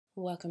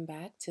Welcome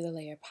back to the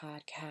Layer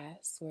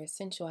Podcast, where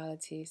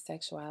sensuality,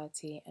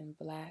 sexuality, and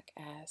Black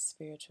ass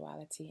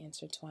spirituality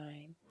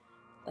intertwine.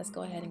 Let's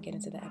go ahead and get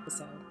into the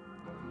episode.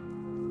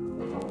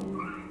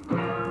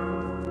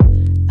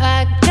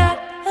 I got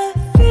a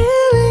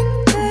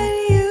feeling that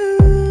you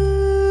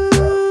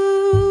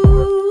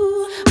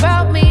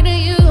brought me to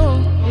you.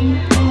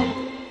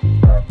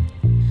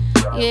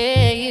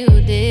 Yeah, you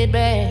did,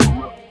 babe.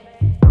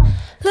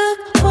 Look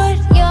what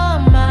your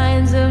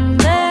mind's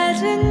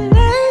imagination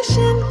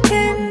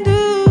can do,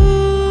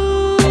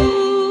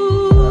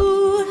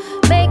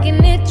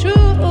 making it true.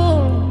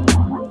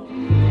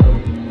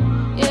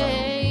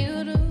 Yeah,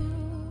 you do.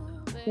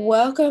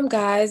 Welcome,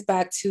 guys,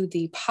 back to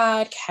the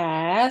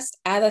podcast.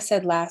 As I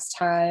said last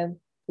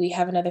time, we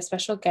have another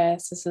special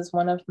guest. This is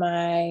one of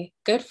my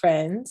good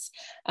friends,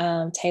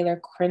 Taylor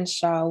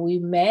Crenshaw. We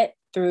met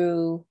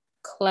through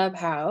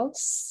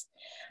Clubhouse.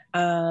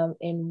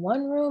 In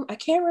one room. I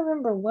can't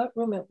remember what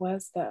room it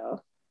was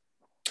though.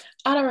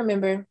 I don't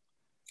remember.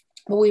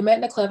 But we met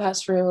in the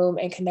Clubhouse room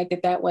and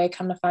connected that way.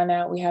 Come to find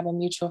out, we have a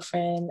mutual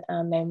friend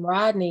named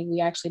Rodney.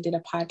 We actually did a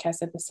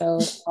podcast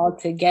episode all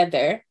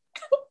together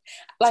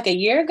like a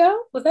year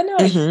ago. Was that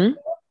not?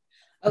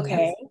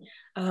 Okay.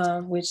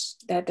 Yes. Which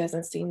that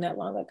doesn't seem that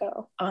long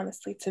ago,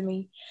 honestly, to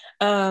me.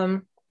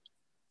 So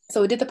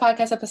we did the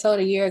podcast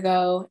episode a year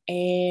ago,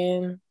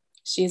 and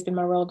she has been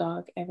my road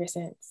dog ever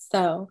since.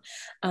 So,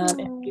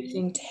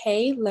 introducing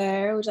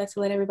Taylor, would you like to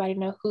let everybody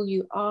know who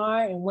you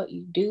are and what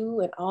you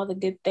do and all the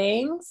good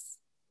things?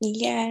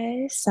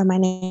 Yes. So my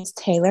name is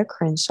Taylor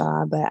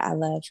Crenshaw, but I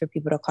love for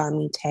people to call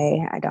me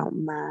Tay. I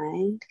don't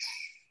mind.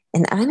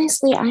 And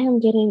honestly, I am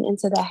getting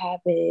into the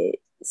habit,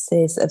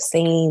 sis, of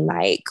saying,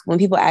 like, when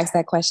people ask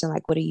that question,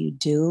 like, what do you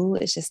do?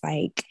 It's just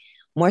like,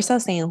 more so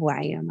saying who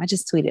I am. I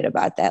just tweeted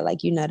about that.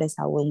 Like, you notice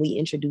how when we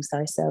introduce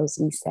ourselves,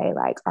 we say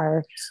like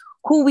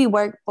who we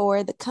work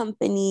for, the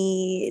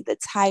company, the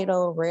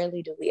title.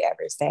 Rarely do we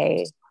ever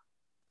say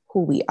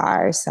who we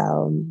are.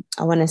 So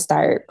I want to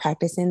start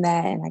practicing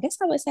that. And I guess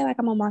I would say like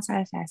I'm a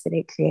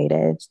multifaceted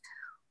creative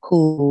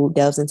who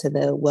delves into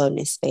the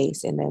wellness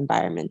space and the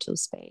environmental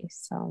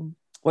space. So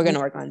we're going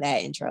to work on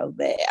that intro,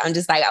 but I'm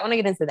just like, I want to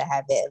get into the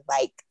habit of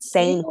like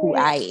saying who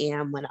I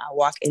am when I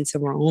walk into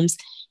rooms,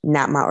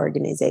 not my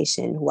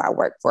organization, who I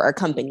work for, or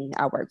company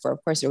I work for.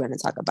 Of course, we're going to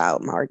talk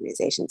about my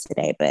organization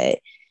today, but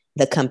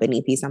the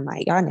company piece, I'm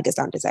like, y'all niggas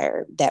don't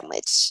deserve that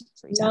much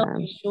free time.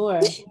 No, for sure.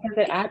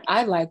 Because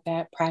I like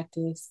that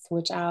practice,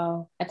 which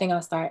I think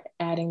I'll start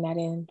adding that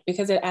in,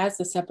 because it adds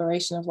the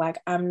separation of like,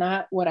 I'm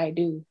not what I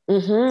do.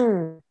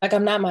 Like,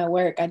 I'm not my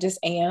work. I just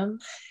am.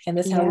 And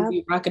this is how we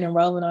be rocking and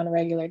rolling on a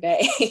regular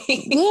day.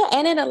 Yeah.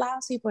 And it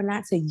allows people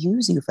not to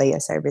use you for your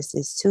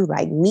services too.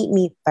 Like, meet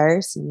me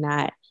first,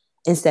 not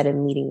instead of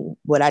meeting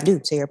what I do,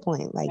 to your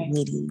point, like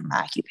meeting my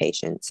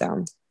occupation.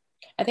 So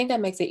I think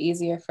that makes it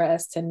easier for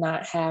us to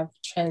not have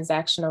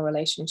transactional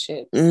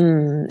relationships.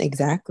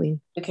 Exactly.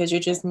 Because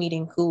you're just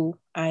meeting who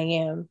I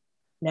am.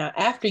 Now,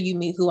 after you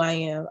meet who I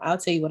am, I'll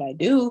tell you what I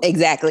do.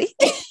 Exactly.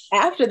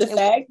 After the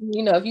fact,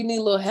 if you need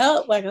a little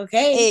help, like,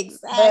 okay.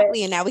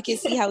 Exactly. And now we can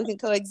see how we can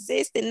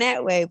coexist in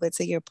that way. But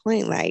to your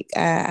point, like,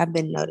 I've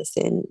been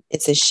noticing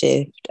it's a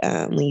shift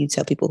when you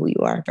tell people who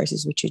you are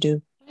versus what you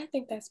do. I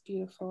think that's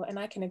beautiful. And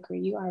I can agree.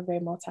 You are very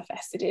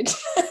multifaceted.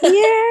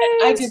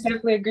 Yes. I can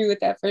definitely agree with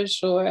that for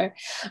sure.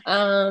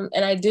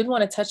 And I did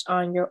want to touch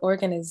on your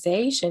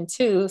organization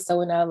too. So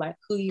we know like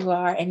who you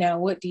are and now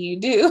what do you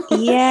do?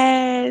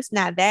 Yes.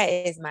 Now that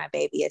is my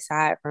baby,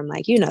 aside from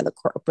like, the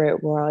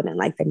corporate world and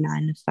like the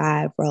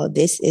 9-to-5 world.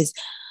 This is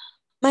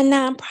my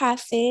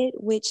nonprofit,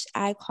 which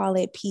I call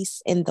it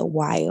Peace in the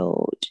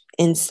Wild.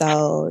 And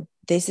so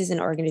this is an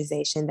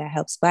organization that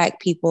helps Black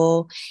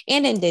people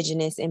and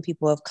Indigenous and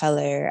people of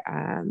color.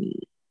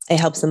 It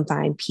helps them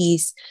find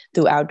peace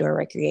through outdoor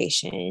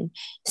recreation.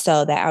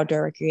 So that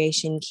outdoor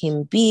recreation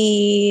can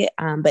be,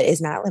 but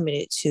is not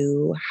limited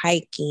to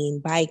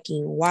hiking,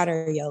 biking,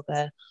 water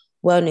yoga,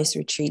 wellness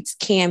retreats,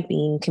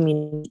 camping,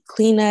 community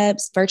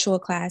cleanups, virtual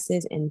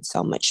classes, and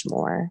so much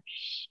more.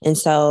 And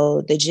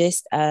so the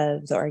gist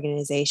of the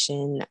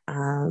organization,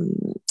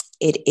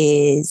 it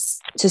is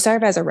to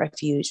serve as a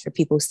refuge for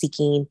people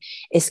seeking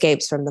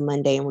escapes from the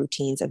mundane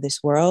routines of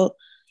this world.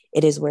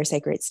 It is where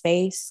sacred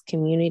space,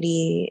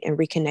 community, and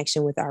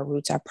reconnection with our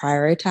roots are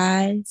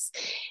prioritized.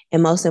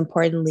 And most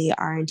importantly,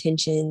 our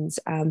intentions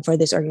for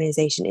this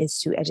organization is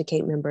to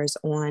educate members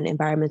on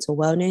environmental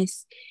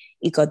wellness,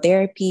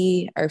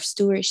 ecotherapy, earth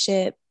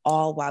stewardship,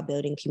 all while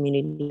building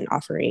community and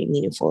offering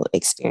meaningful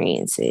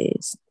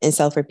experiences. And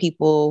so for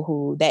people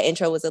who that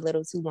intro was a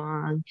little too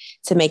long,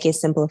 to make it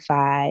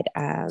simplified,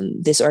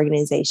 this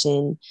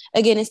organization,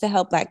 again, is to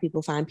help Black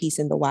people find peace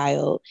in the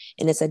wild.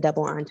 And it's a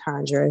double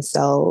entendre.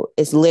 So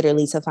it's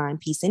literally to find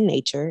peace in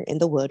nature, in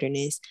the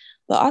wilderness,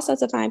 but also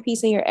to find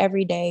peace in your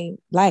everyday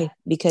life,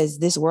 because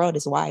this world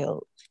is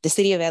wild. The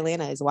city of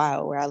Atlanta is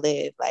wild where I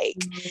live. Like,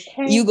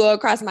 you go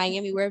across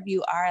Miami, wherever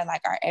you are,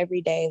 like our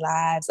everyday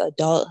lives,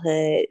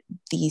 adulthood,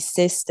 these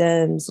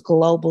systems,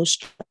 global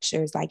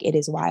structures, like it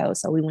is wild.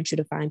 So we want you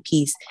to find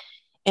peace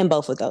in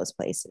both of those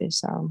places.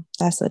 So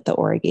that's what the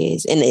org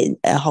is in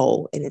a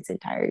whole in its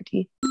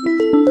entirety.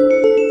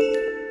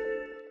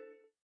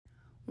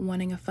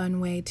 Wanting a fun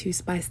way to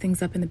spice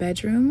things up in the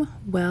bedroom?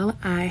 Well,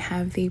 I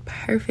have the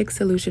perfect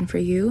solution for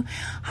you.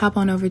 Hop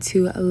on over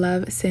to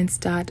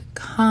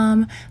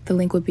lovesense.com. The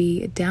link will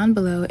be down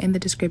below in the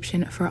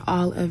description for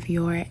all of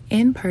your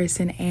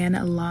in-person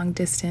and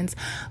long-distance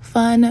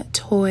fun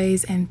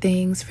toys and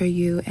things for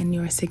you and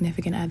your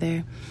significant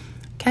other.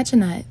 Catch a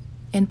nut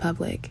in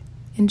public.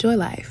 Enjoy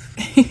life.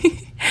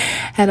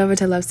 Head over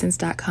to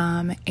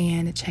lovesense.com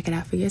and check it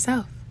out for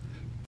yourself.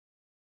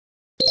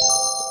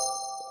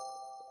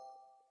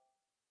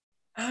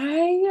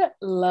 I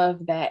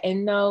love that.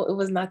 And no, it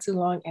was not too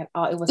long at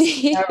all. It was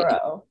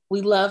thorough.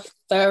 We love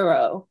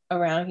thorough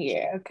around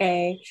here.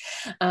 Okay.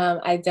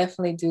 I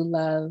definitely do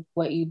love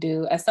what you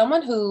do. As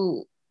someone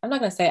who, I'm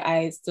not going to say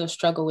I still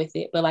struggle with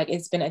it, but like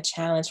it's been a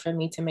challenge for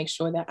me to make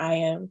sure that I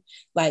am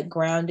like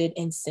grounded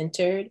and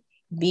centered.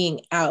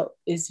 Being out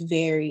is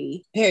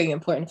very, very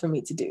important for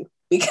me to do.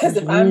 Because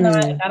if I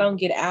don't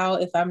get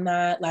out, if I'm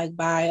not like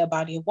by a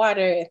body of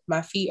water, if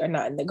my feet are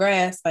not in the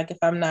grass, like if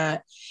I'm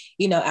not,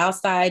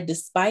 outside,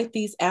 despite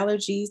these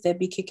allergies that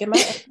be kicking my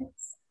ass.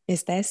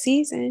 It's that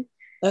season.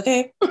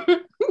 Okay.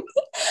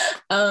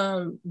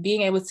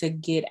 Being able to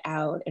get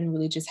out and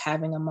really just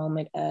having a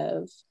moment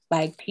of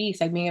like peace,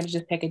 like being able to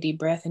just take a deep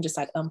breath and just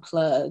like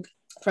unplug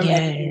from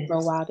everything for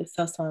a while is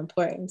so, so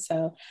important.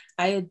 So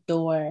I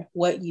adore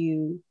what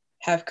you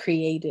have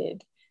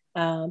created.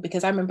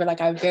 Because I remember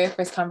like our very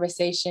first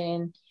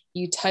conversation,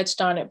 you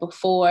touched on it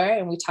before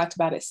and we talked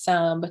about it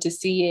some, but to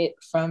see it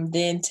from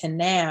then to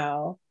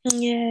now,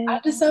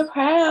 I'm just so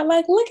proud.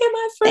 Like, look at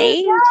my friend.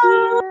 Thank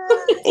you.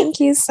 Thank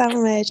you so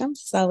much. I'm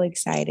so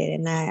excited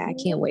and I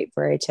can't wait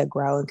for it to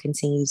grow and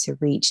continue to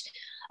reach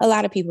a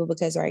lot of people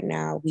because right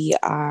now we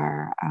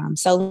are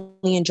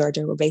solely in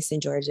Georgia. We're based in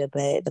Georgia,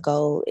 but the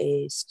goal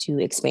is to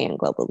expand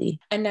globally.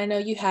 And I know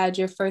you had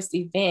your first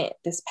event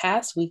this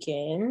past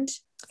weekend.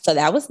 So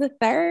that was the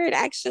third,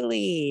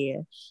 actually.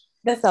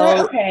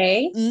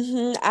 Okay.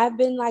 I've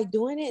been like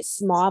doing it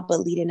small,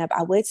 but leading up,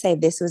 I would say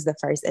this was the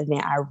first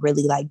event I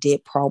really like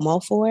did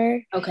promo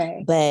for.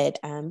 Okay. But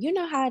you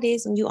know how it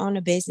is when you own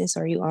a business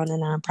or you own a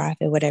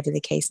nonprofit, whatever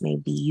the case may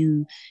be,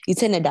 you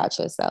tend to doubt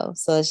yourself.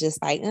 So it's just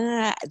like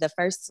the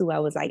first two, I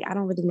was like, I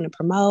don't really want to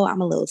promote.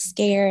 I'm a little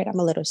scared. I'm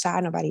a little shy.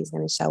 Nobody's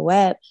going to show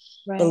up.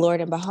 Right. But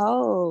Lord and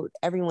behold,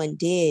 everyone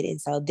did.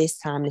 And so this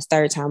time, this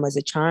third time was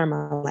a charm.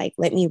 I'm like,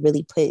 let me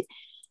really put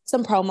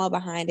some promo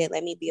behind it.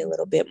 Let me be a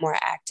little bit more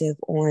active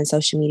on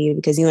social media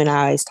because you and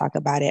I always talk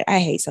about it. I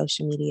hate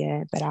social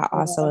media, but I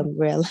also am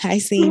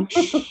realizing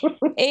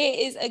it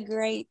is a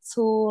great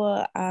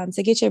tool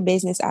to get your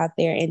business out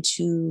there and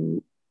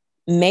to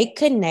make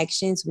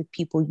connections with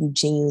people you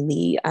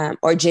genuinely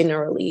or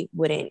generally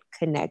wouldn't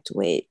connect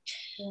with.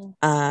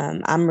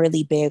 I'm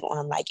really big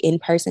on like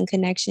in-person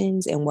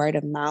connections and word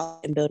of mouth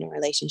and building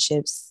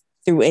relationships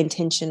through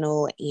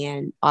intentional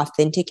and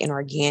authentic and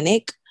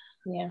organic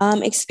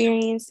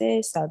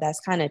experiences. So that's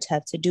kind of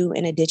tough to do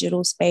in a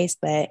digital space,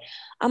 but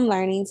I'm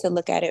learning to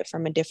look at it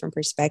from a different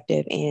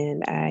perspective.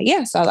 And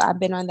so I've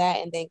been on that.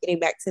 And then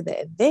getting back to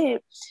the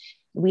event,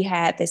 we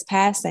had this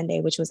past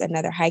Sunday, which was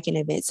another hiking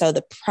event. So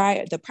the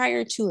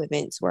prior two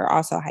events were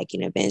also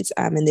hiking events.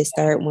 And this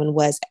third one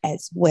was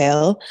as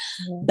well.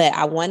 But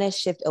I want to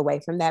shift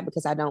away from that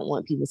because I don't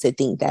want people to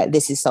think that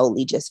this is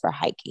solely just for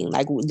hiking.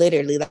 Like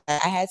literally, like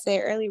I had said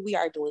earlier, we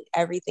are doing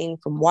everything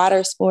from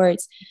water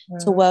sports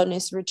to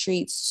wellness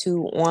retreats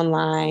to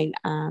online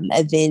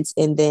events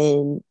and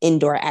then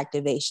indoor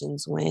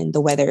activations when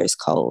the weather is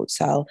cold.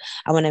 So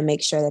I want to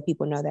make sure that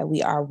people know that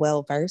we are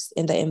well versed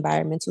in the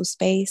environmental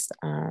space.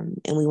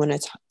 And we want to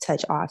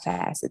touch all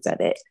facets of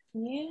it.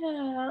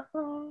 Yeah.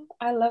 Oh,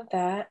 I love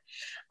that.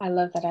 I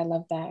love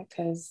that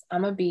because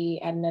I'm going to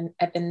be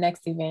at the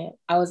next event.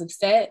 I was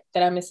upset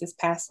that I missed this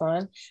past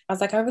one. I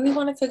was like, I really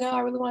wanted to go. I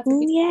really wanted to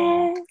be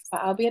there.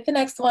 But I'll be at the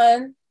next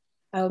one.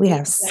 We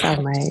have so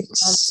much.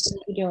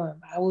 What you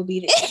doing? I will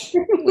be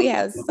there. We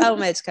have so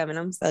much coming.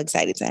 I'm so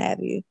excited to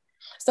have you.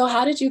 So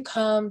how did you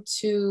come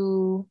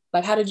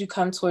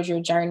towards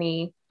your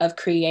journey of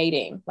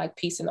creating like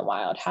Peace in the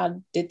Wild?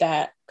 How did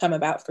that come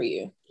about for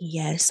you?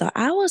 Yeah, so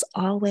I like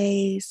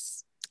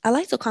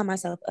to call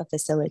myself a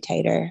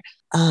facilitator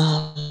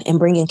and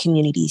bringing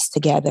communities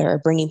together or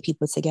bringing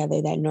people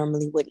together that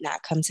normally would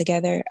not come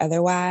together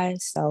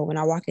otherwise. So when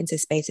I walk into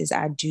spaces,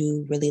 I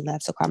do really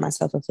love to call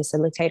myself a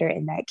facilitator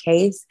in that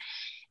case.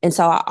 And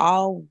so I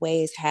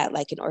always had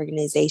like an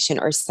organization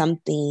or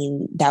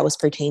something that was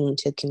pertaining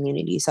to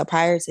community. So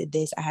prior to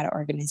this, I had an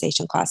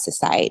organization called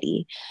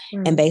Society.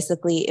 And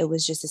basically it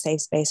was just a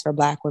safe space for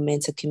Black women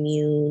to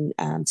commune,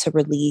 to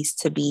release,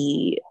 to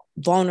be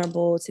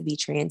vulnerable, to be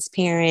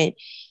transparent,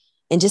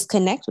 and just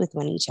connect with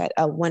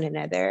one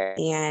another.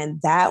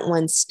 And that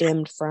one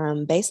stemmed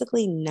from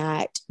basically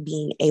not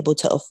being able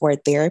to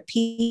afford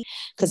therapy,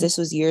 because this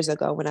was years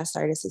ago when I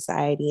started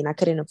society and I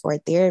couldn't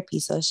afford therapy.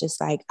 So it's just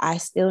like, I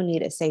still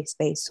need a safe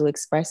space to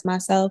express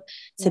myself,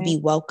 to be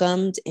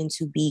welcomed, and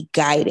to be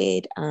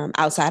guided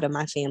outside of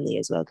my family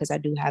as well, because I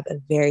do have a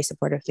very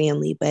supportive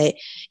family. But,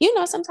 you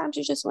know, sometimes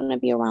you just want to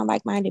be around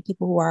like-minded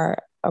people who are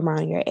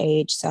around your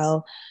age.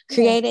 So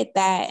created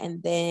that.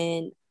 And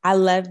then I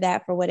loved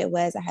that for what it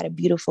was. I had a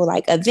beautiful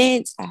like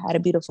event. I had a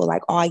beautiful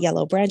like all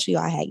yellow brunch. We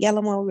all had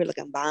yellow one. We were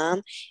looking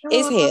bomb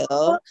as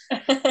hell.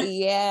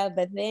 Yeah.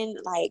 But then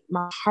like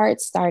my heart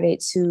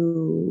started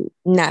to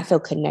not feel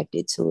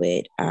connected to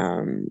it.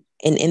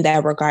 And in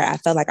that regard, I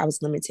felt like I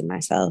was limiting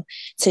myself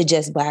to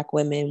just Black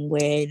women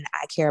when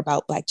I care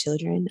about Black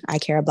children. I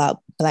care about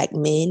Black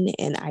men,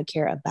 and I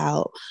care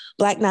about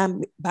Black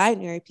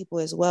non-binary people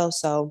as well.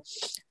 So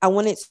I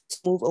wanted to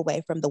move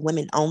away from the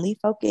women only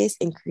focus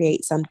and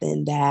create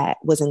something that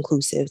was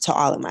inclusive to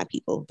all of my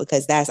people,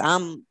 because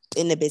I'm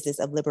in the business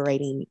of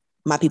liberating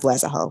my people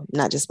as a whole,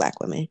 not just Black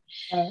women.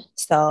 Right.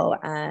 So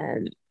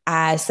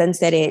I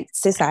sunsetted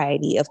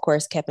society, of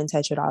course, kept in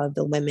touch with all of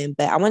the women,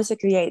 but I wanted to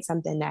create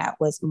something that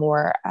was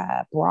more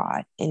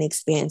broad and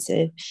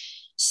expansive.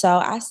 So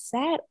I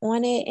sat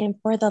on it, and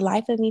for the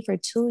life of me, for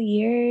 2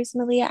 years,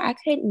 Malia, I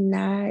could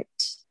not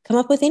come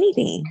up with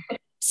anything.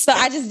 So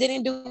I just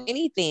didn't do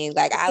anything.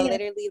 Like I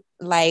literally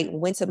like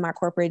went to my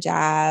corporate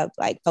job,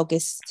 like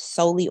focused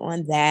solely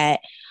on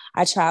that.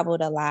 I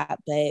traveled a lot,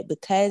 but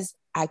because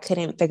I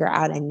couldn't figure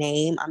out a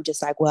name, I'm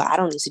just like, well, I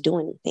don't need to do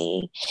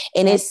anything.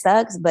 And it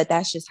sucks, but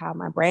that's just how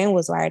my brain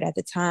was wired at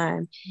the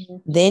time.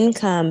 Then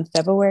come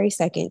February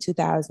 2nd,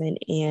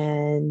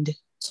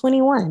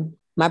 2021,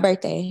 my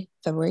birthday,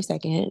 February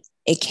 2nd,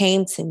 it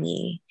came to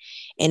me,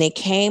 and it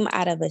came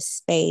out of a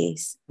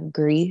space of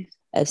grief,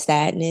 of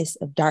sadness,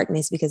 of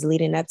darkness, because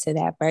leading up to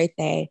that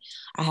birthday,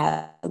 I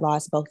had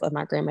lost both of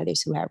my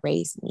grandmothers who had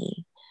raised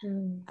me.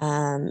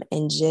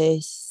 And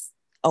just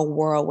a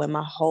world where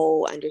my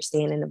whole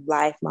understanding of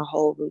life, my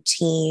whole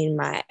routine,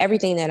 my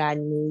everything that I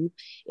knew,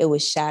 it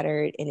was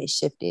shattered, and it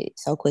shifted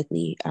so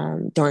quickly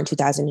during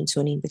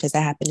 2020, because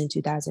that happened in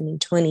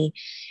 2020.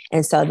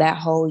 And so that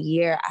whole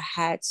year I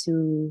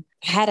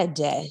had a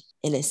death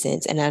in a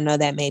sense. And I know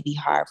that may be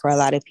hard for a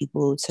lot of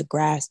people to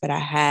grasp, but I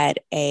had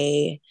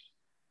an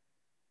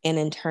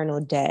internal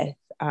death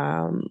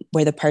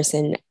where the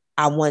person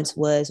I once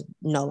was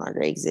no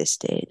longer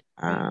existed.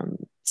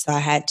 So I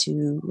had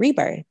to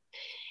rebirth.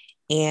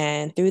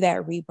 And through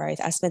that rebirth,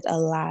 I spent a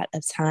lot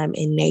of time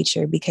in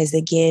nature, because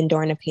again,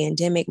 during the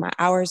pandemic, my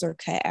hours were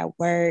cut at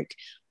work.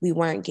 We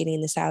weren't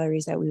getting the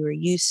salaries that we were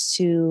used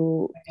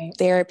to.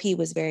 Therapy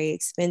was very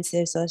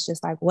expensive. So it's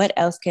just like, what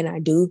else can I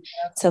do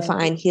to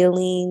find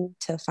healing,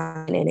 to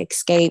find an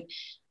escape,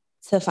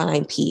 to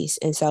find peace?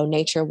 And so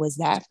nature was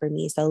that for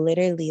me. So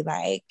literally,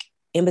 like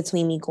in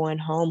between me going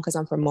home, because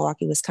I'm from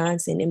Milwaukee,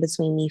 Wisconsin, in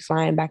between me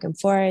flying back and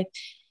forth,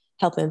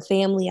 helping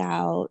family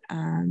out,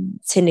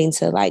 tending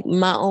to like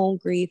my own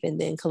grief,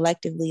 and then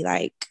collectively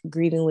like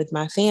grieving with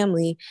my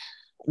family,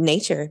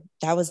 nature,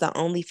 that was the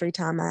only free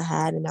time I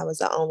had. And that was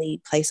the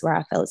only place where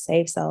I felt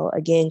safe. So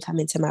again,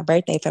 coming to my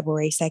birthday,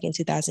 February 2nd,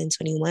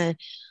 2021,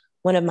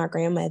 one of my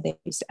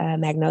grandmothers,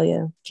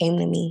 Magnolia, came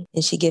to me,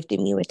 and she gifted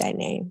me with that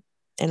name.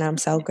 And I'm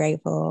so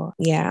grateful.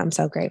 Yeah, I'm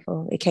so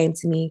grateful. It came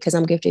to me because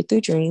I'm gifted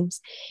through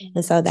dreams.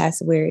 And so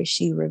that's where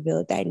she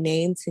revealed that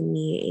name to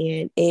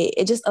me. And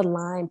it just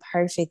aligned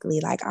perfectly.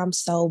 Like I'm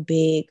so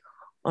big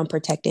on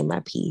protecting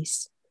my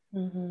peace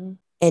and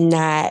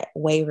not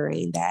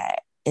wavering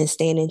that and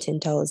standing 10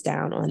 toes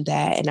down on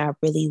that. And I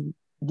really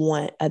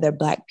want other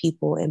Black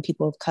people and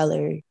people of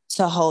color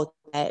to hold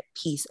that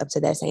piece up to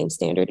that same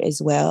standard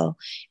as well.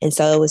 And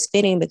so it was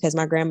fitting, because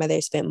my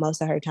grandmother spent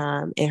most of her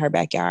time in her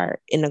backyard,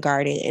 in the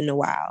garden, in the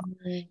wild,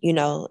 you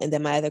know, and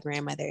then my other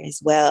grandmother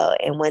as well.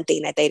 And one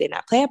thing that they did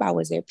not play about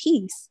was their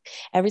peace.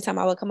 Every time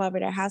I would come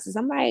over their houses,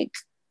 I'm like,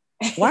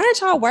 why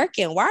aren't y'all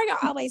working? Why are y'all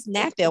always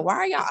napping? Why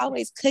are y'all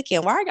always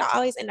cooking? Why are y'all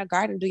always in the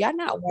garden? Do y'all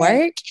not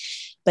work?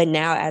 But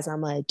now as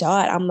I'm an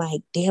adult, I'm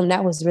like, damn,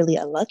 that was really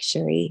a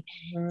luxury.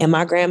 And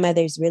my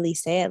grandmothers really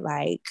said,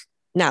 like,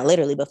 not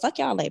literally, but fuck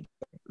y'all labor.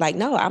 Like,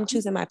 no, I'm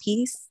choosing my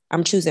peace.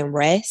 I'm choosing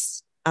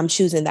rest. I'm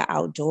choosing the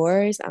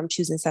outdoors. I'm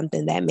choosing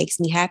something that makes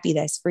me happy,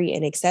 that's free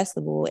and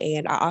accessible.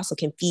 And I also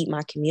can feed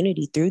my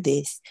community through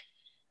this.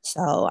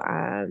 So,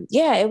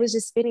 yeah, it was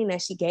just fitting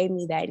that she gave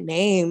me that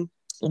name.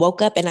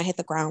 Woke up and I hit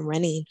the ground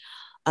running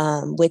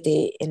with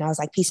it. And I was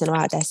like, peace and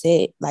out. That's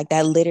it. Like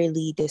that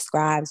literally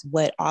describes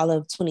what all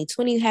of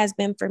 2020 has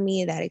been for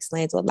me. That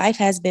explains what life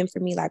has been for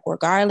me. Like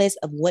regardless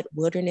of what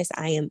wilderness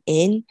I am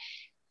in,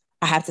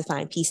 I have to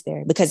find peace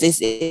there, because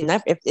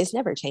it's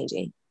never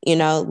changing. You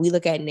know, we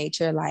look at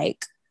nature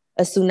like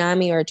a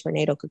tsunami or a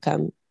tornado could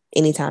come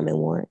anytime it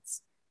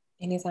wants.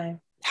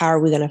 Anytime. How are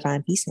we going to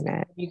find peace in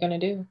that? What are you going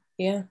to do?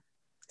 Yeah.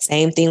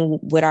 Same thing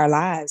with our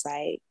lives.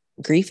 Like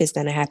grief is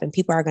going to happen.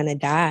 People are going to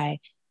die.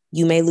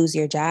 You may lose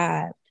your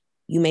job.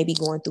 You may be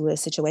going through a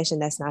situation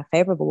that's not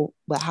favorable,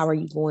 but how are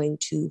you going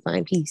to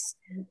find peace?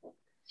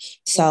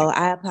 So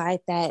I applied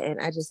that and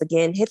I just,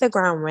 again, hit the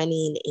ground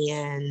running.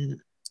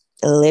 And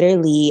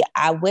literally,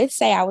 I would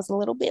say I was a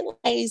little bit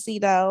lazy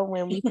though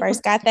when we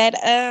first got that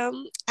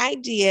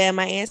idea.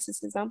 My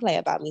ancestors don't play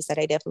about me, so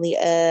they definitely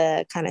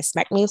kind of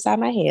smacked me upside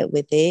my head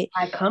with it.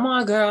 Like, come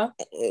on, girl.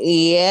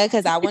 Yeah,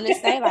 because I want to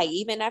say, like,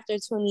 even after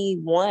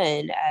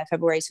 21,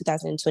 February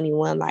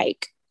 2021,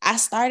 like, I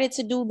started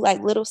to do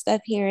like little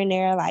stuff here and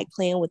there, like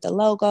playing with the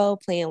logo,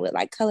 playing with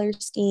like color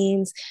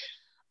schemes.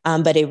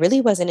 But it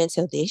really wasn't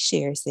until this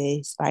year,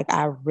 sis. Like,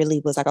 I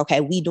really was like, okay,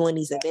 we doing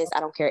these events.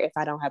 I don't care if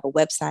I don't have a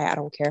website. I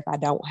don't care if I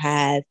don't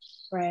have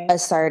a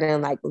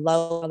certain like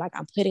logo. Like,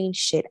 I'm putting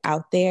shit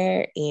out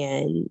there,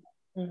 and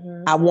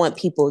I want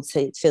people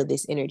to feel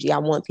this energy. I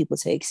want people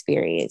to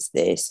experience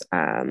this.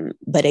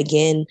 But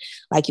again,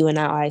 like you and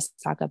I always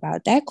talk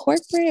about, that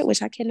corporate,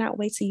 which I cannot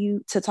wait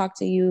to talk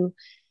to you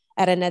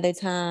at another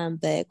time.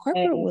 But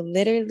corporate will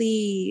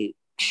literally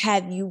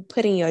have you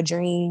putting your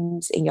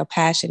dreams and your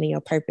passion and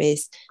your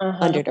purpose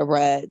under the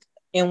rug.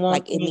 And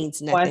like, it means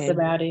nothing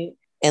about it.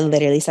 And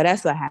literally, so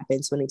that's what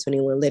happened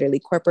 2021, literally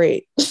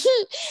corporate.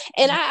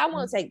 And I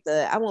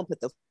won't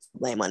put the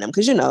blame on them,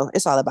 because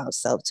it's all about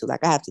self too.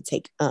 Like, I have to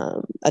take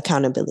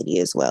accountability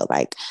as well.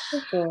 Like,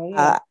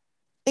 I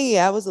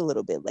was a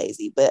little bit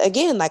lazy, but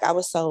again, like, I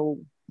was so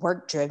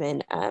work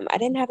driven. I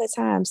didn't have the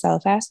time. So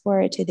fast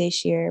forward to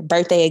this year,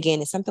 birthday again.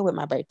 It's something with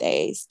my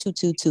birthdays,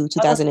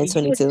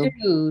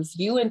 2/2/2022.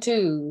 You and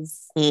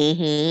twos.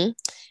 And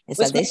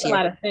so which makes a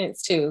lot of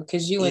sense too,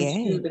 because you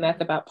and twos, and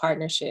that's about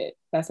partnership.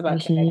 That's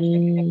about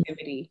connection,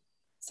 connectivity.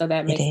 So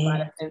that makes a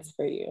lot of sense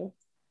for you.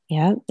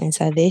 Yep. And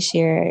so this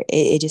year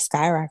it just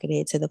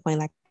skyrocketed to the point,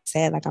 like I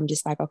said, like, I'm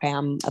just like, okay,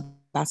 I'm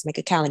about to make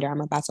a calendar.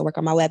 I'm about to work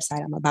on my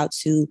website. I'm about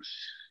to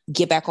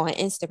get back on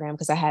Instagram,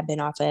 because I had been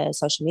off of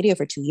social media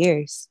for 2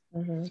 years.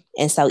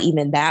 And so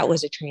even that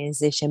was a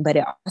transition, but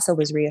it also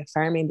was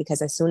reaffirming,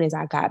 because as soon as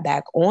I got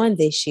back on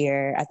this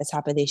year, at the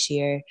top of this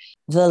year,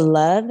 the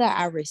love that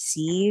I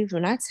received,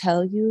 when I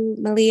tell you,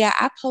 Malia,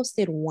 I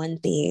posted one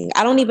thing.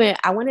 I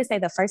want to say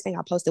the first thing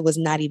I posted was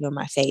not even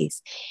my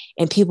face.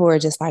 And people were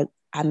just like,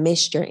 I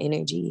missed your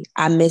energy.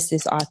 I miss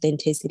this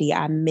authenticity.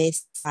 I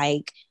miss,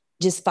 like,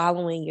 just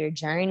following your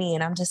journey.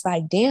 And I'm just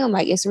like, damn,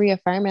 like, it's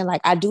reaffirming.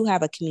 Like, I do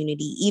have a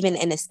community, even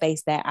in a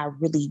space that I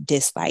really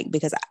dislike,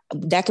 because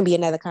that can be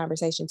another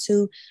conversation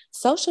too.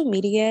 Social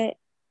media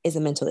is a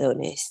mental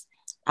illness.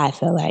 I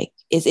feel like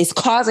it's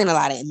causing a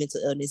lot of mental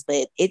illness,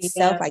 but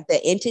itself, like,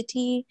 the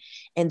entity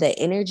and the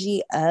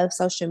energy of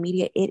social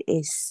media, it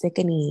is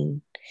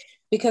sickening.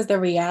 Because the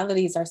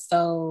realities are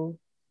so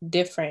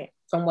different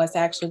from what's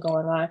actually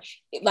going on.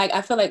 Like,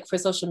 I feel like for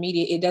social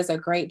media, it does a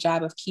great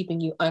job of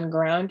keeping you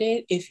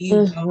ungrounded if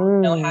you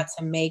don't know how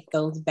to make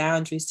those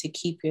boundaries to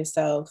keep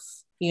yourself,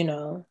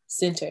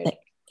 centered.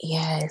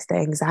 Yes, the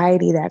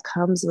anxiety that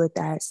comes with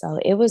that. So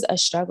it was a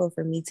struggle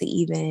for me to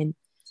even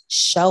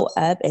show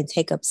up and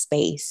take up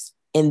space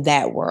in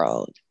that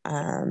world,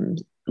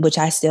 which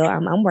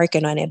I'm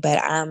working on it.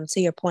 But to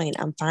your point,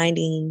 I'm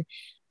finding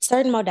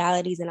certain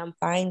modalities and I'm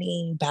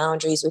finding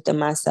boundaries within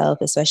myself,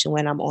 especially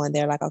when I'm on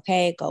there, like,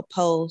 okay, go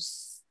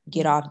post,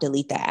 get off,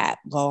 delete the app,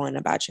 go on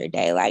about your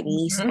day. Like,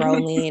 me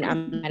scrolling,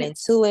 I'm not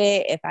into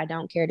it. If I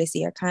don't care to see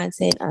your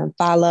content,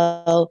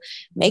 unfollow.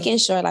 Making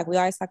sure, like, we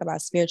always talk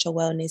about spiritual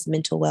wellness,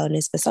 mental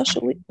wellness, but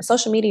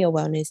social media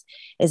wellness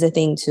is a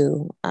thing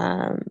too.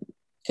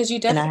 Because you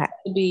definitely have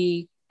to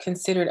be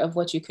considerate of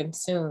what you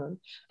consume.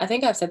 I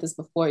think I've said this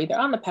before, either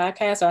on the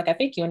podcast or, like, I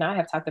think you and I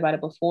have talked about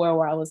it before,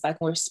 where I was like,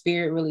 where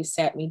spirit really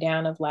sat me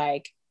down of,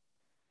 like,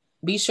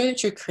 be sure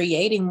that you're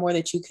creating more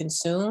that you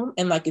consume.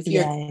 And, like, if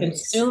you're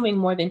consuming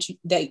more than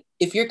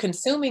if you're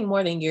consuming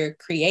more than you're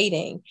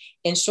creating,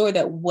 ensure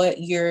that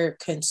what you're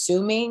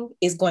consuming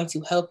is going to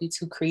help you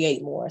to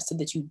create more, so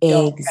that you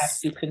don't have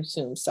to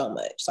consume so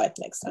much, like,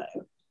 next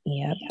time.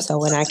 Yep. So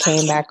when I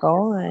came back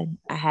on,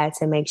 I had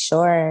to make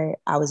sure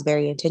I was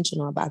very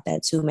intentional about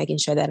that too, making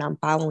sure that I'm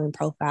following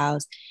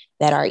profiles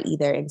that are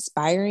either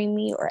inspiring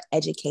me or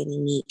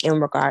educating me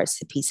in regards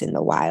to peace in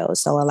the wild.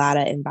 So a lot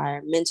of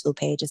environmental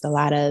pages, a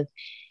lot of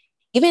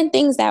even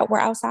things that were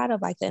outside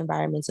of, like, the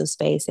environmental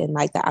space and,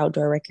 like, the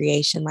outdoor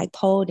recreation, like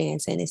pole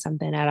dancing is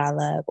something that I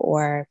love,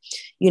 or,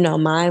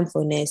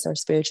 mindfulness or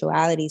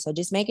spirituality. So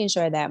just making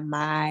sure that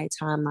my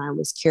timeline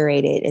was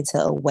curated into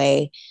a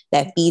way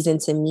that feeds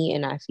into me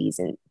and I feed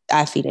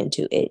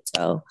into it.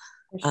 So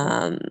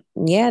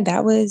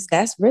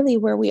that's really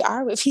where we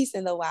are with Peace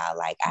in the Wild.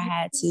 Like, I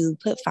had to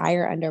put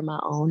fire under my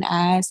own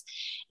ass,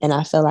 and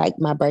I feel like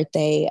my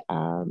birthday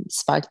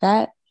sparked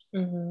that.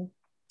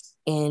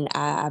 And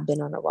I've been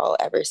on a roll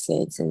ever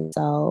since. And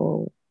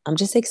so I'm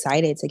just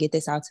excited to get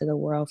this out to the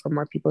world for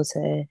more people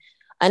to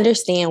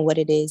understand what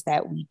it is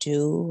that we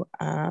do,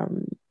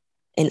 and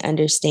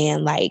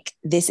understand, like,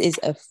 this is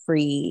a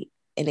free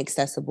and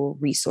accessible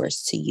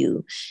resource to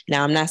you.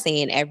 Now, I'm not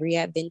saying every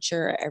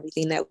adventure or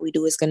everything that we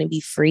do is going to be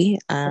free,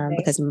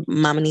 because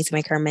mama needs to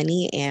make her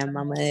money, and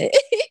mama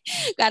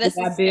gotta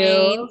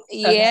sustain.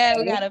 Yeah,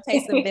 we gotta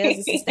pay some bills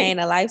to sustain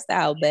a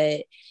lifestyle.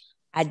 But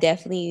I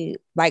definitely,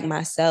 like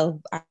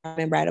myself, I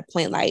remember at a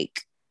point,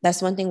 like,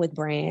 That's one thing with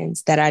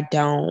brands that I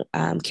don't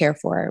care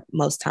for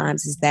most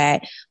times, is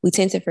that we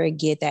tend to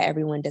forget that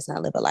everyone does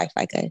not live a life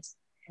like us.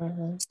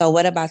 Mm-hmm. So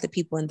what about the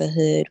people in the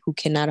hood who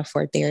cannot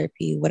afford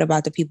therapy? What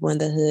about the people in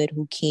the hood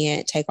who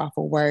can't take off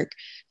of work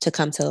to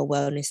come to a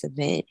wellness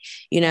event?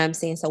 You know what I'm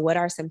saying? So what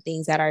are some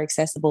things that are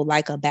accessible,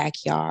 like a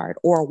backyard,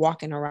 or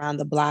walking around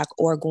the block,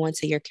 or going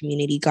to your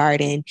community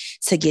garden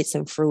to get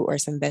some fruit or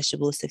some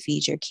vegetables to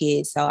feed your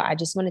kids? So I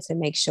just wanted to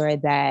make sure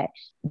that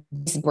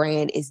this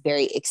brand is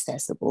very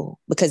accessible,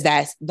 because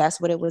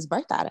that's what it was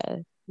birthed out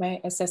of.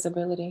 Right.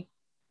 Accessibility.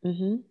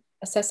 Mm-hmm.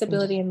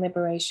 Accessibility and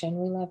liberation.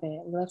 We love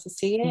it. We love to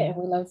see it, and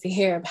we love to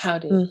hear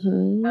about it.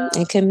 Mm-hmm.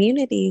 And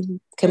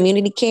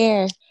community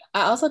care.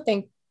 I also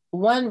think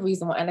one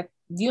reason why, and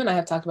you and I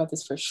have talked about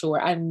this for sure,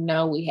 I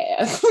know we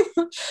have,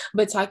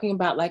 but talking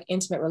about like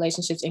intimate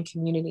relationships in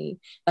community,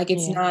 like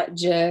it's not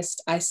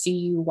just I see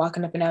you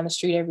walking up and down the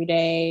street every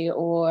day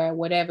or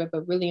whatever,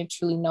 but really and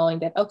truly knowing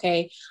that,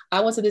 okay, I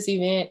went to this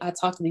event, I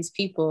talked to these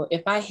people.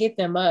 If I hit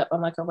them up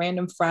on like a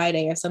random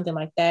Friday or something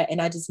like that,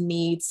 and I just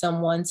need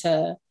someone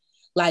to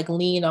like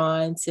lean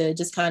on to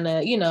just kind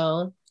of, you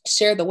know,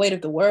 share the weight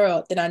of the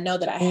world, then I know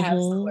that I have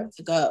somewhere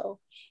to go.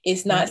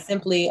 It's not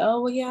simply,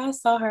 oh, well, yeah, I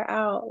saw her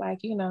out, like,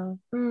 you know,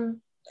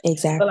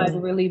 exactly. but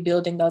like really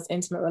building those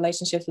intimate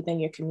relationships within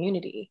your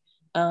community.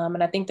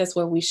 And I think that's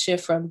where we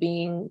shift from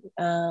being,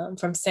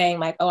 from saying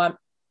like,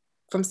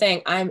 from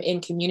saying I'm in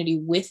community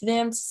with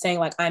them to saying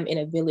like I'm in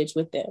a village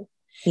with them.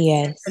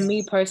 Yes. And for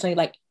me personally,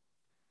 like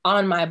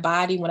on my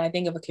body, when I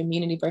think of a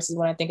community versus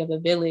when I think of a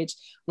village,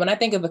 when I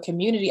think of a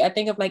community, I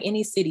think of like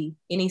any city,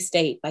 any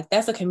state, like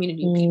that's a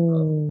community of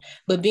people.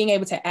 But being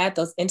able to add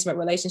those intimate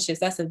relationships,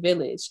 that's a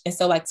village. And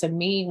so like to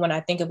me, when I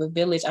think of a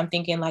village, I'm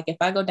thinking like if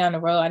I go down the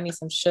road, I need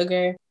some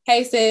sugar.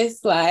 Hey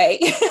sis,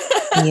 like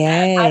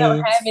I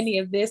don't have any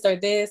of this or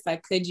this.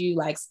 Like, could you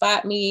like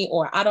spot me?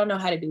 Or I don't know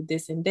how to do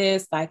this and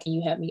this. Like, can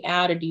you help me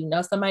out? Or do you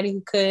know somebody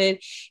who could,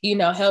 you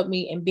know, help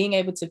me? And being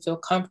able to feel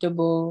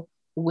comfortable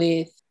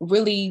with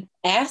really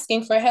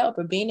asking for help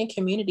or being in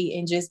community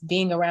and just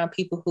being around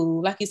people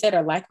who, like you said,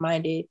 are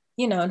like-minded,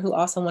 you know, and who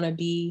also want to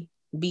be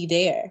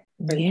there.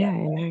 And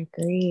I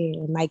agree.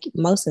 Like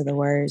most of the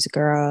words,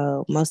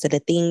 girl, most of the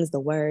things, the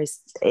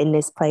words in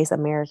this place,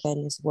 America,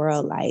 in this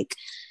world, like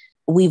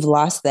we've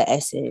lost the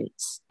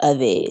essence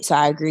of it. So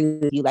I agree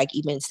with you. Like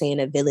even saying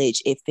a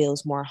village, it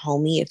feels more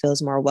homey. It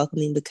feels more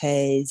welcoming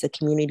because the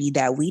community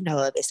that we know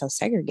of is so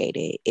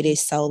segregated. It is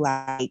so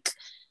like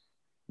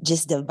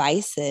just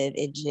divisive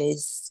and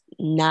just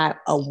not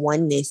a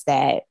oneness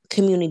that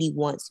community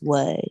once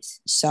was.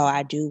 So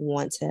I do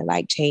want to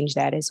like change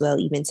that as well,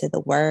 even to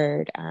the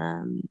word.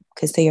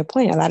 Because to your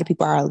point, a lot of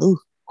people are aloof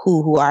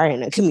who are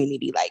in a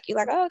community. Like you're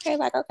like, oh,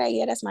 okay,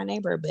 yeah, that's my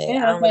neighbor, but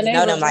I don't really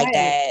know them like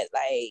that.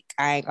 Like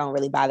I ain't gonna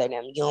really bother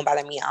them. You don't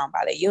bother me, I don't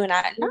bother you.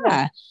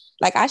 And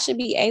like I should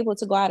be able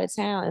to go out of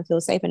town and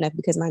feel safe enough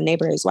because my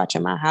neighbor is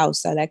watching my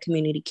house. So that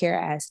community care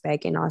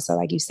aspect, and also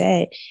like you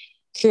said,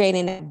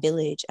 creating a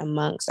village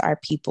amongst our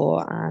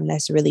people.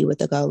 That's really what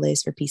the goal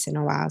is for Peace in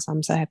the Wild. So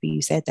I'm so happy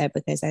you said that,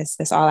 because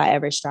that's all I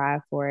ever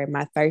strive for.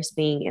 My first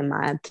thing and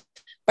my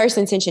first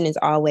intention is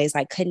always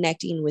like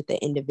connecting with the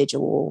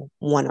individual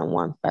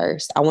one-on-one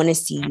first. I want to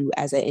see you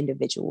as an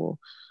individual.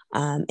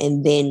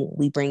 And then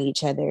we bring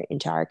each other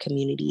into our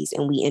communities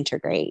and we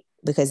integrate,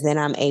 because then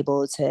I'm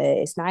able to,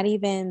 it's not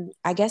even,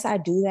 I guess I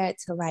do that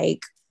to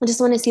like, I just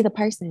want to see the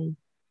person.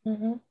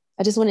 Mm-hmm.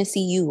 I just want to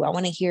see you. I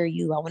want to hear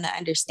you. I want to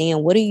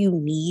understand, what do you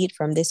need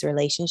from this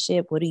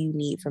relationship? What do you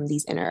need from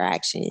these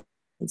interactions?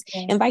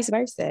 And vice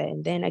versa.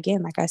 And then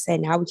again, like I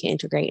said, now we can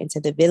integrate into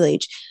the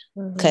village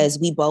because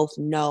we both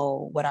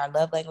know what our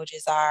love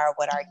languages are,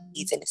 what our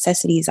needs and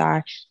necessities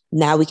are.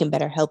 Now we can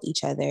better help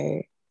each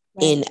other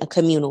in a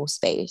communal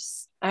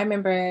space. I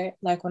remember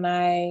like when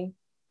I,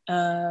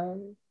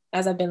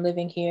 as I've been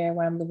living here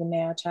where I'm living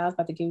now, child's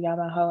about to give y'all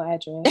my whole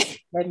address.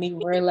 Let me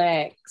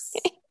relax.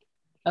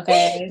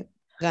 Okay.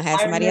 Gonna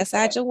have somebody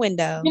outside your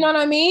window. You know what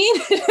I mean?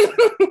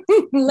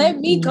 Let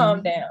me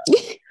calm down.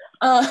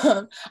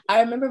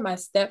 I remember my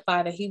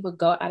stepfather, he would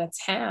go out of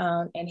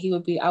town and I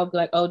would be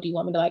like, oh, do you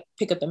want me to like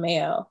pick up the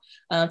mail?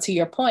 To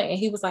your point. And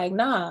he was like,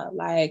 nah,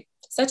 like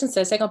such and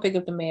such, they're gonna pick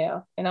up the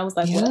mail. And I was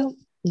like, what?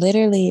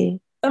 Literally.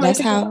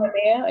 That's how.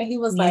 And he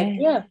was like,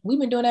 yeah,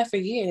 we've been doing that for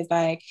years.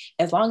 Like,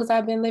 as long as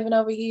I've been living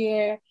over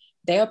here,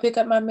 they'll pick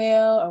up my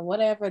mail or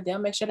whatever. They'll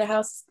make sure the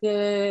house is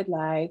good.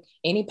 Like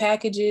any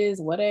packages,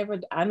 whatever,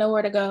 I know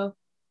where to go,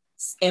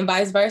 and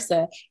vice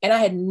versa. And I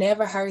had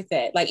never heard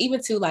that. Like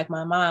even to like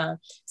my mom,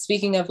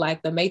 speaking of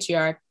like the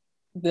matriarchs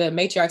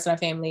in our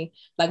family,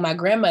 like my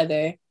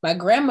grandmother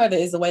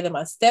is the way that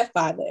my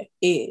stepfather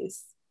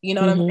is. You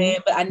know what I'm saying?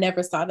 But I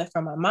never saw that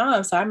from my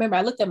mom. So I remember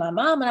I looked at my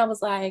mom and I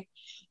was like,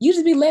 you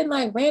just be letting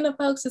like random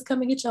folks just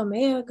come and get your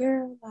mail,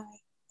 girl. Like,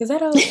 is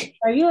that okay?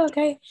 Are you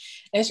okay?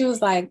 And she was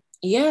like,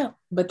 yeah,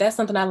 but that's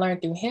something I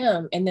learned through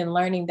him. And then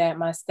learning that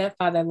my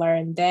stepfather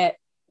learned that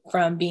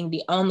from being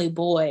the only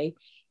boy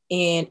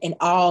in an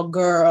all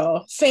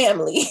girl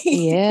family.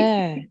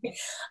 Yeah.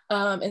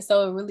 And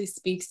so it really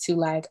speaks to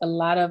like a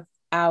lot of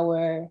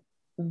our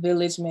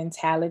village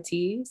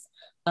mentalities.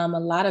 A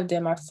lot of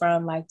them are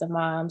from like the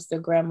moms, the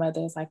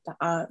grandmothers, like the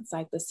aunts,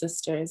 like the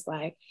sisters,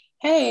 like,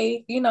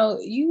 hey,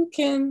 you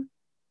can,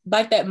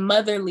 like that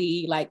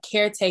motherly, like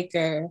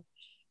caretaker,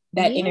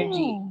 that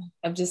energy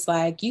of just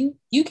like,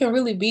 you can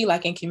really be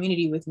like in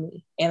community with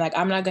me. And like,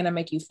 I'm not going to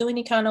make you feel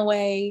any kind of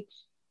way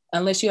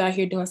unless you're out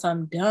here doing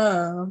something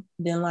dumb.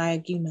 Then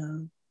like,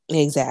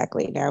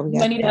 exactly. Now we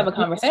might need to have a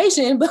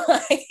conversation, but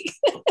like,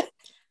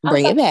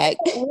 bring it back.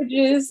 We're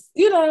just,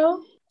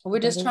 we're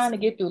just trying to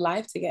get through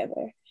life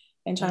together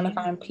and trying to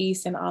find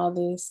peace in all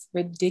this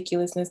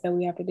ridiculousness that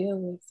we have to deal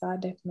with. So I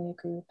definitely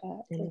agree with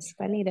that. And it's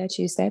funny that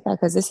you said that,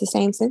 because it's the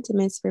same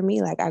sentiments for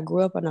me. Like, I grew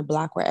up on a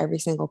block where every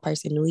single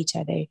person knew each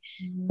other,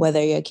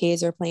 whether your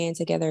kids are playing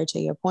together, to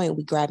your point,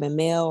 we grabbing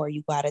mail, or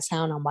you go out of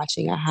town, I'm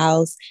watching a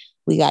house.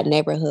 We got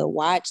neighborhood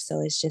watch.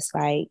 So it's just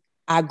like,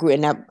 I grew,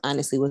 and that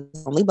honestly was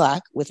the only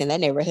block within that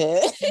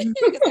neighborhood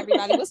because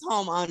everybody was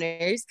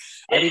homeowners.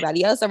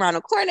 Everybody else around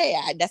the corner,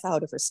 that's a whole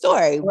different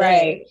story.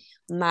 Right.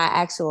 But my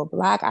actual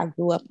block, I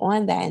grew up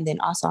on that. And then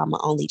also I'm an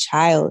only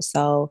child.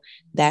 So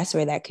that's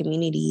where that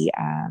community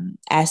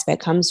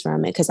aspect comes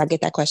from. Because I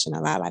get that question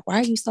a lot, like, why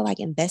are you so like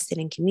invested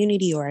in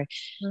community or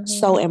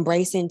so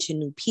embracing to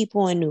new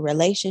people and new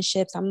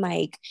relationships? I'm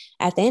like,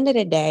 at the end of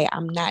the day,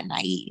 I'm not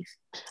naive.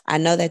 I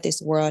know that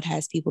this world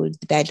has people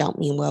that don't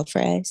mean well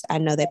for us. I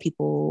know that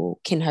people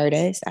can hurt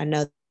us. I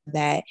know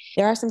that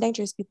there are some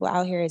dangerous people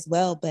out here as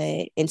well.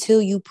 But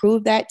until you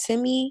prove that to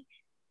me,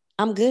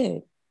 I'm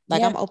good.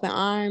 Like, I'm open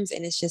arms,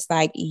 and it's just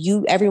like,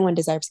 everyone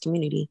deserves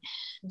community.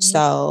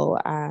 So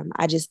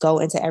I just go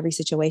into every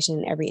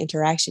situation, every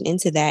interaction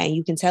into that. And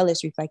you can tell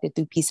it's reflected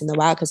through Peace in the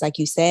Wild. Because like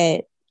you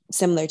said,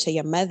 similar to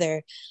your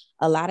mother,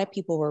 a lot of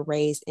people were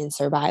raised in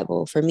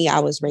survival. For me, I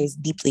was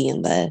raised deeply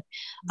in love.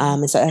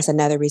 And so that's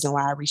another reason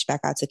why I reach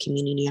back out to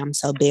community. I'm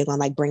so big on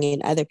like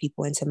bringing other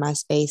people into my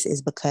space,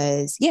 is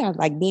because,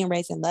 like being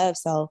raised in love.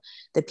 So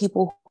the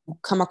people who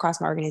come across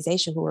my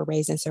organization who were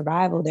raised in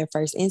survival, their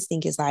first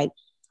instinct is like,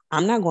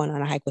 I'm not going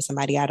on a hike with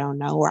somebody I don't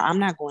know, or I'm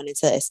not going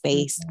into a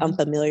space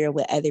unfamiliar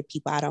with other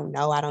people I don't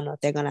know. I don't know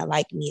if they're going to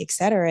like me,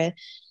 etc.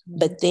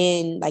 But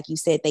then, like you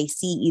said, they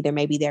see either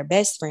maybe their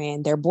best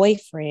friend, their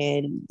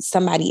boyfriend,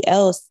 somebody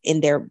else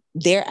in their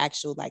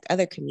actual like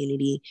other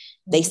community.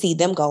 They see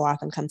them go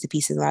off and come to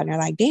Peace in the Wild, and they're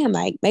like, damn,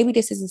 like maybe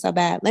this isn't so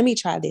bad. Let me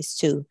try this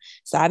too.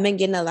 So I've been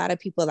getting a lot of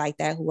people like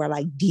that who are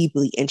like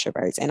deeply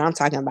introverts. And I'm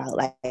talking about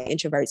like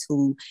introverts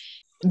who,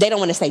 they don't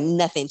want to say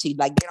nothing to you.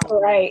 Like, they don't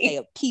say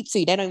a peep to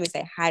you. They don't even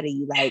say hi to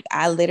you. Like,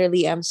 I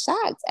literally am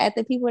shocked at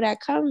the people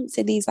that come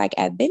to these like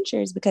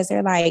adventures, because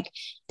they're like,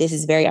 this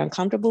is very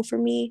uncomfortable for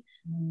me,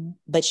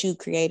 but you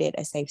created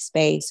a safe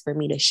space for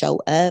me to show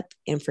up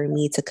and for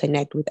me to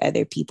connect with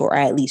other people, or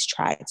at least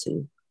try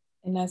to.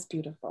 And that's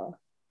beautiful,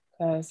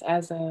 because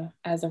as a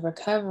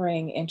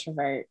recovering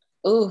introvert,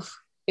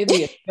 it'd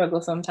be a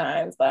struggle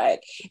sometimes.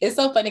 Like, it's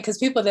so funny because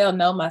people, they'll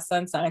know my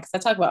sun sign, because I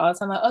talk about all the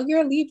time, like, oh,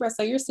 you're a Libra,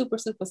 so you're super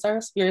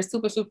you're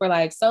super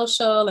like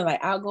social and like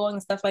outgoing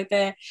and stuff like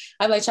that.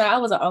 I'm like, child, I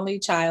was an only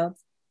child.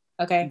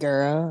 Okay,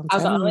 girl, I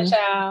was an only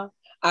child.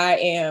 I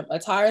am a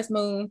Taurus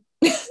moon.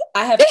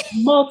 I have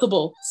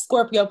multiple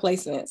Scorpio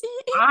placements.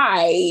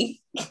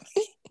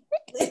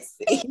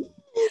 Listen,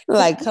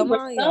 like, come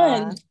on,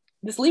 y'all.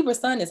 This Libra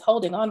sun is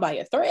holding on by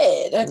a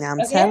thread. I'm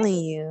telling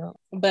you.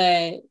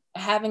 But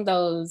having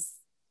those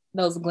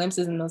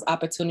glimpses and those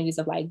opportunities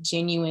of like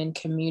genuine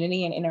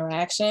community and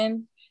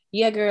interaction,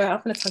 girl,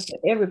 I'm gonna talk to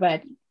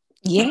everybody.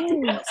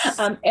 Yes.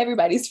 I'm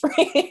everybody's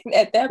friend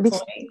at that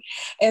point.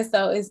 And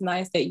so it's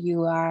nice that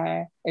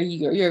you're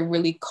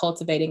really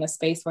cultivating a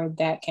space where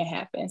that can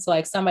happen. So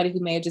like somebody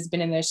who may have just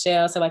been in their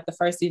shell, so like the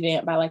first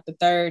event, by like the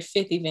third,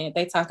 fifth event,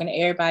 they talking to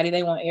everybody,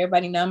 they want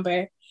everybody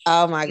number.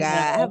 Oh my God.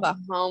 I have a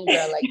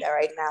homegirl like that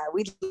right now.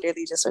 We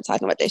literally just were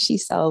talking about that.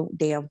 She's so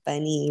damn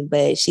funny,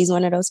 but she's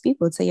one of those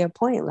people, to your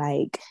point,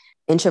 like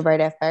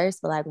introvert at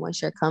first, but like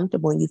once you're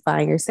comfortable and you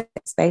find your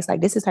space, like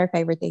this is her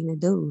favorite thing to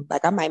do.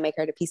 Like I might make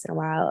her the Peace in the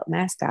Wild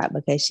mascot,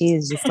 because she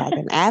is just like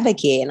an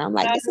advocate. And I'm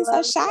like, this is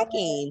so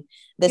shocking.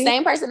 The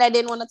same person that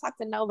didn't want to talk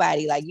to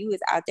nobody, like you was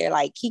out there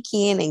like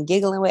kikiing and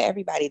giggling with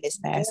everybody this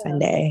past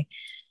Sunday.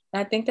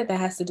 I think that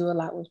has to do a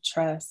lot with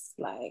trust,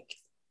 like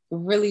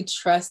really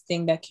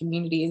trusting that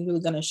community is really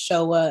going to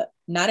show up,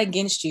 not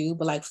against you,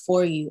 but like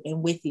for you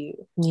and with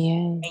you. Yeah.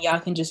 And y'all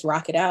can just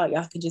rock it out.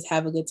 Y'all can just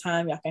have a good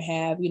time. Y'all can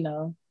have,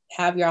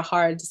 have your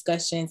hard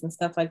discussions and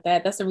stuff like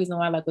that. That's the reason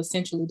why, like with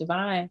Centrally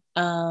Divine,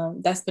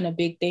 that's been a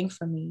big thing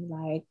for me.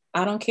 Like,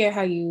 I don't care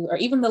how you, or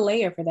even the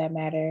layer for that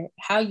matter,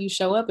 how you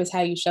show up is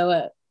how you show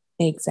up.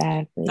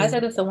 Exactly. I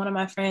said this to one of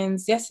my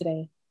friends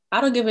yesterday. I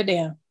don't give a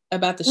damn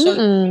about the show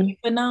you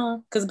put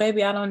on, because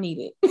baby, I don't need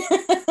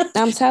it.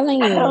 I'm telling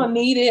you. I don't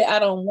need it. I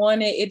don't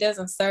want it. It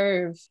doesn't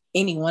serve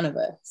any one of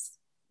us.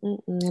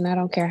 And I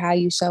don't care how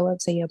you show up,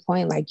 to your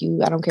point. Like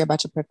I don't care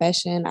about your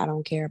profession. I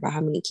don't care about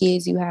how many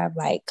kids you have.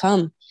 Like,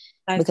 come.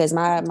 Because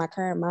my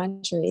current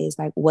mantra is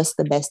like, what's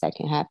the best that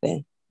can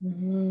happen?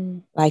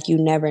 Like, you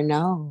never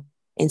know.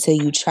 until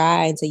you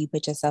try, until you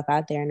put yourself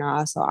out there. And I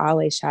also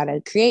always try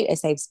to create a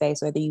safe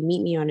space, whether you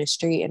meet me on the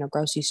street, in a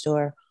grocery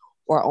store,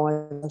 or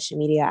on social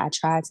media. I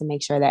try to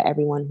make sure that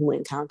everyone who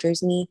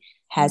encounters me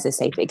has a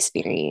safe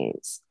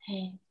experience,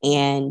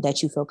 and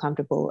that you feel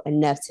comfortable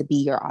enough to be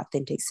your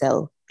authentic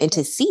self and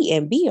to see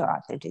and be your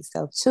authentic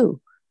self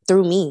too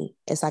through me.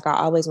 It's like, I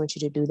always want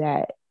you to do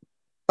that.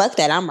 Fuck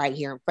that, I'm right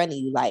here in front of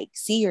you. Like,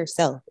 see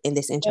yourself in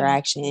this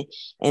interaction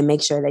and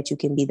make sure that you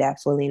can be that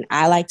fully. And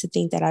I like to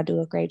think that I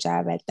do a great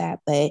job at that,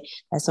 but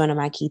that's one of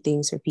my key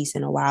things for Peace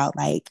in the Wild.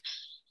 Like,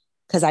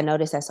 because I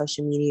noticed that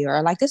social media,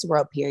 or like this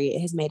world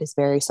period, has made us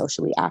very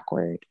socially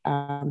awkward.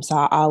 So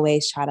I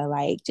always try to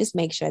like just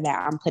make sure that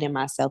I'm putting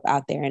myself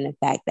out there, and the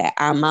fact that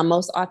I'm my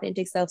most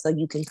authentic self, so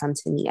you can come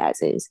to me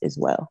as is as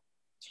well.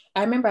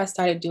 I remember I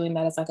started doing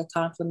that as like a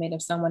compliment.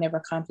 If someone ever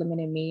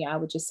complimented me, I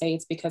would just say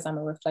it's because I'm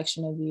a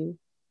reflection of you.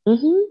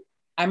 Mm-hmm.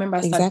 I remember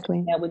I started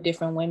doing that with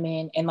different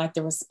women, and like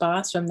the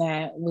response from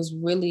that was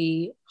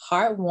really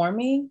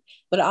heartwarming,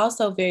 but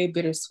also very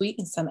bittersweet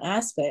in some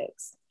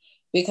aspects.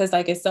 Because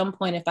like at some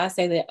point, if I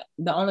say that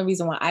the only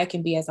reason why I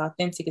can be as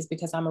authentic is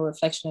because I'm a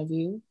reflection of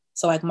you.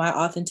 So like my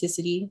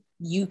authenticity,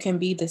 you can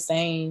be the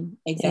same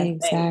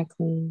exact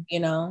thing,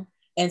 you know?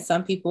 And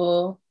some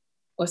people,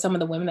 or some of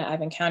the women that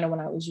I've encountered when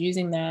I was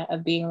using that,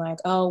 of being like,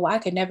 oh, well, I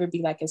could never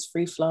be like as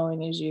free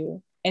flowing as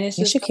you. And it's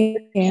just,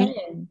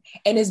 and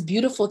it's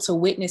beautiful to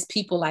witness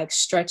people like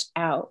stretch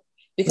out,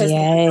 because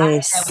the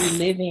society that we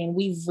live in,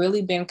 we've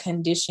really been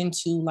conditioned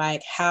to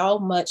like, how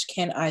much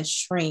can I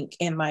shrink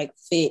and like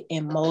fit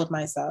and mold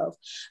myself?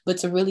 But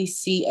to really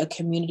see a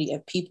community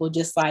of people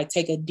just like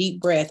take a deep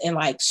breath and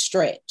like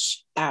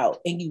stretch out,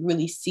 and you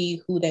really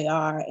see who they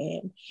are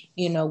and,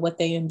 you know, what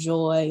they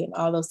enjoy and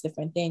all those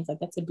different things. Like,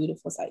 that's a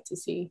beautiful sight to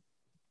see.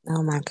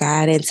 Oh my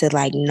God. And to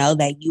like know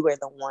that you were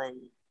the one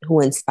who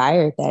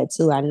inspired that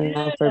too. I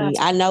know for me,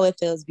 I know it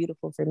feels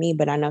beautiful for me,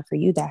 but I know for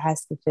you that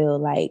has to feel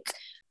like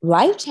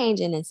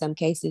life-changing in some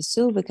cases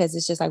too, because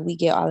it's just like we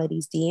get all of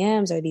these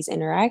DMs or these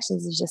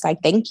interactions. It's just like,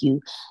 thank you.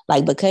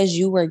 Like, because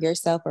you were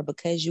yourself, or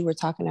because you were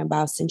talking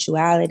about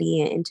sensuality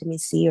and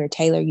intimacy, or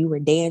Taylor, you were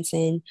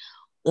dancing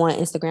on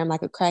Instagram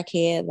like a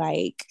crackhead.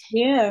 Like,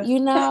 you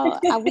know,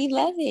 we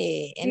love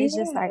it. And it's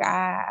just like,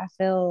 I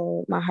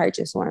feel my heart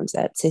just warms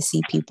up to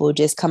see people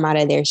just come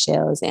out of their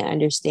shells and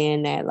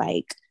understand that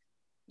like,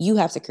 you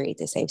have to create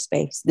this safe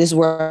space. This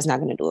world is not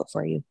going to do it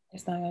for you.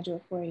 It's not going to do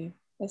it for you.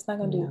 It's not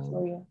going to do it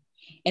for you.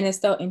 And it's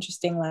so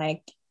interesting.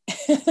 Like,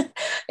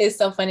 it's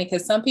so funny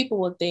because some people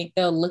will think,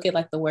 they'll look at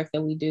like the work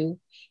that we do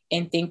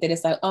and think that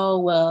it's like, oh,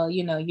 well,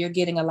 you know, you're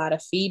getting a lot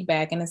of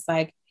feedback. And it's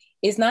like,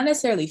 it's not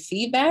necessarily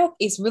feedback.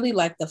 It's really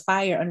like the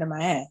fire under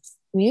my ass.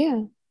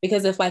 Yeah.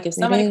 Because if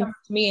somebody comes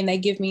to me and they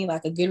give me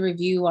like a good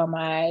review on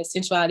my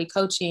sensuality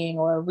coaching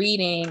or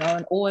reading or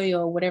an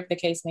oil, whatever the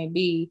case may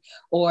be,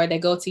 or they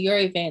go to your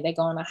event, they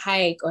go on a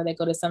hike, or they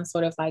go to some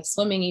sort of like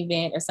swimming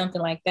event or something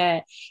like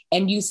that,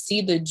 and you see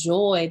the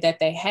joy that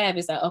they have,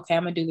 it's like, okay,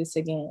 I'm gonna do this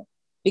again,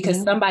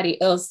 because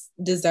somebody else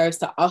deserves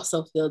to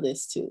also feel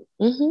this too.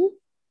 Mm-hmm.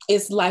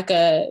 It's like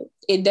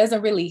it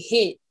doesn't really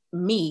hit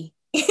me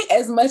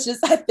as much as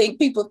I think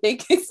people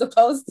think it's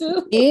supposed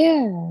to.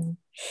 Yeah.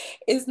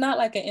 It's not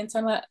like an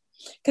internal,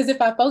 because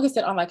if I focus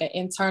it on like an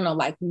internal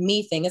like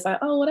me thing, it's like,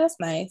 oh, well, that's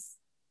nice.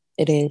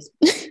 It is.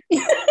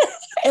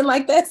 And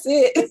like, that's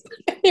it.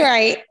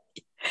 Right.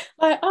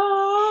 Like,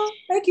 oh,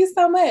 thank you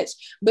so much.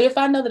 But if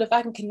I know that if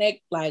I can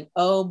connect like,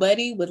 oh,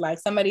 buddy, with like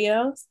somebody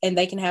else, and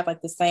they can have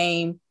like the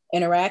same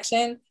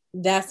interaction,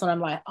 that's when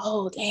I'm like,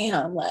 oh,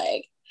 damn,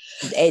 like,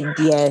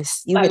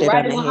 yes, you like hit it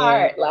right on in the my head.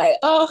 heart, like,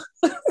 oh.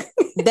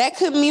 That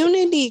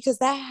community, because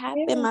that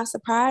happened my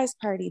surprise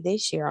party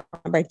this year on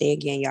my birthday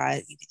again, y'all.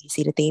 You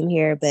see the theme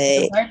here, but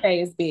the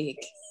birthday is big.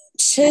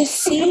 To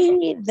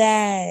see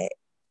that,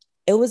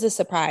 it was a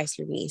surprise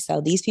for me.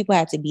 So these people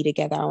had to be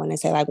together, I want to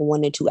say like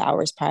 1 to 2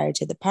 hours prior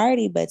to the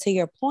party. But to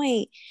your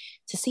point,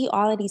 to see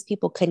all of these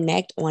people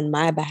connect on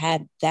my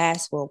behalf,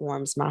 that's what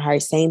warms my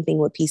heart. Same thing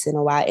with Peace in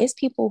the Wild. It's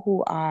people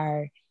who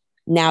are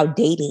now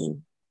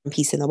dating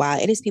Peace in the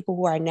Wild. It is people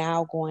who are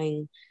now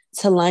going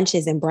to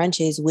lunches and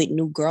brunches with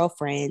new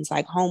girlfriends,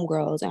 like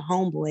homegirls and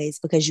homeboys,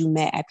 because you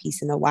met at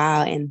Peace in the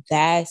Wild. And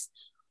that's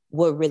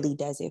what really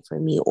does it for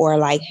me. Or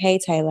like, hey,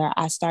 Taylor,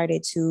 I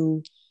started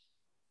to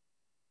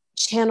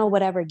channel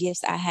whatever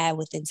gifts I had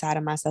within inside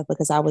of myself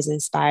because I was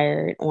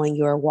inspired on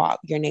your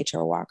walk, your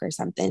nature walk or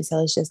something.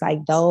 So it's just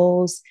like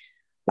those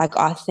like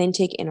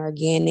authentic and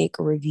organic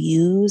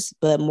reviews,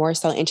 but more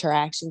so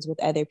interactions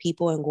with other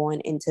people and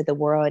going into the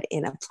world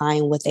and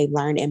applying what they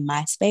learned in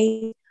my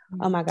space.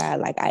 Oh my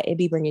God, like it'd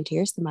be bringing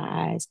tears to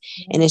my eyes.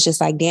 And it's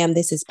just like, damn,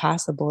 this is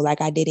possible. Like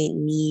I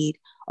didn't need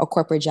a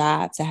corporate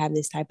job to have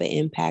this type of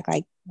impact.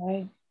 Like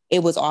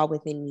it was all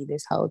within me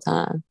this whole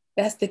time.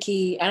 That's the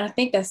key. And I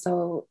think that's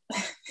so,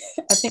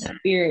 I think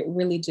Spirit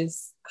really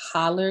just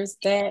hollers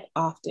that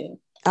often.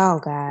 Oh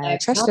God, like,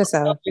 trust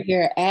yourself. Over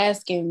here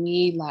asking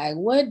me like,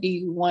 what do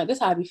you want? This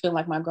is how I be feeling.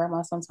 Like my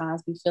grandma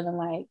sometimes be feeling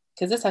like,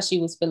 because this is how she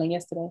was feeling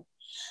yesterday.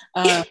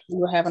 We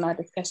were having our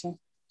discussion.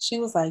 She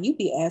was like, you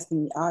be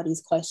asking me all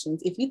these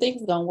questions. If you think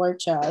it's gonna work,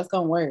 child, it's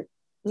gonna work.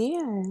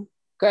 Yeah.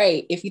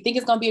 Great. If you think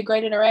it's gonna be a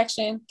great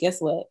interaction, guess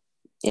what?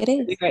 It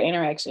is a great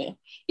interaction.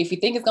 If you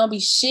think it's gonna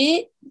be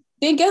shit,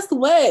 then guess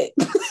what?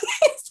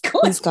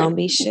 it's gonna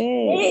be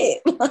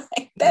shit.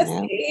 Like, that's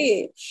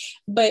it.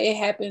 But it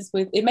happens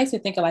with, it makes me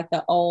think of like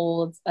the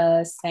old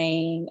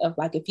saying of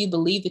like, if you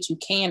believe that you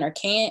can or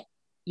can't,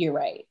 you're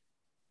right.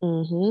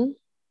 Mm-hmm.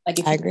 Like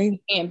if you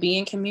can't be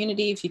in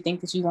community, if you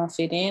think that you won't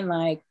fit in,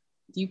 like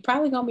you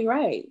probably gonna be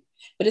right.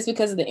 But it's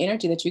because of the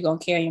energy that you're gonna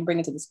carry and bring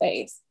into the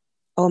space.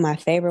 Oh, my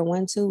favorite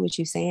one too, with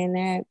you saying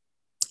that,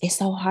 it's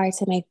so hard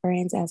to make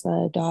friends as an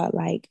adult.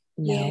 Like,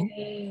 no.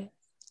 Yeah.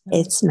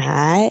 It's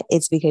not.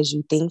 It's because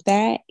you think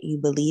that, you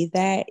believe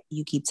that,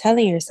 you keep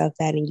telling yourself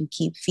that, and you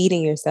keep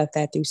feeding yourself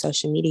that through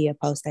social media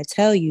posts that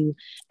tell you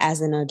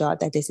as an adult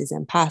that this is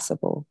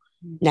impossible.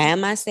 Mm-hmm. Now,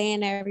 am I saying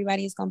that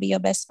everybody is going to be your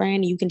best friend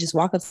and you can just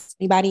walk up to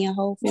anybody in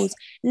Whole Foods?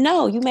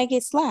 No, you may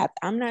get slapped.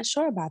 I'm not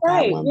sure about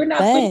that one. We're not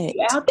putting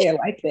you out there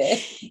like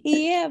that.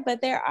 Yeah,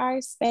 but there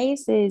are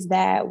spaces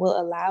that will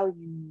allow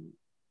you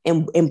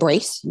and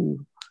embrace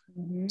you.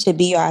 Mm-hmm. To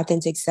be your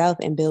authentic self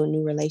and build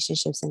new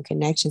relationships and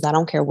connections. I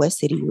don't care what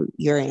city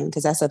you're in,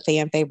 because that's a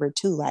fan favorite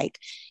too. Like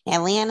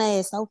Atlanta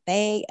is so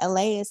fake,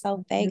 LA is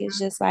so fake. Mm-hmm. It's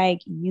just like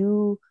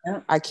you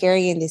are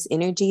carrying this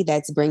energy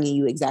that's bringing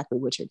you exactly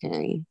what you're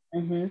carrying.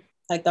 Mm-hmm.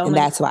 Like the only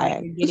that's why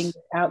you're getting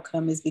the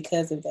outcome is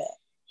because of that.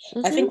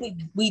 Mm-hmm. I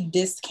think we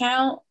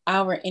discount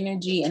our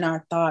energy and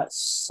our thoughts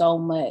so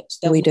much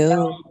that we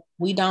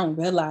don't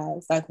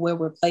realize like where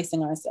we're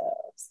placing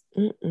ourselves.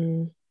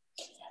 Mm-mm.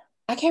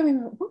 I can't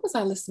remember, what was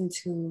I listening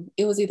to?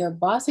 It was either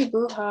Bossy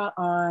Bruja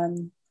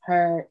on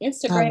her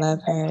Instagram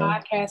or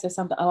podcast or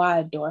something. Oh, I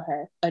adore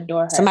her.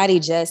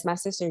 My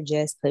sister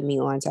just put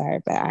me on to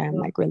her, but I am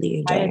like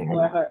really enjoying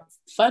her.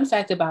 Fun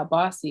fact about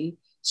Bossy,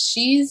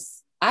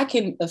 I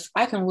can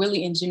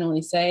really and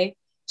genuinely say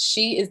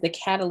she is the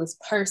catalyst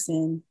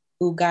person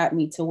who got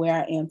me to where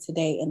I am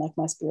today in like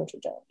my spiritual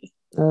journey.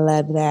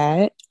 Love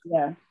that.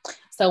 Yeah.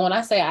 So when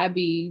I say I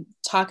be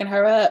talking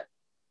her up,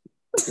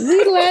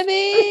 we love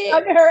it.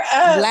 Talk her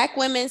up. Black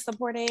women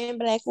supporting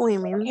Black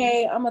women.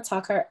 Okay, I'm gonna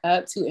talk her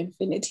up to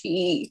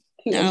infinity.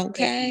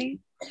 Okay.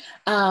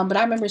 But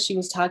I remember she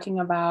was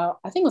talking about,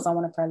 I think it was on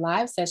one of her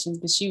live sessions,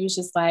 but she was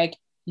just like,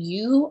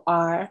 you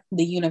are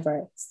the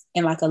universe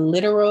in like a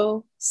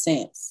literal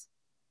sense.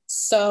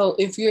 So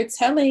if you're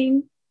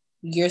telling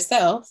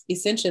yourself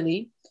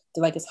essentially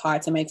that like it's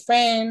hard to make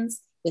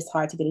friends, it's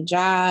hard to get a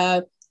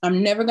job,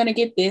 I'm never going to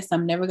get this,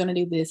 I'm never going to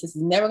do this is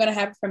never going to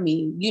happen for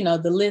me, you know,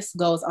 the list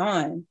goes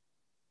on.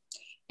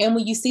 And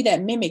when you see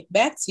that mimic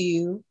back to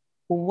you,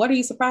 what are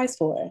you surprised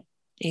for?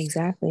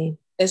 Exactly.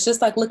 It's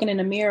just like looking in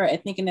a mirror and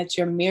thinking that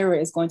your mirror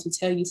is going to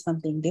tell you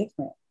something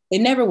different. It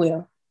never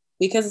will,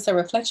 because it's a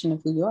reflection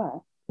of who you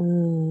are.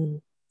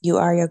 You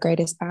are your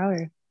greatest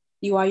power.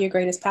 You are your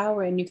greatest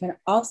power, and you can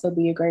also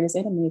be your greatest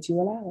enemy if you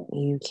allow it.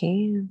 You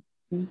can.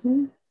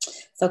 Mm-hmm.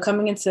 So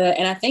coming into,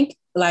 and I think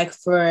like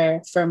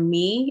for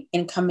me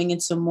and coming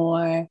into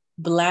more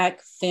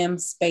Black femme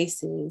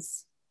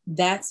spaces,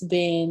 that's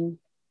been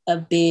a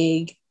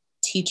big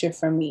teacher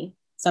for me.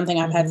 Something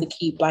I've had to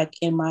keep like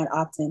in mind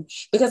often,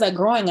 because like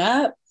growing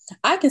up,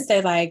 I can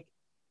say like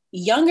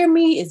younger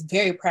me is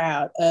very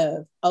proud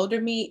of older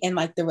me and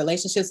like the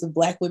relationships with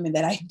Black women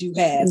that I do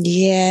have.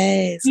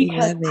 Yes,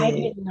 because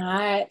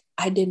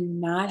I did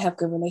not have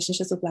good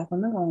relationships with Black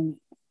women growing up.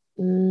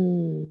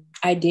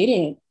 I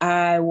didn't.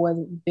 I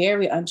was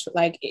very I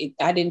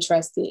didn't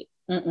trust it.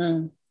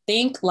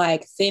 Think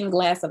like thin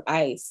glass of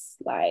ice.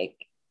 Like,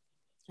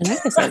 and I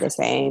can say the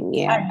same.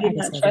 Yeah, I did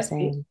not trust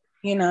it.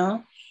 You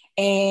know,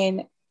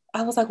 and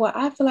I was like, well,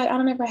 I feel like I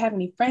don't ever have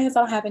any friends. I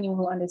don't have anyone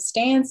who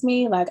understands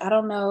me. Like, I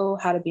don't know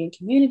how to be in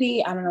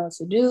community. I don't know what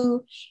to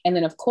do. And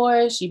then, of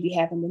course, you be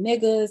having the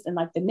niggas, and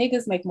like the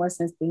niggas make more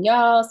sense than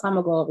y'all. So I'm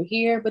gonna go over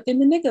here. But then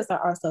the niggas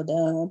are also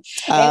dumb.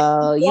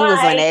 Oh, you was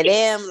one of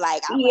them.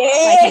 Like,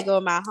 I can't go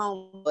with my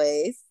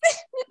homeboys.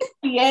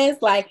 Yes,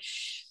 like,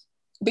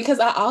 because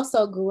I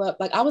also grew up,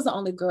 like, I was the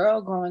only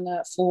girl growing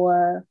up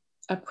for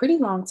a pretty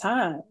long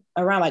time,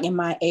 around like in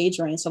my age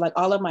range. So like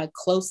all of my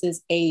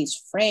closest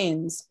age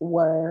friends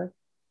were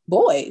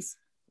boys.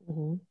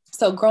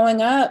 So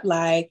growing up,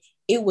 like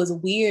it was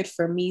weird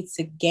for me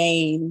to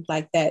gain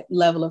like that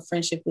level of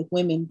friendship with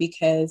women,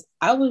 because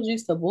I was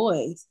used to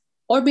boys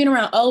or being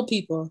around old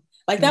people.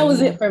 Like that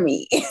was it for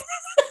me.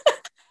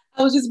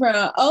 I was just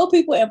around old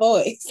people and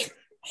boys.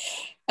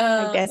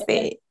 That's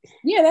it.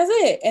 Yeah, that's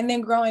it. And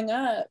then growing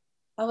up,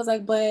 I was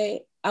like, but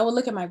I would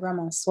look at my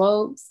grandma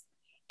Swopes,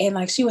 and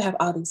like she would have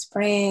all these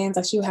friends,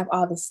 like she would have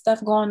all this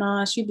stuff going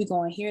on. She'd be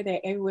going here, there,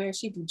 everywhere.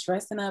 She'd be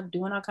dressing up,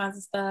 doing all kinds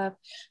of stuff.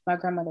 My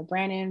grandmother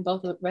Brandon,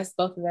 rest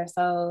both of their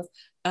souls.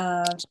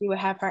 She would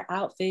have her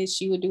outfits.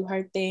 She would do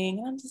her thing,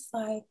 and I'm just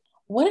like,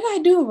 what did I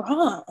do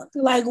wrong?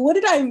 Like, what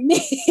did I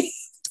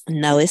miss?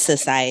 No, it's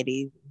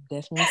society.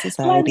 Definitely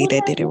society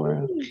that did it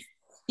wrong.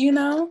 You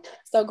know,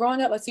 so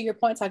growing up, like to your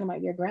point, talking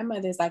about your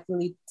grandmother's like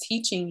really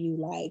teaching you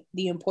like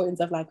the importance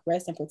of like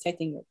rest and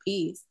protecting your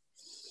peace.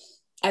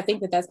 I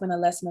think that that's been a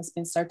lesson that's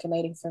been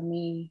circulating for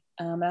me.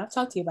 And I've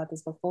talked to you about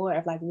this before,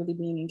 of like really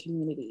being in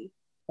community,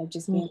 of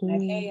just being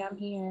like, hey, I'm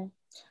here.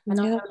 I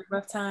know I'm Yep. having a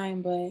rough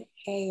time, but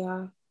hey,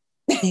 y'all.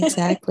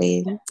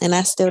 Exactly. And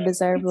I still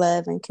deserve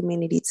love and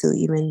community too,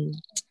 even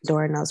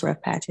during those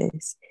rough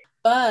patches.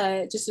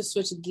 But just to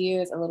switch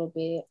gears a little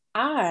bit,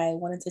 I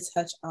wanted to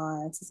touch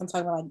on, since I'm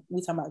talking about like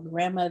we talking about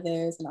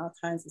grandmothers and all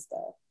kinds of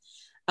stuff.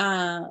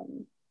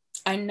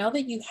 I know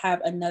that you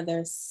have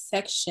another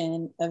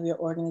section of your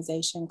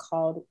organization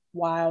called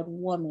Wild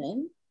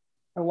Woman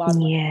or Wild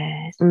Women.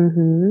 Yeah.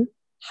 Mm-hmm.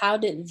 How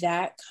did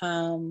that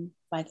come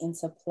like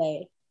into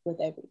play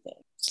with everything?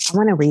 I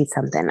want to read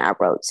something I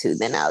wrote too,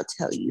 then I'll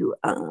tell you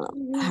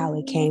how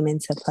it came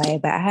into play.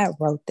 But I had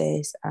wrote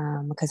this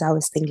because I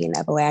was thinking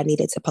of a way I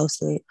needed to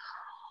post it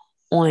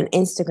on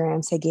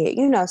Instagram to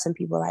get, some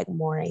people like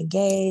more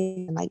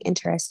engaged and like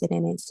interested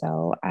in it.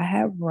 So I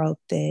have wrote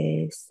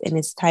this and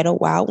it's titled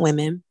Wild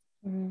Women.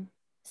 Mm-hmm.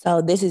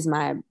 So this is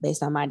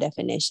based on my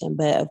definition.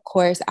 But of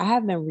course, I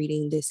have been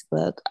reading this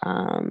book,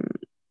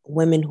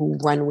 Women Who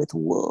Run with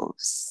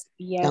Wolves.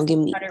 Yes, I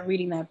started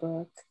reading that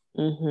book.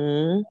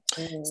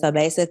 Mm-hmm. So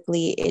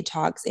basically it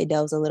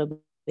delves a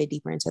little bit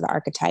deeper into the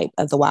archetype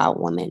of the wild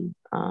woman.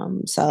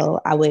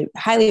 So I would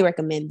highly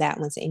recommend that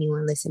one to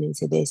anyone listening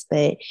to this,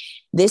 but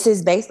this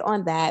is based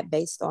on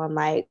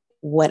like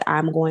what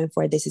I'm going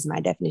for. This is my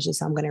definition.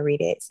 So I'm going to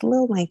read it. It's a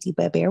little lengthy,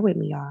 but bear with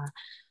me, y'all.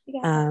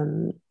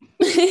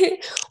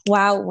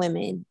 Wild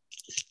women.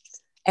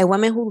 A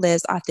woman who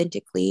lives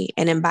authentically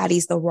and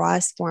embodies the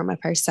rawest form of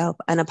herself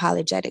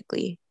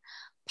unapologetically.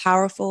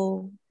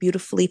 Powerful,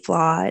 beautifully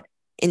flawed,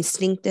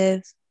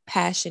 instinctive,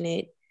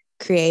 passionate,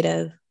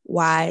 creative,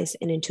 wise,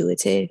 and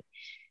intuitive.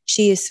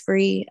 She is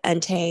free,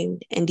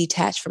 untamed, and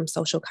detached from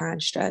social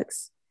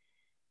constructs.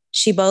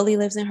 She boldly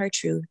lives in her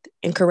truth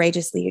and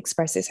courageously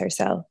expresses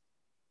herself.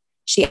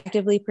 She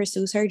actively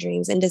pursues her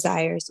dreams and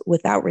desires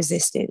without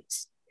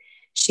resistance.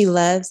 She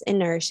loves and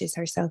nourishes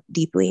herself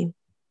deeply.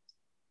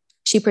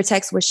 She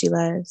protects what she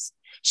loves.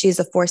 She is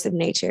a force of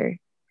nature.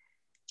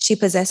 She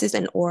possesses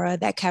an aura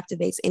that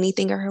captivates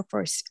anything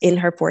in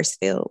her force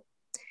field.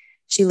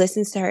 She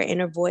listens to her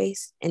inner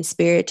voice and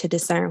spirit to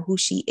discern who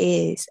she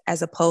is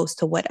as opposed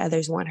to what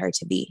others want her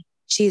to be.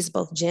 She is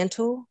both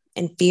gentle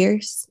and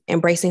fierce,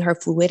 embracing her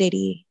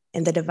fluidity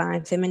and the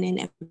divine feminine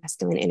and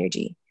masculine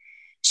energy.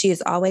 She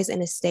is always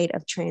in a state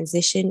of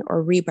transition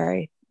or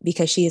rebirth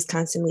because she is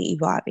constantly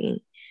evolving.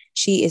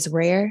 She is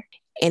rare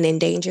and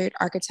endangered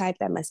archetype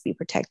that must be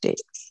protected.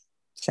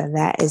 So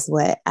that is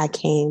what I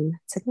came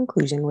to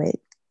conclusion with,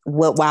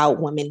 what wild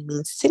woman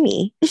means to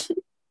me.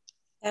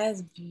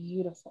 That's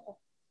beautiful.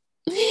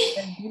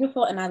 That's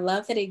beautiful. And I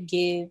love that it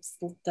gives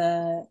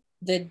the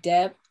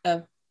depth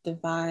of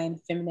divine,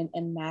 feminine,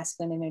 and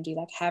masculine energy,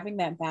 like having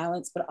that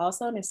balance, but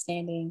also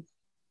understanding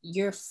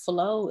your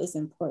flow is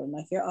important.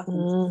 Like your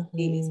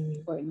authenticity is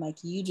important. Like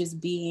you just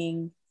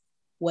being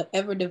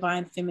whatever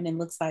divine feminine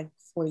looks like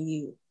for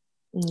you.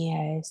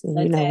 Yes. And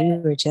we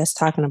were just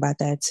talking about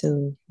that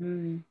too.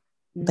 Mm-hmm.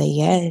 But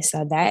yes,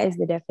 so that is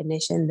the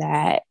definition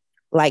that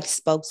like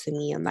spoke to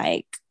me. And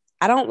like,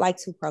 I don't like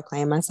to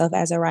proclaim myself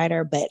as a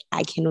writer, but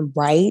I can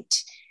write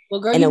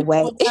in a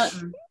way.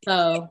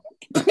 So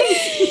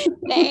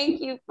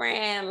thank you,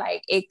 friend.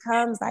 Like it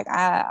comes, like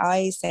I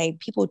always say,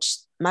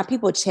 my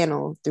people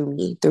channel through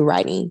me through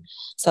writing.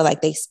 So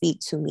like they speak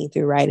to me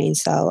through writing.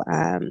 So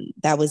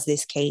that was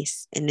this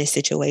case in this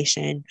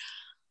situation.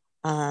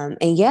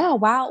 And yeah,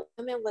 Wild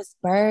Women was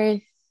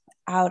birthed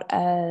out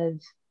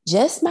of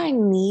just my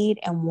need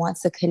and want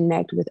to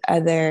connect with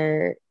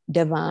other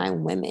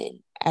divine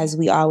women, as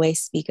we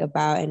always speak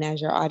about, and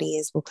as your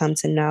audience will come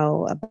to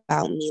know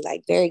about me,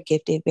 like very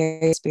gifted,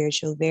 very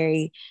spiritual,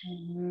 very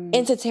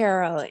into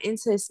tarot,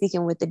 into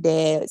speaking with the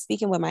dead,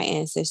 speaking with my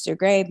ancestor,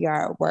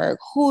 graveyard work,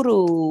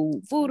 hoodoo,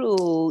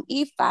 voodoo,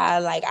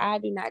 Ifa. Like I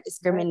do not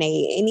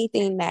discriminate.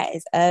 Anything that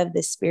is of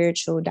the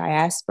spiritual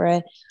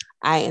diaspora,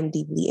 I am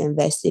deeply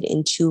invested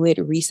into it,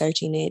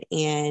 researching it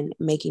and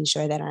making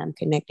sure that I'm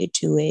connected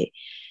to it.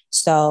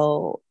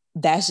 So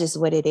that's just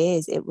what it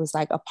is. It was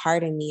like a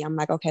part of me. I'm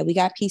like, okay, we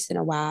got peace in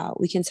a while.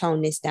 We can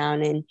tone this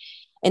down. And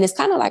it's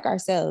kind of like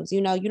ourselves,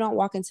 you don't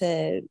walk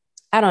into,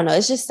 I don't know,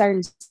 it's just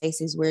certain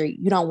spaces where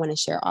you don't want to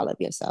share all of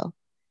yourself.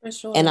 For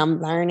sure. And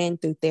I'm learning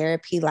through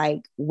therapy,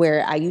 like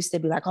where I used to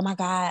be like, oh my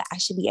God, I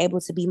should be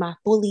able to be my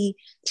fully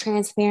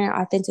transparent,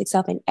 authentic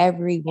self in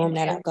every room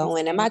that I go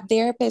in. And my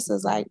therapist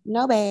was like,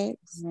 no,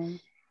 babes. Mm-hmm.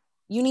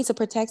 You need to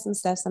protect some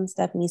stuff. Some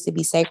stuff needs to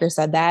be sacred.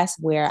 So that's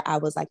where I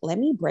was like, let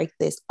me break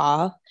this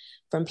off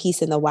from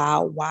Peace in the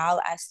Wild, while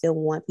I still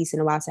want Peace in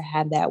the Wild to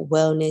have that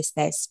wellness,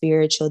 that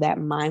spiritual, that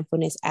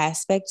mindfulness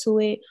aspect to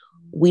it.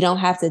 We don't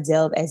have to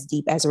delve as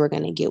deep as we're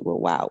going to get with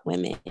Wild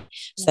Women.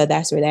 So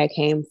that's where that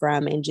came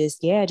from. And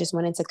just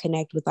wanted to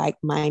connect with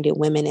like-minded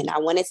women. And I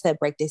wanted to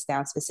break this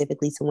down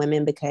specifically to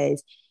women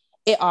because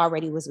it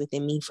already was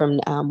within me from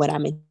what I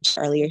mentioned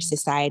earlier,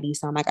 society.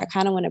 So I'm like, I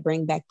kind of want to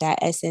bring back that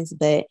essence,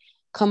 but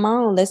come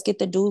on, let's get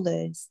the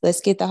doulas,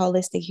 let's get the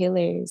holistic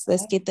healers,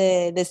 let's get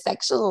the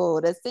sensual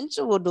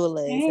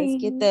doulas,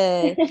 let's get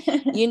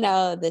the, you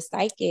know, the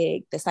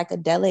psychic, the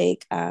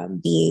psychedelic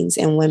beings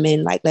and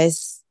women. Like,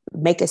 let's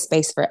make a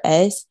space for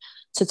us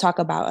to talk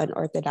about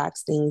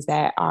unorthodox things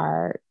that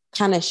are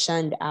kind of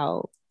shunned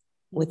out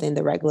within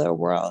the regular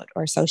world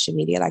or social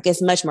media. Like,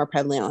 it's much more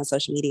prevalent on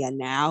social media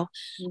now,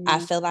 I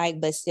feel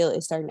like, but still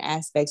it's certain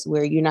aspects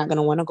where you're not going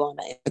to want to go on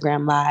the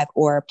Instagram live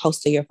or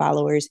post to your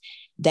followers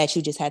that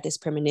you just had this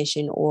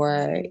premonition,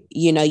 or,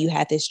 you know, you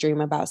had this dream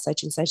about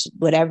such and such,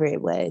 whatever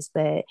it was.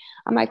 But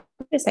I'm like,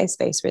 a safe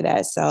space for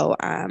that. So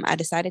I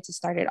decided to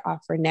start it off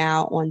for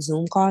now on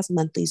Zoom calls,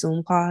 monthly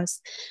Zoom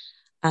calls,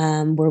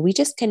 where we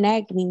just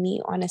connect. We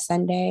meet on a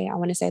Sunday. I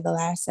want to say the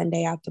last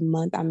Sunday out the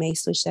month. I may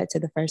switch that to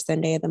the first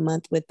Sunday of the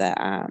month with the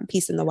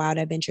Peace in the Wild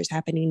adventures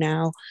happening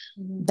now.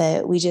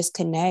 But we just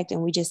connect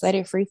and we just let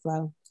it free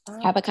flow.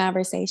 Have a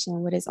conversation.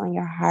 What is on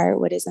your heart?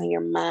 What is on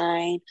your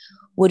mind?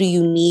 What do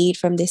you need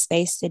from this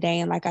space today?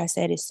 And like I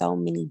said, it's so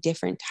many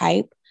different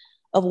type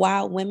of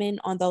wild women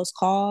on those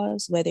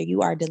calls, whether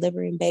you are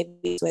delivering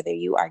babies, whether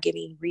you are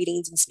giving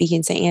readings and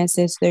speaking to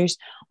ancestors,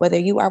 whether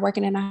you are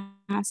working in a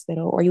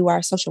hospital or you are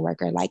a social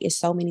worker. Like, it's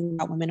so many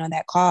wild women on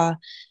that call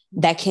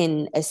that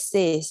can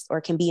assist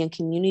or can be in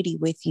community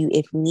with you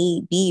if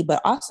need be,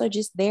 but also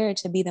just there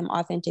to be them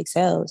authentic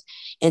selves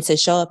and to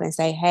show up and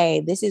say,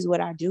 hey, this is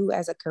what I do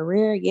as a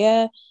career.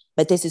 Yeah,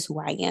 but this is who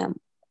I am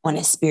on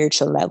a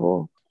spiritual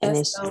level. That's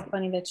and so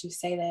funny that you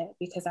say that,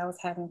 because I was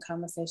having a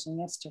conversation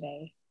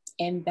yesterday,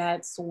 and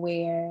that's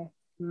where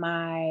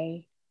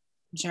my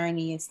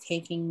journey is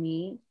taking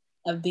me,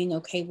 of being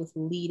okay with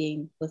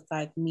leading with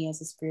like me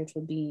as a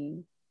spiritual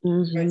being,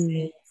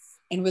 versus,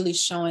 and really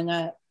showing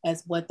up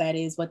as what that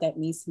is, what that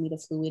means to me, the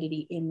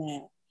fluidity in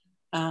that.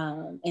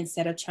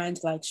 Instead of trying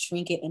to like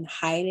shrink it and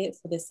hide it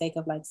for the sake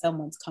of like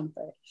someone's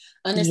comfort.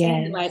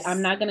 Understand, like,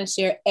 I'm not going to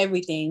share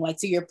everything. Like,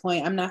 to your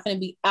point, I'm not going to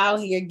be out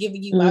here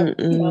giving you my,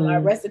 you know, my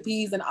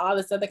recipes and all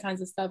this other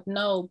kinds of stuff.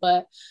 No,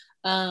 but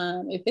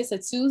if it's a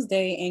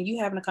Tuesday and you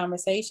having a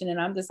conversation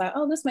and I'm just like,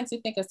 oh, this makes me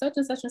think of such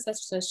and such and such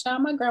and such.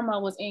 My grandma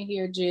was in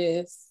here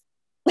just,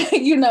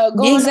 you know,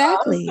 going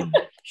exactly.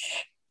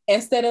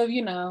 Instead of,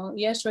 you know,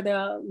 yeah, sure,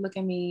 they'll look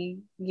at me.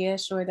 Yeah,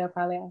 sure, they'll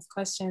probably ask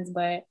questions,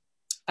 but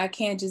I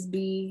can't just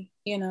be,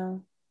 you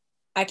know,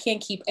 I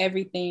can't keep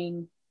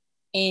everything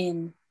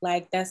in.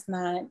 Like, that's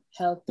not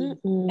healthy.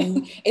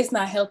 It's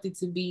not healthy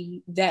to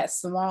be that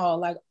small,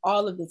 like,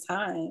 all of the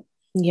time.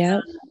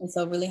 Yeah. And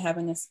so really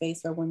having a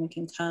space where women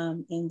can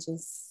come and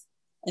just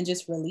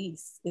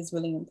release is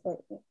really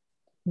important.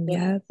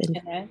 Yeah.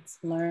 Connect,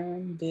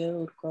 learn,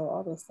 build, grow,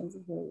 all those things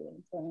is really, really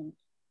important.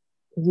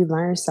 You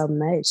learn so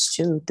much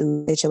too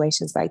through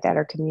situations like that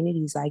or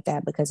communities like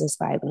that, because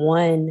it's like,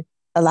 one,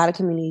 a lot of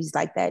communities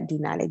like that do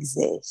not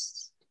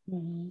exist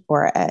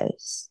for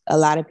us. A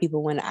lot of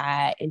people, when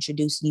I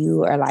introduce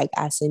you or like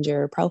I send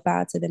your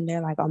profile to them,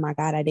 they're like, oh my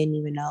God, I didn't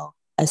even know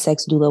a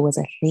sex doula was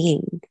a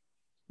thing.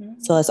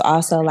 So it's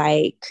also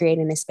like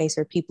creating a space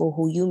for people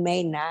who you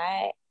may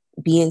not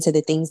be into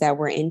the things that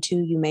we're into.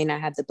 You may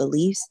not have the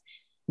beliefs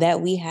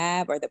that we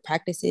have or the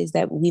practices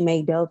that we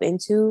may delve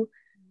into,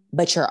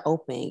 but you're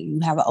open. You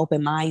have an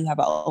open mind, you have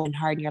an open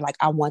heart, and you're like,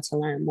 I want to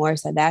learn more.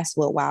 So that's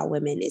what Wild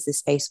Women is a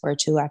space for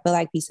too. I feel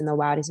like Peace in the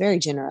Wild is very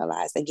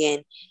generalized.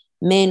 Again,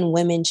 men,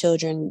 women,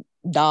 children,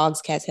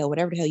 dogs, cats, hell,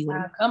 whatever the hell you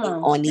want to come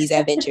on these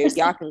adventures,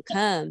 y'all can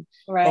come.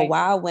 Right. But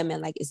Wild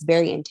Women, like, it's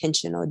very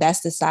intentional.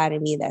 That's the side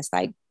of me that's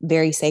like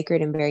very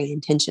sacred and very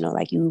intentional.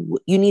 Like, you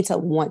need to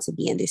want to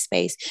be in this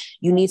space.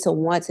 You need to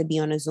want to be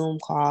on a Zoom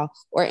call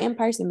or in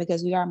person,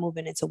 because we are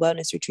moving into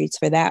wellness retreats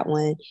for that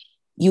one.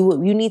 You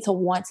need to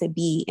want to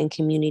be in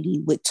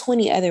community with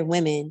 20 other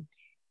women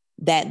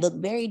that look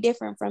very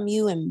different from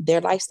you, and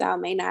their lifestyle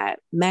may not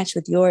match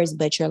with yours,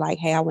 but you're like,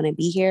 hey, I want to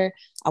be here.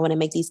 I want to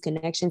make these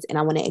connections and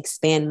I want to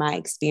expand my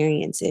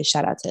experiences.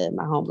 Shout out to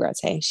my homegirl,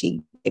 Tay.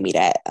 She gave me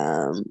that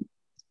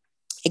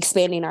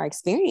expanding our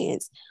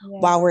experience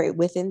while we're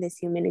within this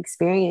human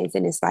experience.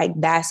 And it's like,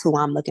 that's who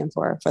I'm looking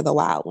for the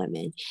Wild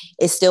Women.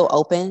 It's still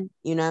open.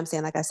 You know what I'm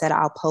saying? Like I said,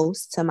 I'll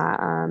post to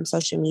my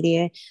social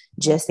media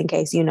just in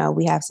case, you know,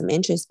 we have some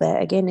interest.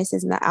 But again, this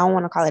is not, I don't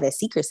want to call it a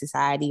secret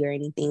society or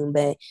anything,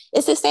 but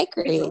it's a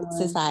sacred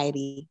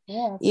society.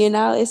 You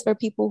know, it's for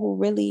people who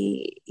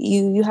really,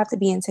 you have to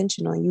be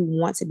intentional. You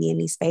want to be in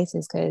these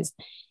spaces, because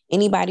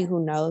anybody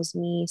who knows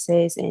me,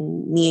 sis,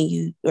 and me and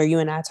you, or you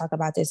and I talk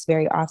about this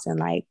very often,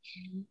 like,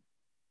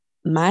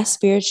 my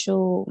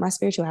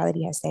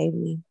spirituality has saved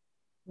me.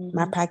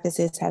 My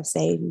practices have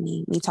saved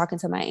me. Me talking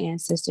to my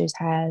ancestors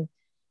have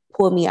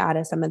pulled me out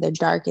of some of the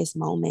darkest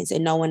moments,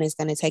 and no one is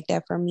going to take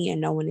that from me,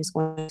 and no one is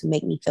going to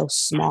make me feel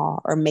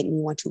small or make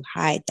me want to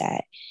hide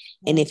that.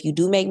 And if you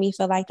do make me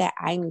feel like that,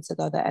 I need to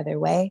go the other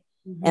way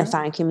and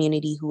find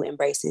community who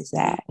embraces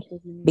that,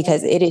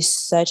 because it is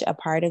such a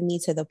part of me,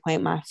 to the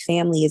point my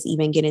family is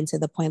even getting to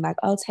the point like,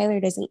 oh,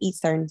 Taylor doesn't eat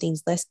certain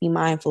things. Let's be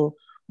mindful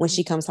when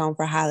she comes home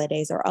for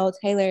holidays. Or, oh,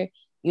 Taylor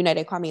you know,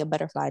 they call me a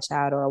butterfly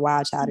child or a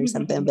wild child or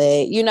something,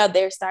 but you know,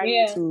 they're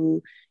starting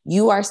to,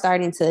 you are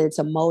starting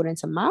to mold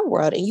into my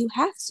world, and you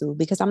have to,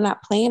 because I'm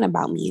not playing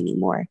about me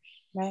anymore.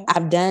 Right.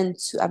 I've done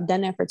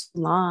that for too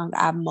long.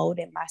 I've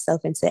molded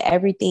myself into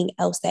everything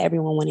else that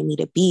everyone wanted me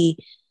to be.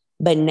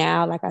 But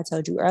now, like I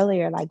told you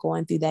earlier, like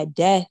going through that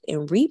death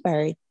and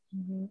rebirth,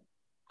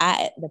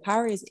 the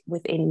power is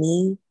within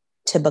me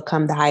to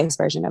become the highest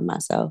version of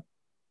myself.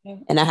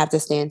 And I have to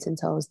stand 10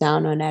 toes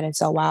down on that. And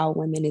so Wild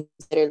Women is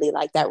literally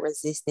like that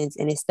resistance.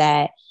 And it's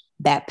that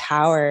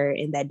power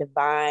and that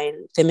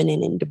divine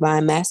feminine and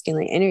divine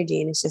masculine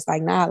energy. And it's just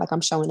like, nah, like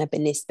I'm showing up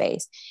in this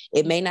space.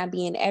 It may not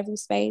be in every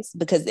space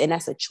and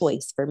that's a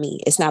choice for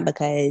me. It's not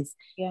because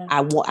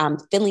I'm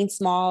feeling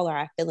small or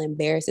I feel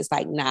embarrassed. It's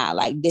like, nah,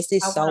 like this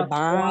is so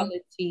bomb.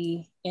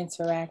 Quality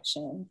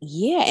interaction.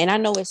 Yeah. And I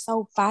know it's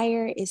so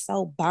fire. It's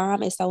so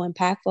bomb. It's so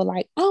impactful.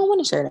 Like, I don't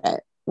want to share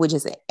that with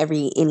just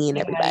any and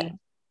everybody.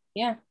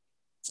 Yeah.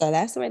 So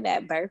that's where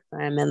that birth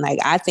from. And like,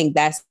 I think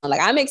that's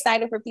like, I'm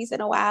excited for Peace in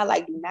the Wild.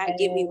 Like, do not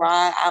get me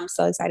wrong. I'm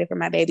so excited for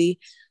my baby.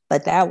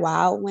 But that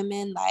Wild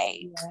Women,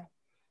 like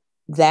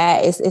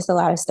that it's a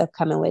lot of stuff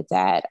coming with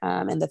that.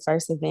 And the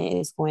first event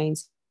is going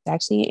to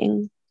actually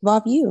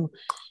involve you.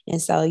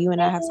 And so you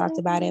and I have talked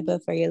about it,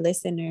 but for your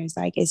listeners,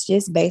 like it's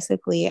just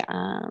basically,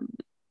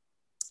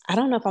 I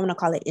don't know if I'm gonna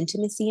call it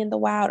intimacy in the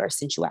wild or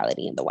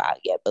sensuality in the wild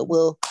yet, but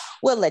we'll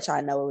let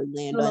y'all know where we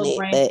land on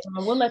it.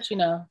 But we'll let you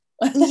know.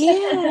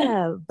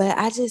 Yeah, but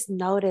I just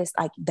noticed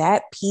like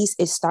that piece,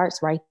 it starts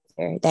right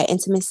there. That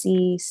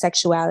intimacy,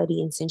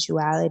 sexuality, and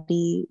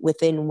sensuality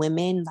within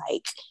women,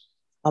 like,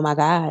 oh my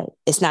God,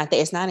 it's not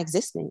there. It's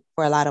non-existent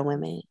for a lot of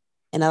women.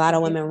 And a lot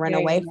of women run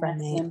away from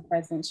it.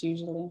 Presence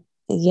usually.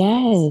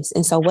 Yes.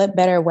 And so what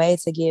better way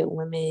to get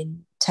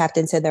women tapped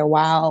into their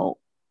wild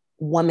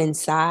woman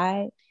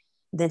side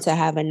than to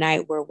have a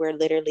night where we're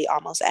literally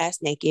almost ass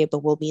naked,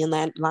 but we'll be in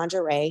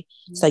lingerie.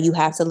 So you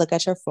have to look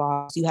at your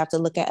flaws. You have to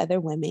look at other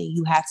women.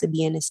 You have to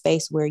be in a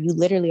space where you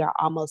literally are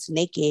almost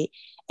naked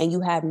and you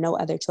have no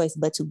other choice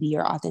but to be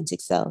your authentic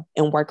self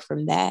and work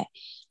from that.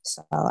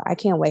 So I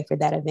can't wait for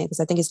that event because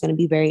I think it's going to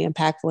be very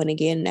impactful. And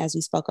again, as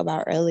we spoke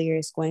about earlier,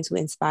 it's going to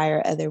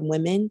inspire other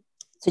women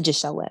to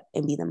just show up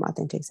and be them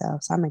authentic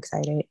selves. So I'm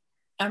excited.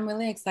 I'm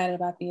really excited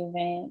about the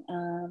event.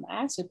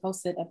 I actually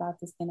posted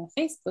about this in a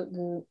Facebook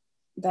group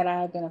that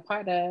I've been a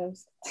part of.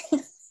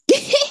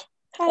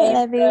 I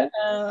love it.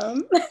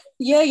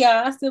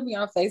 Yeah, I still be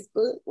on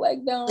Facebook.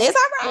 Like, don't. It's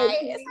all right.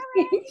 It's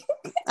all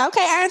right.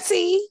 Okay,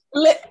 auntie.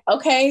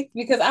 Okay,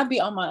 because I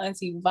be on my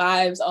auntie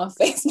vibes on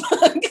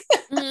Facebook.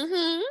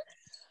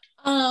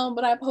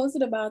 But I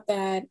posted about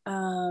that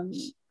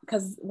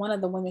because one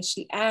of the women,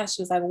 she asked,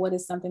 she was like, what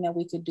is something that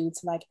we could do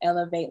to like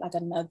elevate like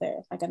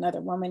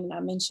another woman? And I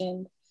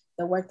mentioned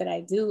the work that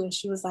I do, and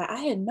she was like, I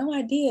had no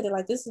idea that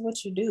like this is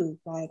what you do.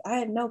 Like I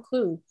had no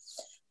clue.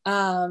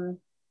 And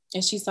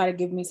she started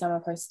giving me some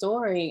of her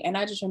story, and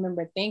I just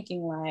remember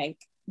thinking like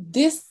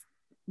this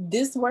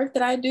work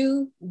that I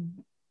do,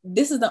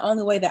 this is the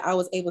only way that I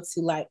was able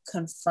to like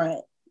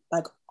confront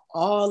like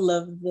all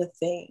of the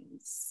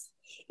things.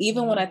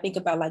 Even when I think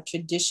about like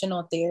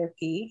traditional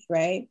therapy,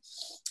 right?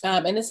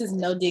 And this is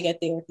no dig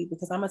at therapy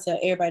because I'm gonna tell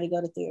everybody to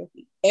go to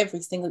therapy.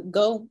 Every single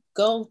go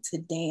to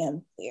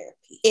damn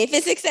therapy. If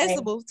it's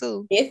accessible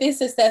too. If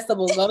it's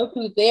accessible, go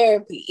to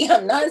therapy.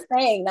 I'm not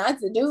saying not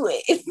to do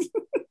it.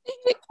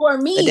 For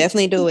me. But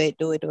definitely do it.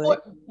 Do it.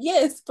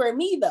 Yes, for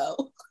me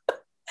though.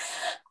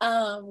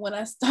 When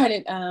I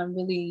started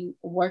really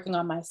working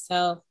on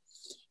myself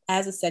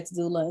as a sex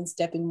doula and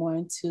stepping more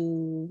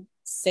into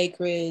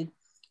sacred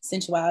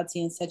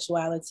sensuality and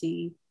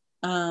sexuality,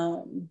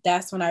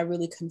 that's when I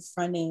really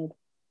confronted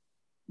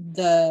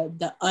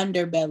the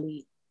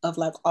underbelly of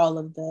like all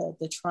of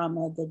the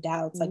trauma, the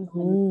doubts, like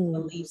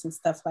beliefs and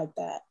stuff like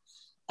that.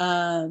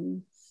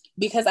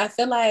 Because I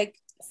feel like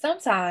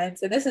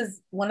sometimes, and this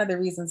is one of the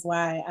reasons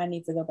why I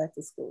need to go back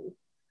to school.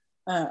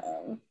 I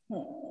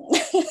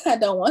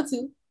don't want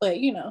to, but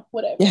you know,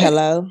 whatever.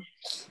 Hello.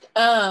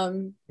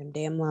 Them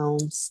damn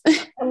loans.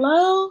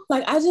 Hello,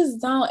 like I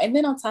just don't. And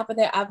then on top of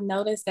that, I've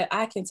noticed that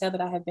I can tell that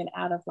I have been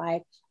out of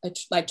like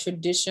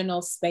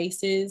traditional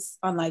spaces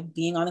on like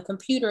being on the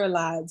computer a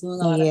lot,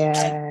 doing a lot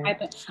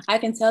of I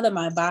can tell that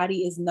my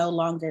body is no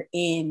longer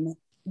in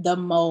the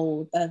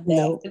mold of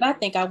that. And I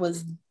think I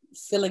was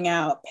filling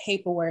out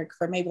paperwork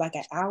for maybe like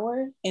an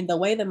hour, and the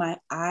way that my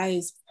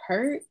eyes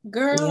hurt,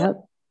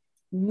 girl.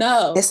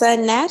 No, it's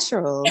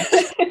unnatural.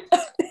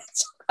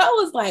 I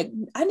was like,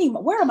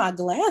 where are my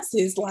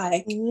glasses?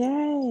 Like,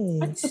 yes,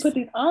 I need to put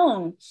these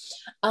on.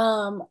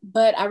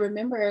 But I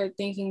remember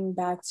thinking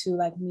back to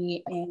like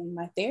me and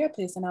my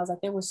therapist, and I was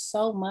like, there was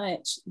so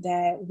much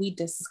that we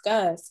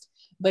discussed,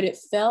 but it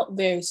felt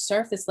very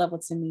surface level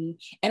to me,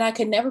 and I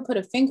could never put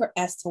a finger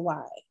as to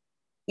why.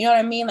 You know what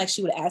I mean? Like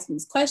she would ask me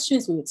these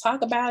questions, we would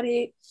talk about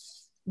it,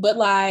 but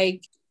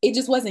like it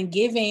just wasn't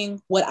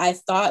giving what I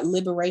thought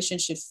liberation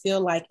should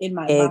feel like in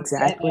my body.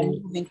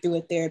 Exactly. Moving through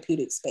a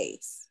therapeutic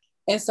space.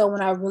 And so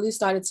when I really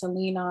started to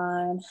lean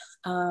on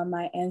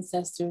my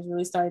ancestors,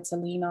 really started to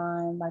lean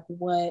on like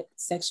what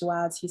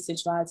sensuality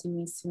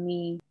means to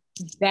me,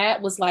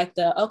 that was like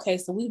okay,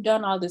 so we've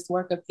done all this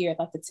work up here at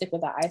like the tip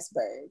of the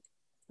iceberg.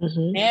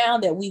 Mm-hmm. Now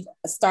that we've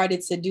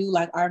started to do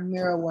like our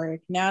mirror work,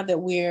 now that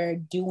we're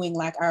doing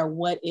like our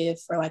what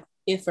if, or like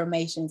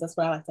affirmations, that's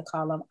what I like to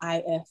call them,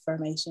 I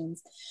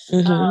affirmations.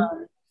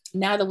 Mm-hmm.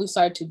 Now that we've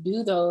started to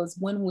do those,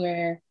 when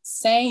we're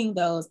saying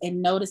those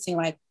and noticing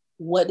like,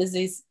 what does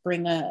this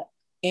bring up?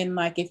 And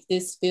like, if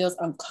this feels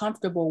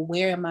uncomfortable,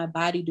 where in my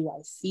body do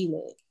I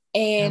feel it?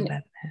 And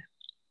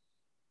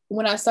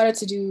when I started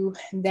to do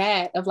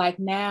that, of like,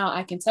 now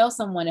I can tell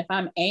someone if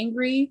I'm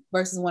angry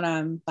versus when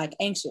I'm like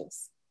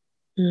anxious.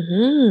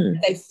 Mm-hmm.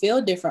 They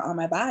feel different on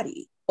my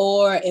body.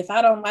 Or if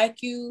I don't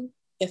like you,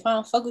 if I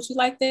don't fuck with you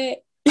like that,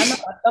 I know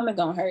my stomach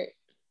gonna hurt.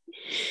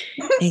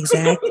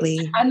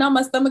 Exactly. I know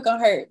my stomach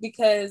gonna hurt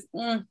because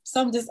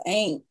something just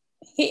ain't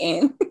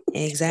hitting.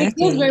 Exactly. It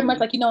feels very much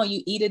like, when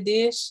you eat a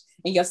dish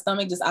and your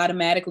stomach just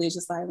automatically is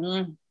just like,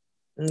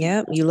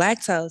 Yep, you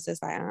lactose.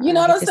 It's like, you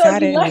know what I'm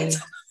saying? You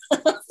lactose.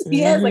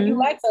 Yeah, it's like you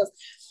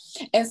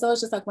lactose. And so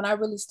it's just like, when I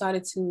really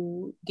started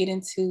to get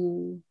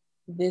into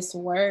this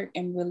work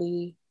and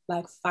really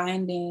like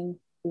finding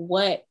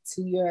what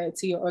to your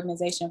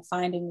organization,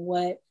 finding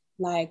what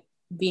like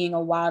being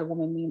a wild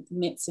woman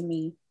meant to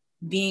me,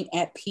 being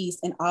at peace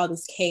in all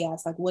this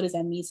chaos, like what does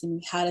that mean to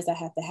me? How does that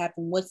have to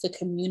happen? What's the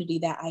community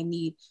that I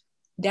need?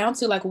 Down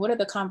to like, what are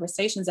the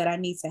conversations that I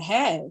need to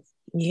have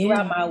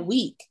throughout my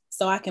week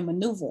so I can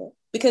maneuver?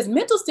 Because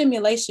mental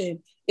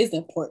stimulation is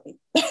important.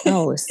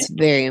 Oh, it's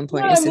very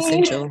important. It's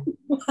essential.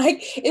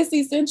 Like, it's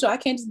essential. I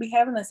can't just be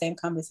having the same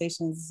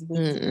conversations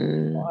with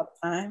people all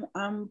the time.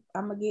 I'm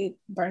gonna get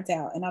burnt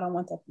out, and I don't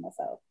want that for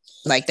myself.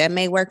 Like, that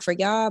may work for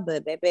y'all,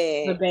 but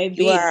baby,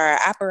 you are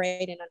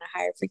operating on a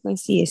higher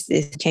frequency.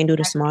 It can't do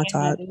the small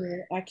talk.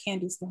 I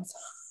can't do small talk.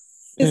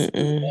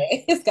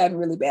 It's gotten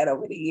really bad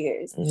over the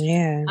years.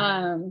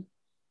 Yeah.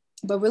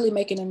 But really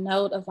making a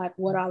note of like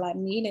what all I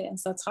needed. And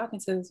so talking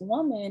to this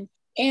woman,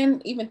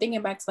 and even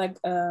thinking back to like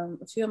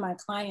a few of my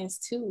clients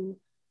too,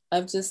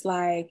 of just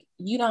like,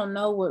 you don't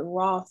know what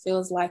raw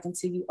feels like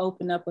until you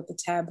open up what the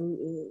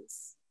taboo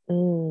is.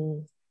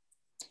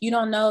 You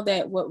don't know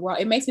that what raw,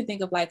 it makes me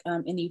think of like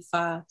in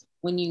Ifa,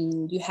 when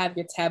you have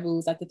your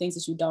taboos, like the things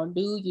that you don't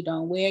do, you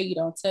don't wear, you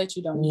don't touch,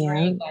 you don't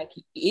drink, like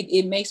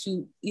it makes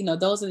you,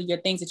 those are your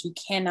things that you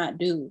cannot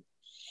do.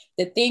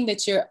 The thing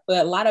that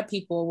a lot of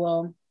people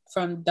will,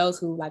 from those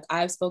who like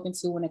I've spoken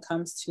to, when it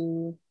comes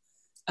to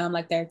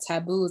like their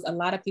taboos, a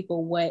lot of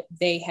people, what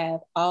they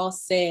have all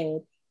said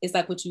is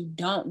like, what you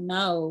don't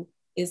know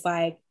is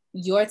like,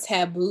 your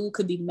taboo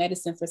could be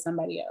medicine for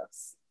somebody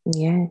else.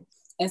 Yeah.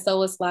 And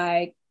so it's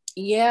like,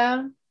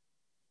 yeah,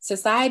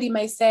 society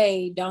may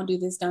say, don't do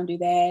this, don't do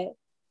that.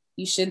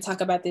 You shouldn't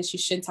talk about this. You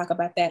shouldn't talk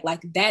about that.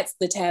 Like, that's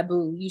the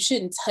taboo. You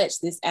shouldn't touch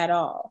this at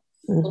all.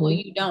 Mm-hmm. But what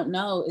you don't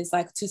know is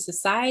like, to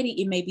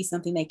society, it may be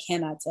something they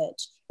cannot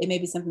touch. It may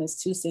be something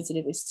that's too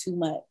sensitive. It's too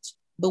much.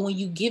 But when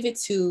you give it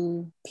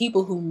to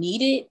people who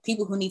need it,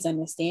 people who need to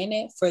understand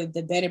it for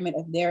the betterment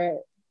of their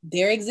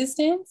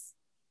existence,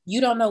 you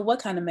don't know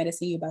what kind of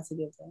medicine you're about to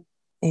give them.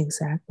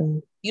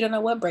 Exactly. You don't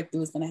know what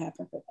breakthrough is going to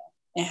happen for them,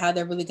 and how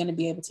they're really going to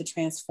be able to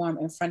transform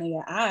in front of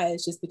your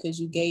eyes, just because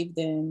you gave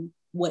them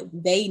what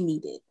they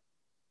needed,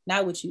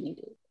 not what you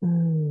needed.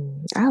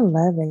 I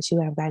love that you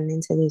have gotten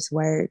into this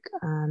work.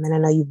 And I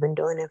know you've been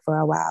doing it for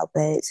a while,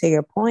 but to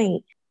your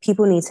point,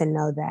 people need to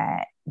know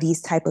that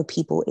these type of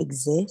people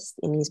exist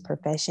in these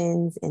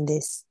professions, and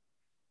this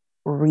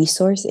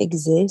resource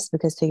exists,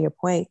 because to your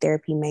point,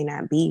 therapy may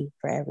not be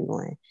for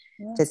everyone.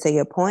 Yeah. To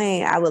your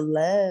point, I would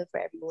love for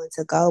everyone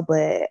to go,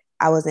 but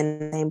I was in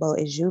the same boat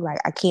as you. Like,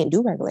 I can't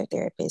do regular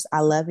therapists. I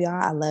love y'all.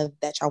 I love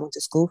that y'all went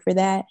to school for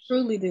that.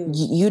 Truly do.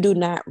 You do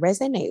not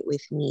resonate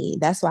with me.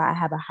 That's why I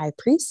have a high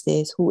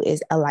priestess who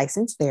is a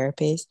licensed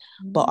therapist,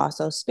 but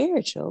also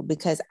spiritual,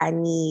 because I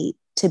need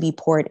to be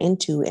poured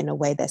into in a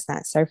way that's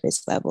not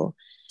surface level.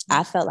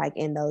 I felt like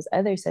in those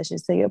other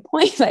sessions, to your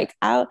point, like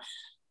I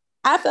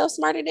felt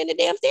smarter than a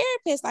damn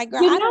therapist. Like,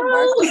 girl, I done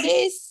worked through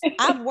this.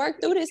 I've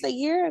worked through this a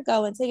year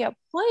ago. And to your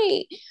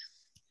point,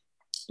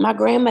 my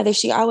grandmother,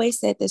 she always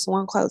said this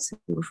one quote to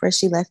me before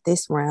she left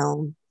this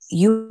realm: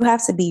 you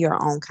have to be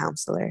your own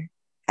counselor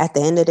at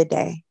the end of the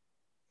day.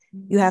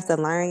 You have to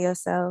learn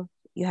yourself.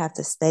 You have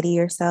to study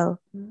yourself,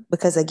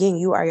 because again,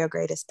 you are your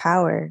greatest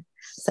power.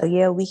 So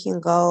yeah, we can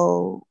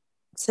go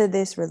to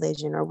this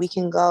religion, or we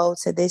can go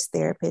to this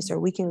therapist, or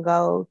we can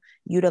go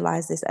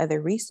utilize this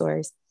other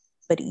resource,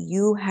 but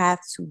you have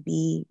to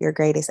be your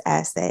greatest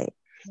asset.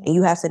 And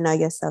you have to know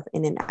yourself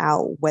in and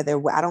out,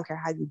 whether, I don't care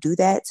how you do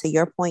that. To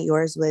your point,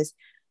 yours was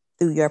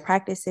through your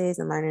practices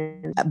and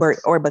learning,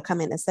 or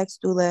becoming a sex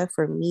doula.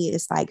 For me,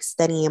 it's like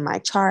studying my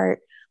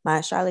chart, my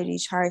astrology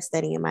chart,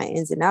 studying my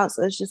ins and outs.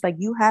 So it's just like,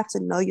 you have to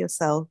know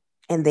yourself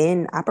and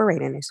then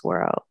operate in this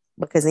world,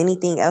 because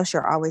anything else,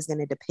 you're always going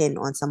to depend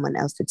on someone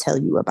else to tell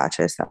you about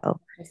yourself.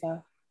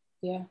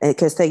 Yeah.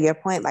 Because to your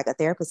point, like a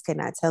therapist could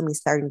not tell me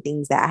certain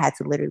things that I had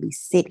to literally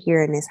sit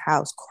here in this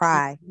house,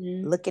 cry,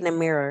 look in the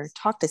mirror,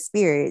 talk to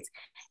spirits,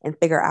 and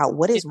figure out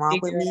what is wrong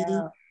with me.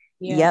 Yeah.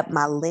 Yep,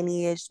 my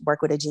lineage,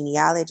 work with a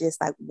genealogist.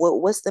 Like,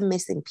 what's the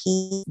missing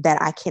piece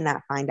that I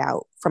cannot find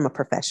out from a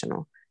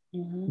professional?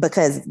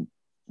 Because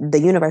the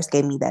universe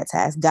gave me that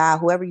task. God,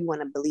 whoever you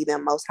want to believe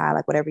in, Most High,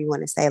 like whatever you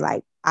want to say,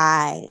 like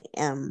I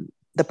am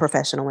the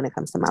professional when it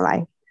comes to my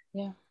life.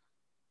 Yeah.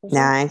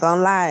 Now I ain't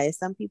gonna lie,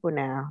 some people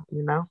now,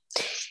 you know,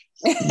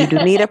 you do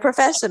need a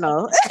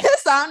professional.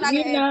 So I'm not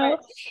gonna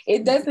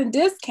it doesn't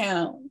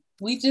discount.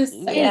 We just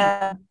say,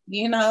 yeah,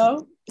 you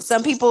know,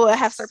 some people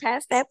have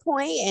surpassed that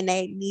point and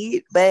they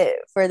need, but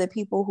for the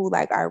people who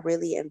like are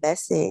really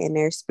invested in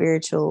their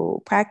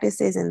spiritual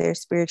practices and their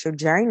spiritual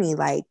journey,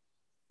 like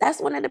that's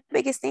one of the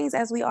biggest things,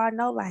 as we all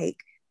know, like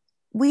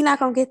we not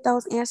gonna get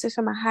those answers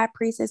from a high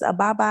priestess, a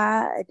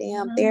baba, a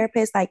damn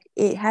therapist. Like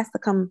it has to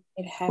come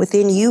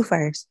within you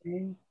first.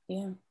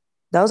 Yeah.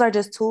 Those are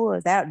just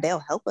tools that they'll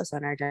help us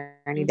on our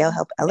journey. They'll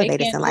help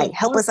elevate us and like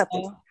help us up.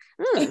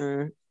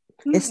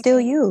 It's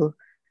still you.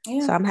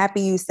 Yeah. So I'm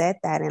happy you said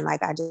that. And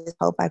like, I just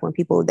hope like when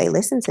people, they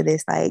listen to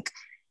this, like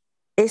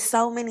it's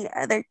so many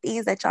other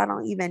things that y'all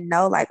don't even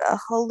know, like a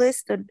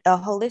holistic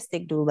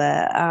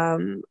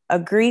doula, a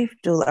grief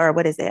doula, or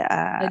what is it?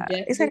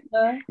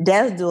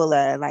 Death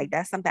doula. Like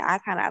that's something I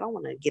don't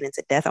want to get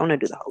into death. I want to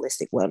do the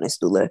holistic wellness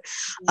doula.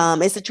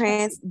 It's a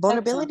trans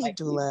vulnerability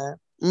doula.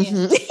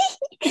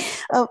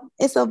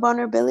 It's a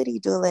vulnerability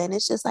doula, and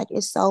it's just like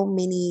it's so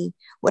many.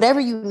 Whatever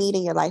you need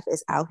in your life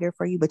is out here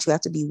for you, but you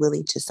have to be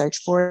willing to search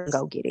for it and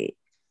go get it.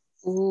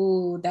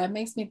 Ooh, that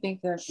makes me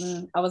think of,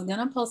 I was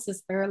gonna post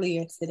this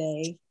earlier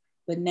today,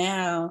 but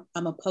now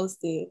I'm gonna post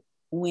it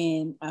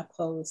when I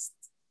post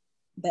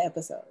the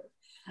episode.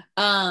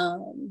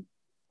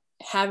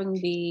 Having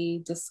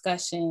the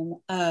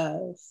discussion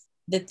of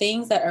the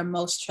things that are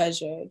most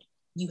treasured,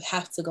 you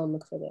have to go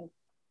look for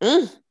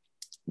them.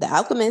 The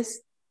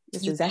Alchemist.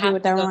 That's exactly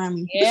what that reminds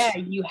me. Yeah,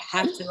 you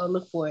have to go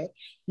look for it.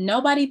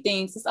 Nobody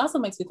thinks, this also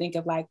makes me think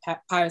of like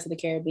Pirates of the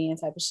Caribbean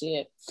type of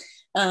shit.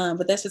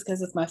 But that's just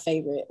because it's my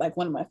favorite, like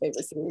one of my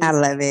favorite series. I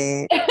love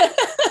it.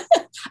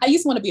 I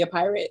used to want to be a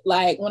pirate,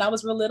 like when I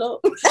was real little.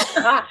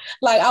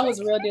 Like I was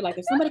real deal. Like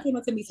if somebody came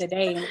up to me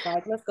today and was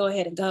like, "Let's go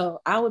ahead and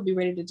go," I would be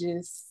ready to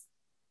just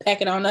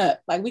pack it on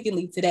up. Like we can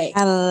leave today.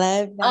 I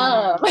love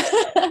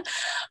that.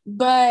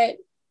 But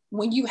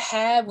when you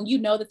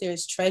know that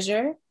there's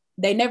treasure,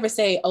 they never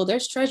say, "Oh,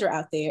 there's treasure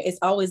out there." It's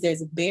always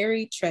there's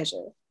buried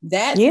treasure.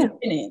 That's the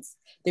sentence.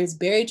 There's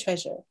buried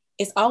treasure.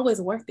 It's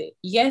always worth it.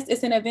 Yes,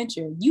 it's an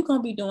adventure. You're going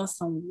to be doing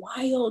some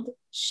wild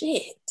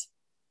shit.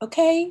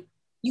 Okay?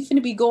 You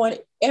finna be going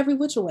every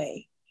which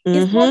way.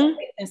 It's not going to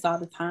make sense all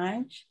the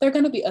time. There are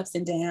going to be ups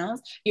and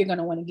downs. You're going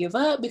to want to give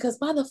up because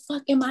why the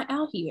fuck am I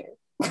out here?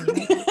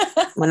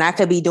 When I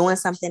could be doing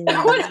something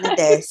behind the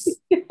desk.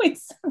 Doing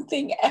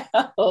something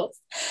else.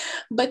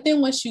 But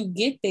then once you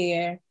get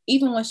there,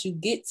 even once you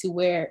get to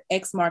where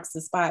X marks the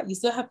spot, you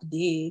still have to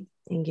dig.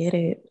 And get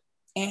it.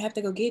 And have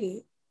to go get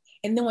it.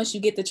 And then once you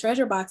get the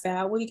treasure box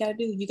out, what you got to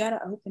do? You got to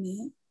open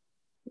it.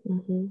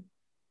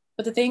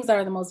 But the things that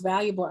are the most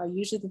valuable are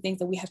usually the things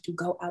that we have to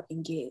go out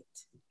and get.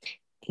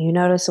 You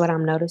notice what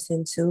I'm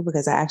noticing too,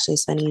 because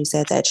it's funny you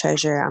said that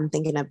treasure. I'm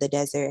thinking of The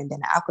Desert and then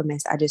The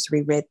Alchemist. I just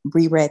reread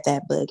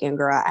that book, and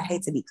girl, I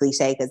hate to be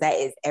cliche because that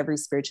is every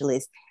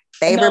spiritualist's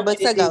favorite book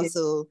to go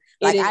to.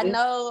 Like I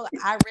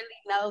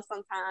really know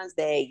sometimes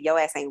that your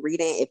ass ain't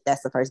reading if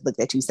that's the first book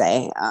that you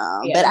say.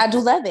 But I do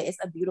love it. It's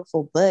a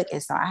beautiful book,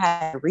 and so I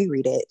had to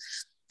reread it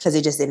because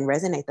it just didn't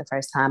resonate the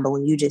first time. But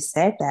when you just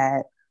said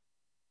that,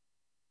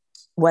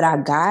 what I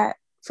got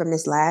from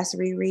this last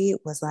reread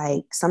was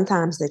like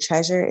sometimes the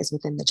treasure is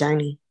within the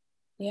journey.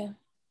 Yeah.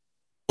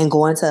 And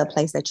going to a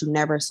place that you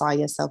never saw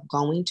yourself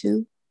going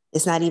to.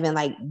 It's not even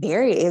like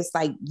buried. It's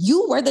like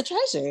you were the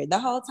treasure the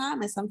whole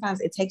time. And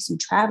sometimes it takes you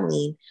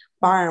traveling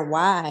far and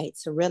wide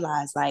to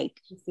realize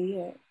like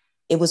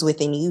it was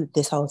within you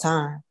this whole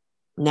time.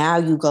 Now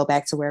you go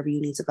back to wherever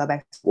you need to go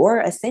back to, or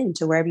ascend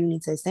to wherever you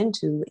need to ascend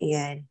to,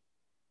 and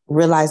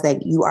realize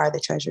that you are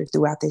the treasure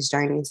throughout this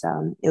journey.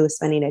 So it was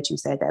funny that you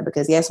said that,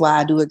 because yes, while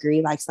I do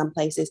agree, like some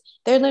places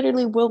there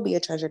literally will be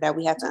a treasure that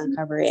we have to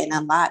uncover and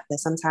unlock, but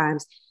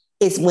sometimes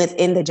it's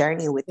within the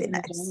journey within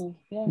us.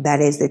 Yeah.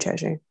 That is the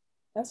treasure.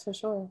 That's for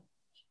sure.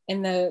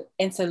 And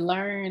to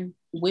learn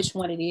which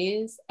one it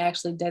is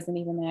actually doesn't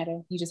even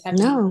matter. You just have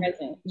to be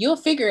present. You'll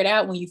figure it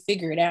out when you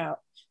figure it out,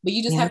 but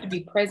you just have to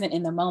be present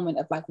in the moment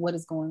of like what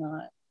is going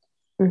on.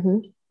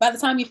 By the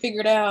time you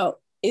figure it out,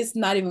 it's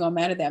not even gonna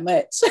matter that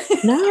much.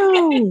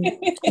 No,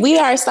 we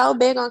are so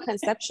big on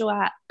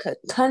conceptualizing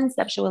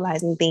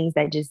things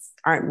that just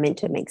aren't meant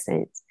to make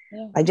sense.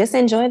 Yeah. Like just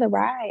enjoy the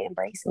ride,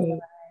 embrace it.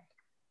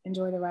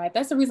 Enjoy the ride.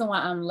 That's the reason why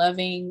I'm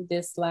loving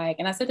this, like,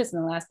 and I said this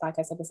in the last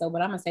podcast episode,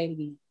 but I'm gonna say it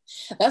again.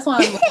 That's why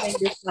I'm loving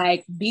this,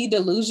 like, be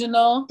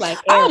delusional. Like,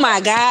 oh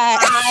my God.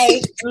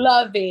 I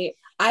love it.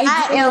 I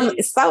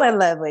am so in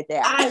love with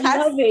that. I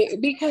love it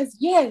because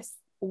yes,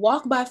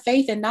 walk by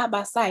faith and not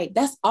by sight.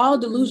 That's all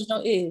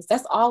delusional is.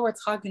 That's all we're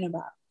talking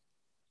about.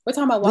 We're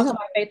talking about walking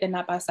by faith and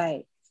not by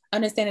sight.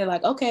 Understanding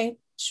like, okay,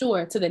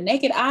 sure, to the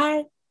naked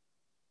eye,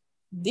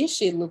 this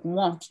shit look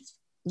wonky.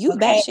 You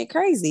bat shit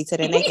crazy to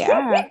the naked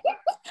eye.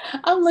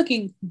 I'm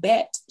looking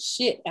bat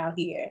shit out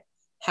here.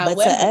 However,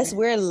 but to us,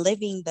 we're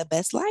living the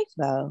best life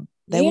though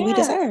that we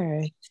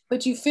deserve.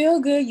 But you feel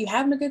good. You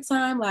having a good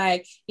time.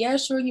 Like, yeah,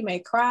 sure, you may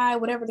cry,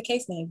 whatever the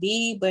case may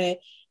be. But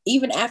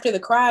even after the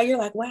cry, you're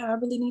like, wow, I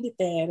really needed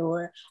that.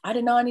 Or I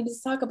didn't know I needed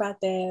to talk about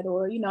that.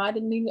 Or, you know, I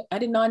didn't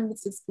know I needed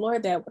to explore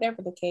that,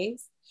 whatever the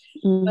case.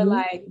 Mm-hmm. But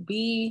like,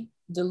 be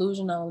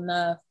delusional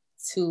enough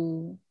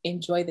to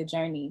enjoy the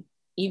journey,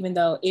 even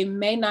though it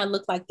may not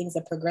look like things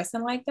are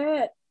progressing like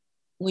that.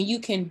 When you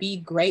can be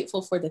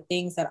grateful for the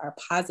things that are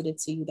positive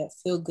to you, that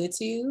feel good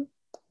to you,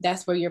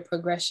 that's where your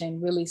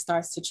progression really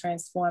starts to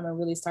transform and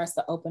really starts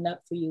to open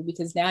up for you,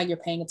 because now you're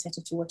paying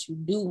attention to what you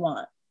do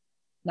want,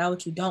 not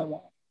what you don't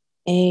want.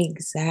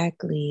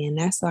 Exactly. And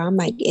that's why I'm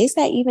like, is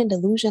that even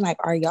delusion? Like,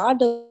 are y'all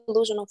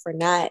delusional for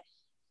not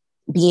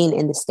being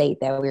in the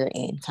state that we're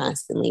in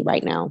constantly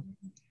right now?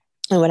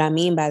 And what I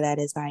mean by that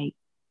is like,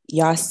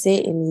 y'all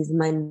sit in these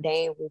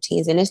mundane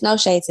routines, and it's no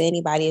shade to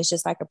anybody. It's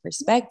just like a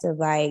perspective.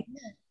 Like,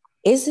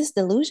 is this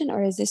delusion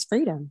or is this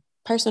freedom?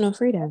 Personal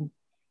freedom.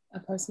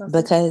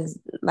 Because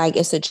like,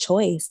 it's a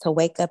choice to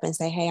wake up and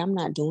say, hey, I'm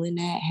not doing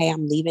that. Hey,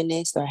 I'm leaving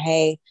this. Or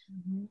hey,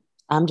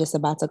 I'm just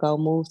about to go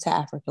move to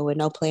Africa with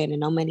no plan and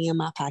no money in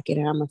my pocket,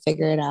 and I'm gonna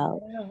figure it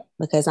out.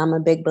 Because I'm a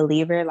big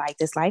believer, like,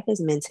 this life is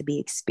meant to be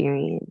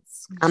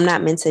experienced. I'm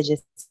not meant to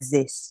just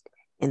exist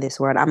in this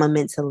world. I'm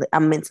meant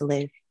to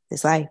live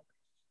this life.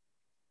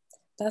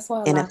 That's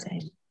why a lot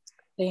of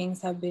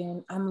things have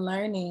been, I'm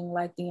learning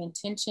like the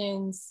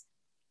intentions,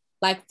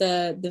 like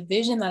the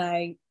vision that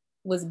I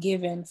was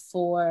given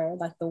for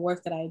like the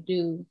work that I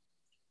do,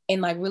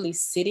 and like really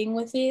sitting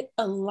with it.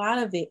 A lot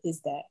of it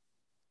is that.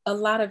 A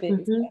lot of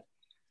it is that.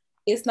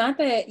 It's not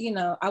that, you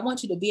know, I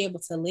want you to be able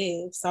to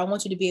live. So I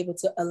want you to be able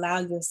to allow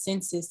your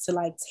senses to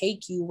like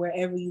take you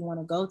wherever you want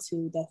to go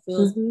to that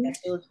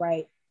feels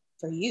right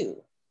for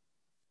you,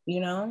 you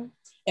know,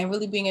 and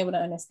really being able to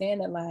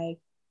understand that, like,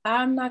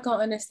 I'm not going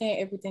to understand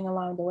everything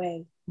along the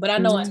way, but I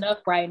know enough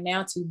right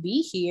now to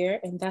be here,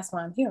 and that's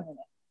why I'm hearing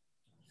it.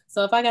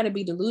 So if I got to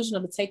be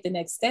delusional to take the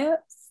next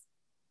steps,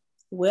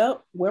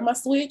 well, where my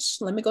switch?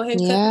 Let me go ahead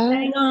and cut the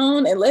thing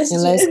on, and let's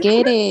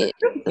get it.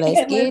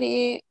 Let's get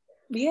it.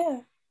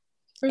 Yeah.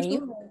 And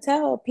you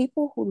tell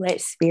people who let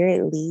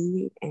spirit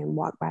lead and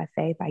walk by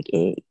faith, like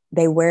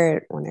they wear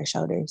it on their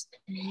shoulders.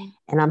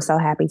 And I'm so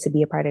happy to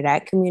be a part of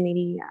that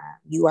community.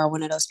 You are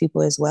one of those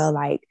people as well.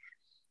 Like,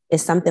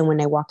 it's something when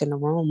they walk in the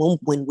room,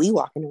 when we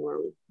walk in the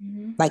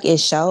room, like it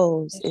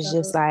shows. It's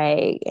just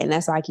like, and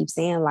that's why I keep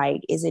saying,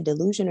 like, is it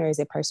delusion or is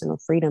it personal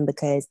freedom?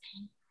 Because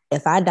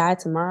if I die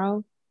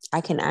tomorrow,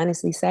 I can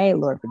honestly say,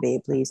 Lord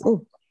forbid, please,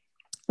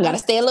 I gotta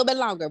stay a little bit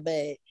longer,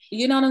 but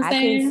you know what I'm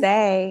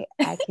saying?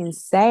 I can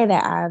say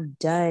that I've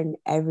done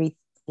everything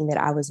that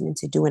I was meant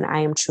to do, and I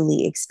am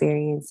truly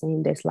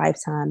experiencing this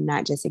lifetime,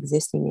 not just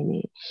existing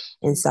in it.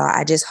 And so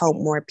I just hope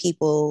more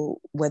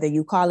people, whether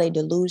you call it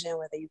delusion,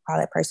 whether you call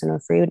it personal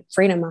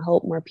freedom, I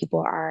hope more people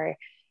are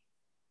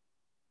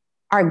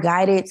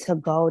guided to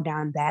go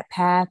down that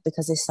path,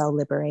 because it's so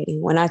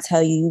liberating. When I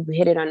tell you, you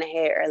hit it on the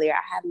head earlier,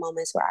 I have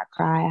moments where I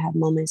cry. I have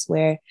moments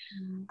where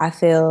I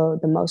feel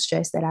the most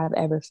stress that I've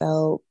ever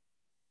felt.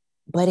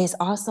 But it's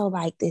also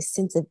like this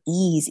sense of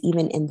ease,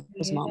 even in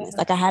those moments.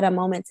 Like, I had a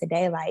moment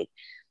today, like,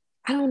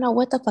 I don't know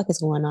what the fuck is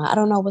going on. I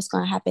don't know what's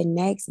going to happen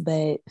next,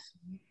 but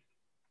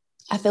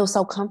I feel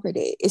so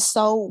comforted. It's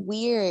so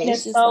weird.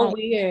 It's just so like,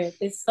 weird.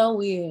 It's so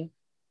weird.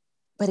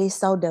 But it's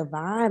so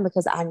divine,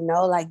 because I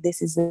know, like,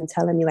 this is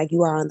telling me, like,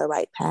 you are on the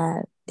right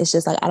path. It's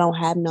just like, I don't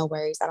have no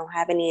worries. I don't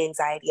have any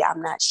anxiety.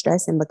 I'm not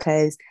stressing,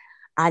 because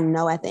I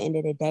know at the end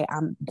of the day,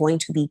 I'm going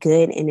to be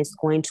good, and it's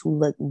going to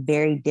look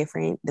very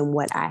different than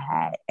what I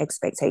had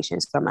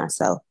expectations for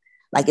myself.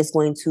 Like, it's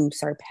going to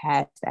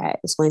surpass that.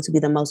 It's going to be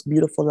the most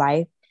beautiful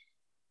life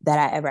that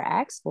I ever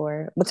asked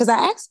for, because I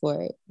asked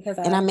for it.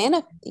 And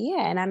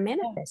I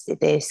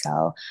manifested this.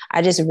 So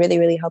I just really,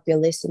 really hope your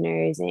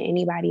listeners and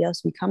anybody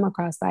else we come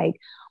across, like,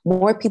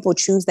 more people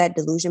choose that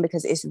delusion,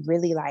 because it's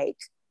really like,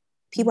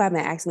 people have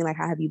been asking me, like,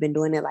 how have you been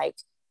doing it? Like,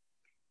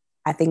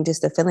 I think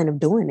just the feeling of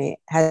doing it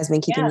has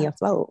been keeping me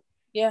afloat.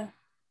 Yeah.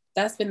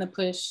 That's been the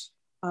push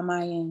on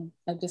my end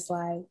of just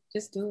like,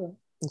 just do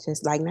it. It's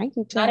just like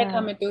Nike. Not it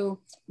coming through.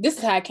 This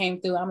is how it came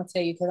through. I'm going to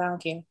tell you, because I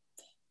don't care.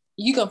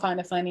 You gonna find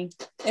it funny.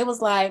 It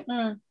was like,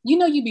 you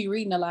know, you be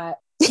reading a lot.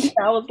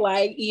 I was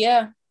like,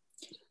 yeah,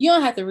 you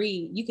don't have to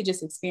read. You could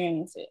just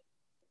experience it.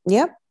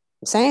 Yep.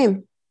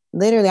 Same.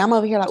 Literally, I'm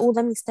over here like, oh,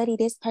 let me study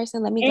this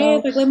person. Let me go.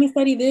 Like, let me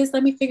study this.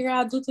 Let me figure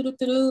out do.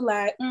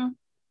 Like,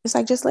 it's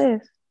like, just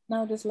live.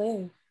 No, just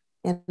live.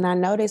 And I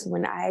noticed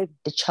when I've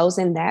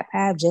chosen that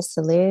path just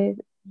to live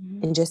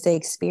and just to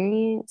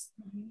experience,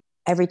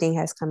 everything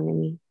has come to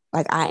me.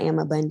 Like, I am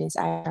abundance.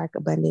 I attract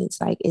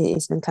abundance. Like,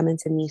 it's been coming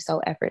to me so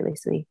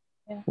effortlessly.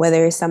 Yeah.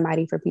 Whether it's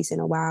somebody for Peace in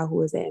a While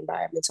who is an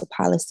environmental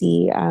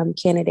policy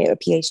candidate or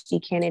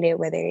PhD candidate,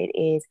 whether it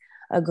is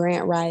a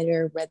grant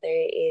writer, whether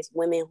it is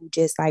women who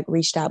just like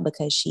reached out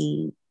because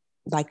she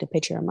liked a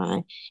picture of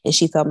mine and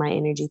she felt my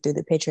energy through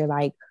the picture.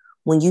 Like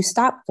when you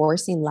stop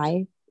forcing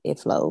life, it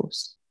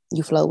flows.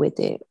 You flow with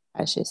it,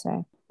 I should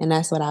say. And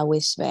that's what I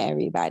wish for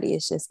everybody.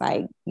 It's just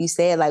like you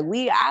said, like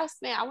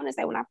I want to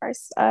say when I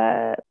first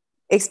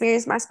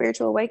experienced my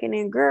spiritual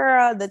awakening,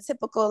 girl, the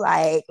typical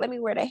like, let me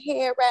wear the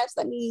hair wraps,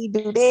 let me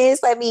do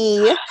this, let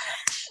me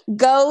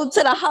go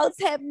to the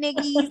hotel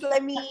niggas,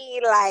 let me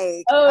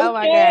like, oh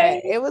my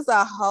God. It was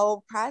a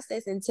whole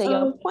process. And to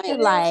your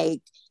point,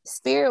 like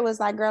spirit was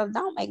like, girl,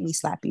 don't make me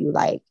slap you.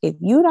 Like if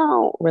you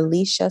don't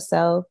release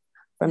yourself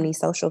from these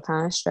social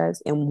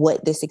constructs and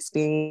what this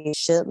experience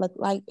should look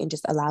like and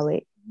just allow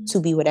it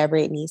to be whatever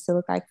it needs to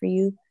look like for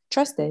you,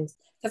 trust this.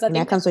 Because I think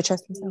that comes with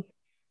trusting self.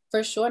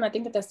 For sure. And I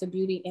think that that's the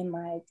beauty in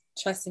like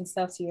trusting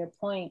self, to your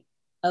point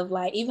of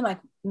like, even like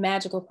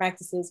magical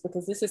practices,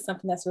 because this is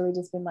something that's really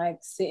just been like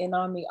sitting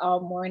on me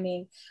all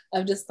morning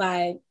of just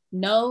like,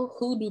 no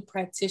hoodoo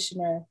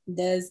practitioner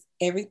does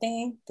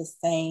everything the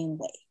same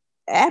way.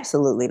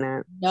 Absolutely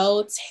not.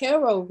 No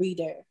tarot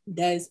reader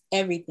does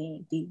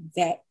everything the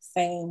exact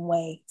same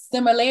way.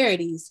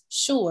 Similarities,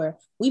 sure.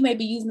 We may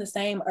be using the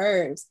same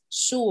herbs,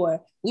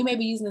 sure. We may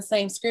be using the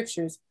same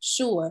scriptures,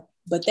 sure.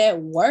 But that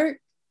work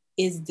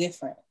is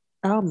different.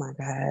 Oh my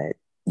God.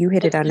 You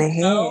hit it on the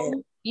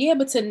head. Yeah,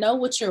 but to know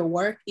what your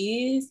work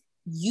is,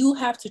 you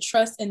have to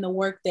trust in the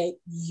work that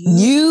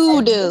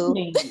you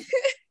do.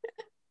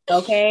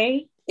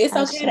 Okay? It's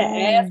okay to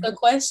ask a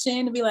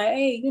question to be like,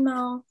 hey, you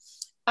know,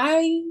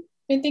 I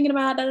been thinking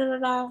about da da da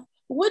da.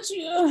 What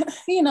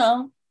you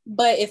know?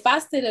 But if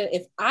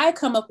I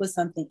come up with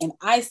something and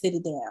I sit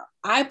it down,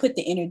 I put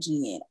the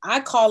energy in,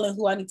 I call in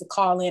who I need to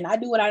call in, I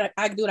do what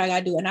I do what I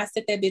gotta do, and I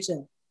set that bitch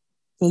up.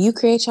 And you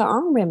create your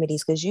own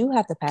remedies because you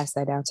have to pass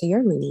that down to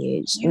your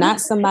lineage, not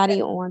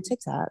somebody on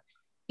TikTok.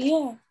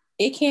 Yeah,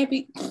 it can't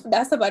be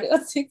that's somebody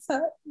on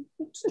TikTok.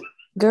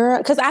 Girl,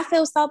 because I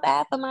feel so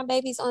bad for my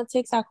babies on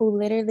TikTok who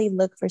literally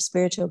look for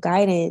spiritual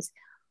guidance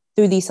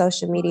through these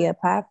social media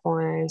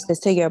platforms. Because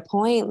to your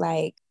point,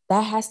 like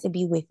that has to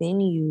be within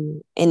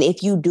you. And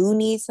if you do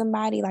need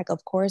somebody, like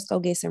of course, go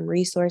get some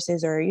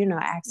resources or, you know,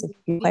 ask a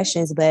few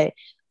questions. But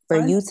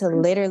for you to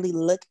literally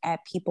look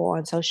at people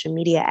on social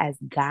media as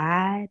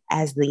God,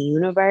 as the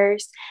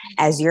universe,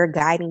 as your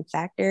guiding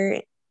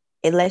factor,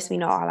 it lets me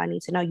know all I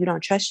need to know. You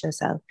don't trust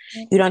yourself.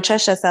 You don't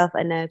trust yourself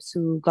enough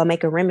to go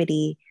make a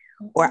remedy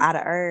or out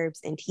of herbs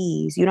and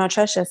teas. You don't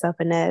trust yourself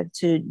enough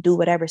to do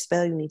whatever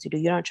spell you need to do.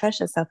 You don't trust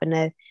yourself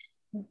enough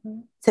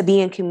to be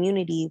in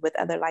community with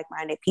other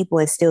like-minded people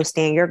and still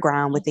stand your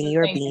ground within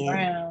your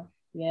being.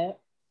 Yeah.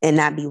 And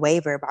not be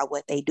wavered about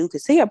what they do.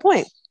 Because to your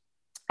point,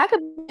 I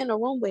could be in a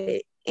room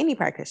with any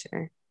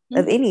practitioner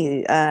of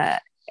any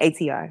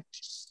ATR.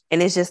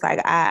 And it's just like,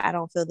 I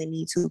don't feel the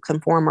need to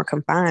conform or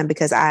confine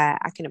because I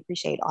can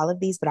appreciate all of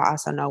these, but I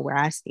also know where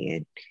I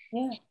stand.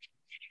 Yeah.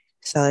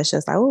 So it's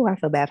just like, oh, I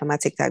feel bad for my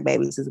TikTok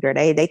babies. This girl,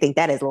 they think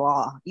that is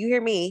law. You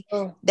hear me?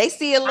 Oh, they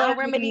see a little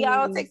remedy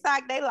on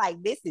TikTok. They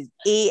like, this is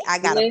it. I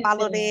gotta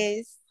follow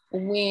this.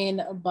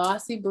 When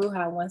Bossy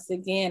Bruja, once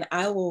again,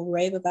 I will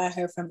rave about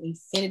her from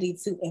infinity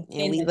to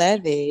infinity. And we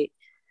love it.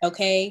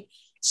 Okay.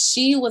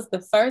 She was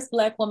the first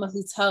Black woman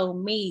who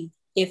told me,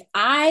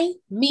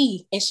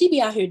 and she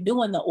be out here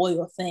doing the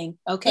oil thing.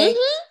 Okay.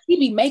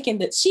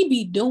 She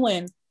be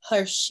doing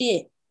her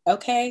shit.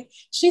 Okay.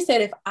 She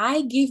said, if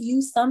I give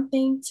you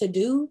something to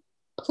do,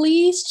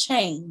 please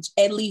change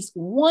at least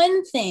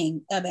one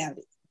thing about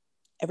it.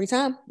 Every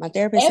time. My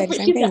therapist said the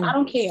same thing. I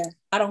don't care.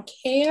 I don't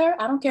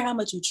care. I don't care how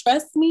much you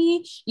trust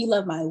me. You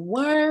love my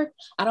work.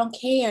 I don't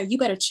care. You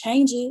better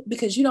change it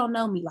because you don't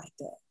know me like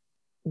that.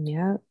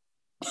 Yeah.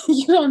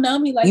 You don't know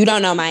me like you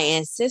don't know my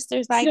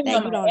ancestors like that.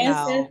 You don't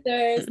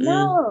know.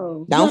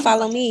 No. Don't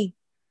follow me.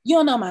 You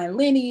don't know my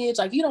lineage.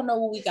 Like you don't know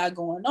what we got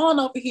going on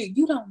over here.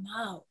 You don't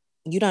know.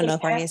 You don't know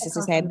if our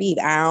ancestors had beef.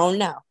 I don't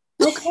know.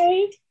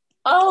 Okay.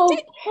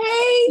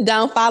 Okay.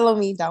 Don't follow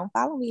me. Don't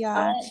follow me,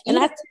 y'all. And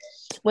that's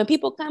when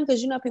people come,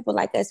 because you know, people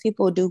like us,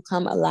 people do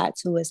come a lot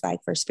to us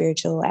like for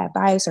spiritual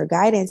advice or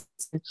guidance.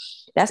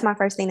 That's my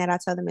first thing that I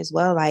tell them as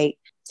well. Like,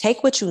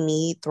 take what you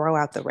need, throw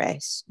out the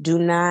rest. Do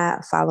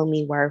not follow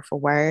me word for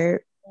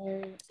word.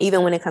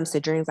 Even when it comes to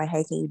dreams, like,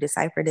 hey, can you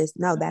decipher this?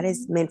 No, that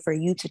is meant for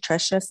you to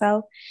trust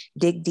yourself,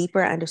 dig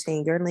deeper,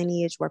 understand your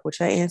lineage, work with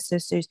your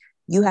ancestors.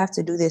 You have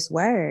to do this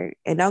work.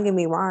 And don't get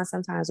me wrong,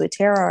 sometimes with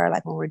tarot, or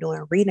like when we're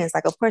doing readings,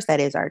 like, of course, that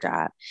is our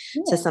job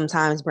to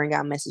sometimes bring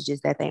out messages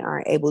that they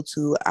aren't able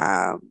to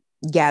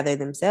gather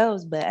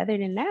themselves. But other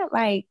than that,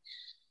 like,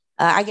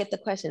 I get the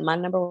question. My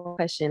number one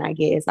question I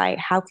get is like,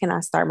 how can I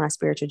start my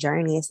spiritual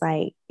journey? It's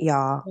like,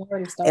 y'all,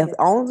 if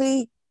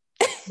only...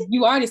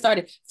 You already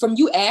started. From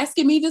you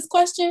asking me this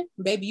question,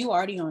 baby, you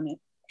already on it.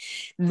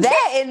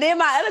 That, and then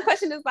my other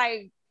question is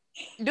like,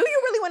 do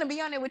you really want to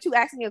be on it with you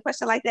asking me a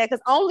question like that?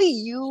 Because only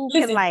you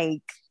can,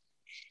 like,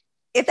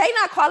 if they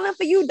not calling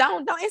for you,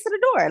 don't answer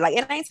the door. Like,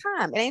 it ain't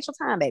time. It ain't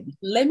your time, baby.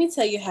 Let me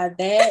tell you how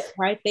that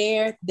right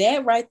there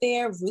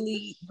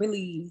really,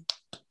 really,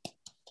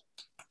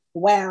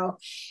 wow.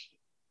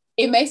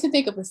 It makes me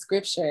think of a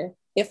scripture.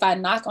 If I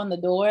knock on the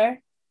door,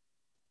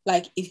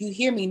 like if you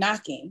hear me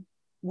knocking,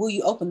 will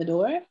you open the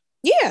door?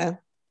 Yeah.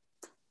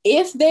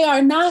 If they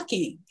are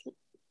knocking,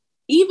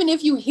 even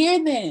if you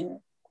hear them,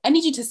 I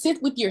need you to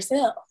sit with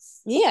yourself.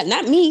 Yeah,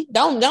 not me.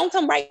 Don't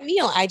come write me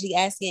on IG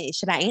asking,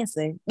 should I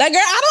answer? Like,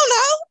 girl, I don't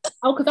know.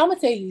 Oh, because I'm gonna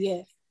tell you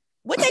yes.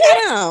 What they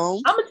got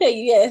on? I'm gonna tell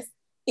you yes.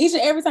 Each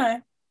and every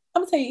time.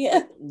 I'm gonna tell you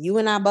yes. You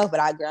and I both, but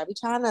I be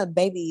trying to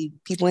baby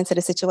people into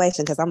the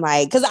situation because I'm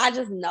like, because I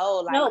just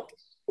know like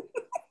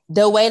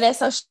the way that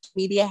social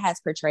media has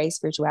portrayed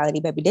spirituality,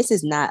 baby, this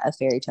is not a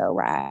fairy tale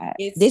ride.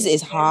 This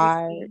is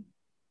hard.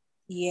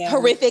 Yeah.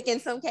 Horrific in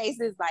some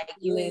cases. Like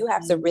you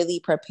have to really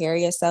prepare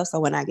yourself. So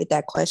when I get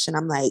that question,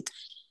 I'm like,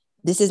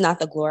 this is not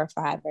the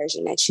glorified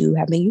version that you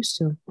have been used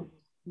to.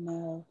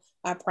 No,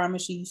 I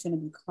promise you finna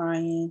be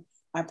crying.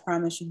 I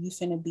promise you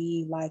finna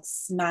be like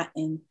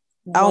snotting.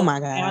 Oh my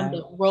God.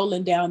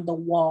 Rolling down the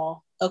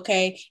wall.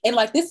 Okay. And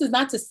like, this is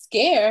not to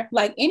scare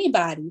like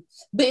anybody,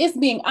 but it's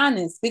being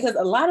honest, because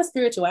a lot of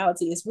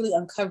spirituality is really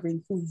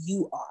uncovering who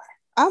you are.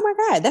 Oh my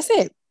God. That's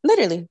it.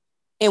 Literally.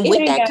 And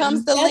with that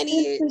comes the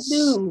lineage.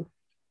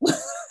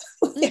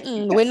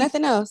 With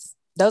nothing else.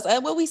 Those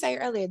what we say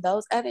earlier,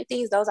 those other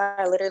things, those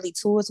are literally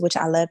tools, which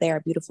I love. They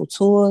are beautiful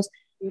tools.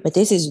 But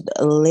this is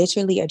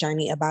literally a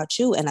journey about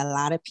you. And a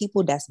lot of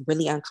people that's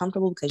really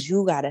uncomfortable because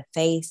you gotta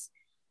face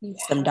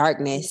some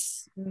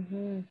darkness.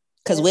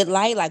 Because with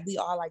light, like we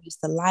all are used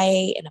to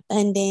light and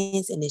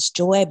abundance and this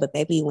joy. But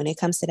baby, when it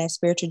comes to that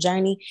spiritual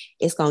journey,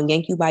 it's gonna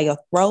yank you by your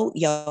throat,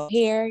 your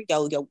hair,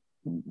 your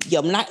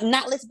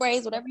knotless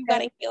braids, whatever you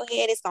got in your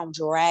head, it's gonna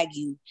drag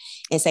you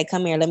and say,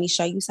 come here, let me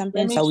show you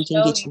something so we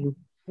can get you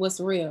what's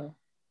real.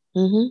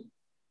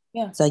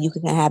 Yeah. So you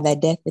can have that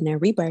death and that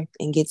rebirth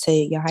and get to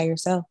your higher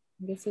self.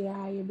 Get to your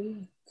higher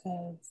being.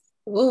 Because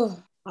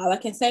all I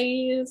can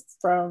say is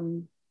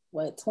from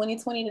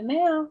 2020 to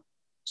now,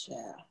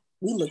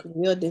 we look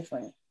real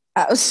different.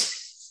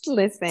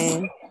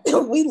 Listen,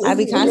 I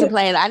be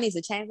contemplating. I need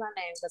to change my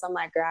name because I'm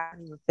like, girl, I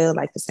don't even feel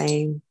like the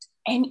same.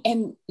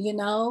 And you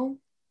know,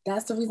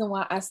 that's the reason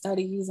why I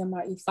started using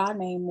my Ifa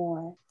name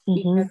more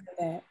because of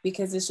that.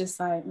 Because it's just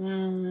like,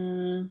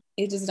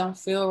 it just don't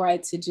feel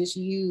right to just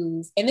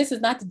use. And this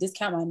is not to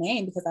discount my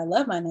name because I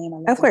love my name.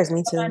 Of course,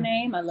 me too. My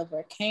name, I love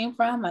where it came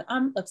from.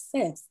 I'm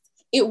obsessed.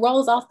 It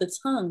rolls off the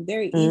tongue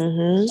very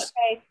easily.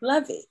 Okay,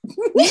 love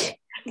it.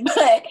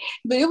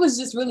 but it was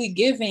just really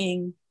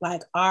giving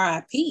like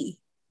RIP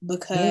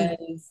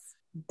because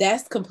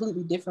that's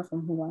completely different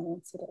from who I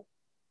am today.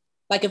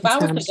 Like if I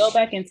was to go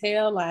back and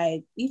tell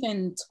like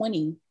even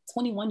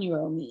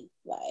 21-year-old me,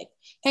 like,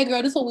 hey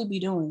girl, this is what we be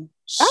doing.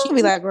 I would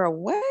be like, girl,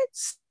 what?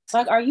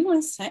 Like, are you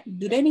insane?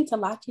 Do they need to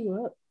lock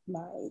you up?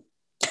 Like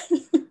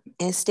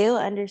and still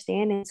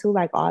understanding too,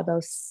 like all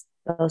those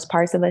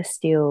parts of us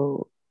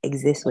still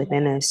exist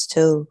within us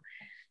too.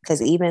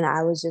 Because even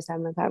I was just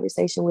having a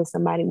conversation with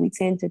somebody, we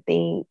tend to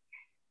think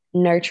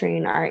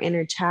nurturing our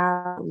inner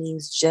child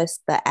means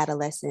just the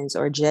adolescence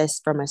or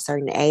just from a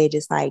certain age.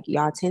 It's like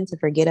y'all tend to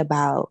forget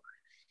about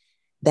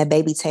that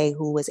baby Tay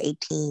who was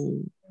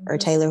 18 or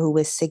Taylor who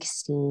was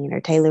 16 or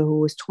Taylor who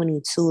was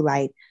 22.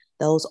 Like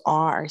those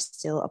are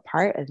still a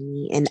part of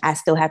me and I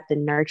still have to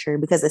nurture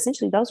because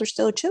essentially those are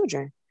still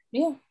children.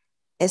 Yeah.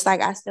 It's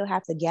like I still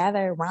have to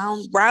gather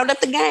round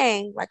up the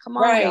gang. Like, come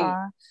on,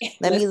 y'all.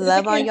 Let me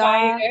love on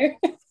y'all.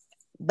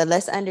 But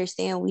let's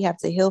understand we have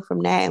to heal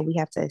from that and we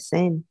have to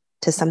ascend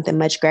to something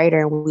much greater.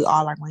 And we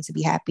all are going to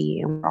be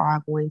happy and we're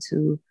all going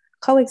to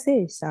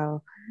coexist.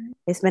 So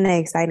it's been an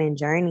exciting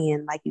journey.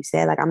 And like you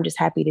said, like, I'm just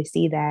happy to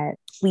see that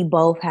we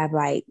both have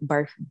like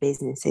birth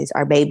businesses,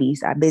 our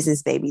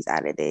business babies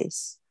out of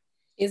this.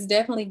 It's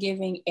definitely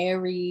giving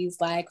Aries,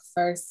 like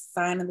first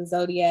sign of the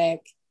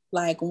zodiac,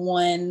 like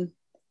one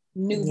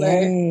new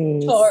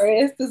birth.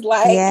 Taurus is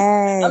like,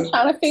 I'm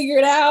trying to figure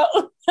it out.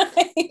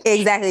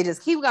 Exactly.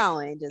 Just keep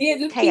going.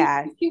 Just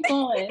chaos. Keep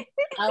going.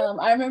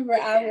 I remember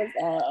I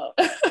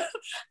was,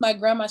 my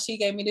grandma, she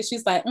gave me this.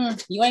 She's like,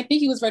 you ain't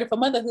think you was ready for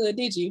motherhood,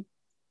 did you?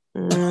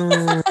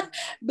 Because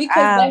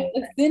that's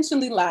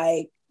essentially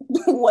like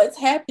what's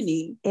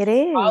happening. It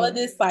is. All of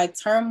this like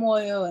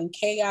turmoil and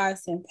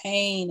chaos and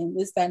pain and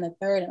this, that, and the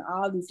third, and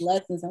all these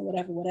lessons and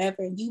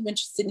whatever. And you've been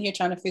sitting here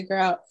trying to figure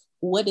out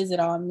what does it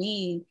all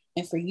mean?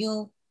 And for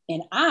you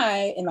and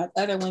I and like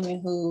other women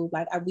who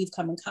like we've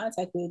come in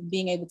contact with,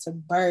 being able to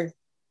birth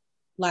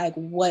like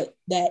what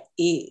that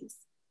is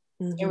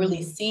and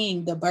really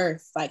seeing the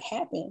birth like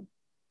happen.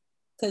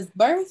 Because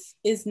birth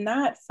is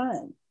not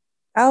fun.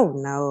 Oh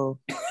no.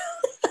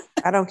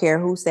 I don't care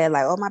who said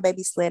like, oh, my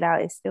baby slid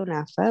out. It's still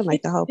not fun.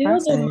 Like the whole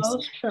process. It's the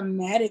most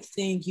traumatic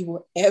thing you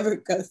will ever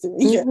go through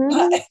in your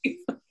life.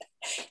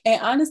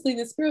 And honestly,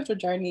 the spiritual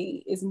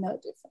journey is no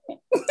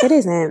different. It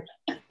isn't.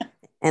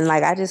 And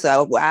like,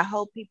 I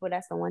hope people,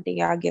 that's the one thing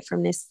y'all get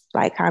from this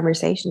like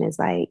conversation is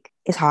like,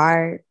 it's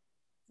hard,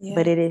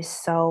 but it is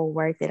so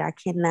worth it. I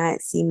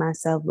cannot see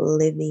myself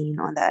living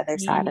on the other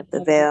side of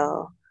the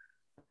veil.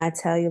 I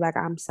tell you, like,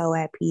 I'm so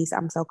at peace,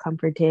 I'm so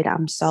comforted,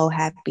 I'm so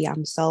happy,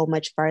 I'm so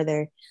much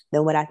further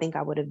than what I think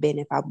I would have been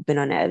if I've been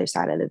on the other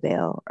side of the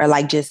veil, or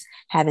like just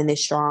having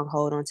this strong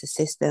hold onto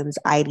systems,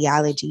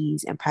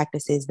 ideologies, and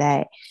practices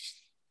that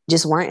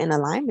just weren't in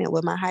alignment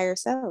with my higher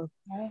self.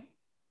 Right.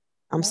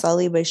 I'm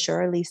slowly but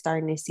surely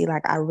starting to see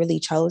like I really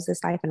chose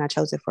this life and I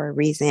chose it for a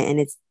reason. And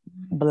it's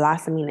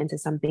blossoming into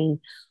something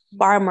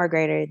far more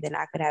greater than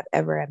I could have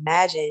ever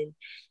imagined.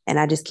 And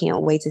I just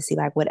can't wait to see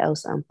like what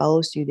else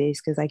unfolds through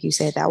this. Cause like you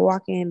said, that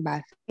walking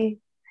by faith,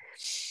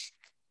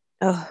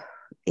 oh,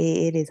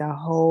 it is a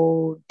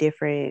whole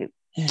different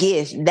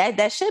gift.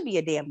 That should be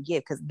a damn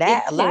gift. Cause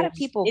that a lot of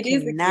people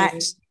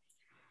cannot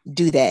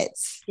do that.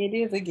 It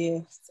is a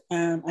gift.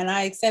 And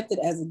I accept it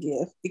as a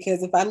gift,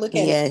 because if I look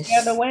at it the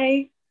other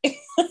way,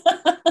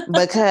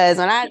 because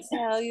when I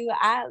tell you,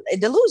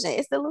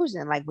 it's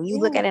delusion. Like when you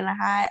look at it in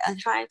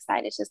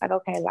hindsight, it's just like,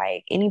 okay,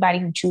 like anybody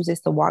who chooses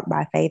to walk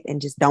by faith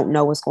and just don't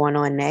know what's going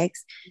on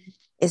next,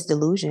 it's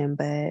delusion.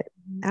 But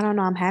I don't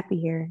know, I'm happy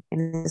here.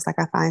 And it's like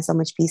I find so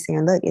much peace here.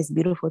 And look, it's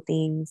beautiful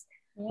things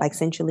like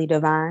centrally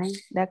divine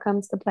that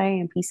comes to play,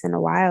 and peace in the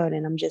wild.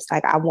 And I'm just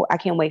like, I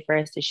can't wait for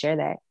us to share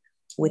that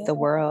with the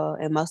world,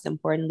 and most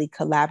importantly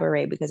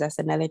collaborate, because that's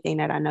another thing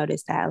that I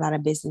noticed that a lot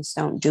of business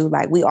don't do.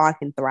 Like we all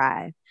can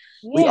thrive,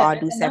 we all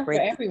do separate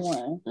for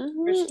everyone,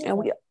 for sure. And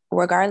we,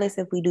 regardless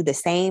if we do the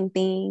same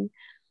thing,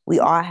 we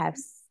all have,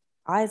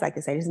 I always like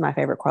to say, this is my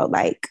favorite quote,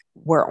 like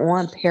we're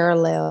on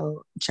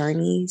parallel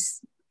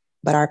journeys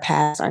but our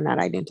paths are not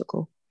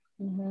identical.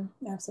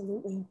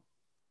 Absolutely.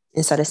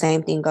 And so the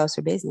same thing goes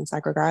for business.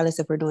 Like regardless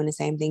if we're doing the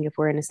same thing, if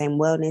we're in the same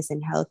wellness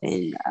and health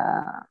and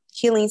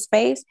healing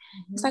space,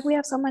 it's like we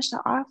have so much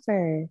to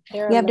offer.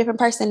 We have different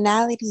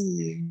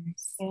personalities.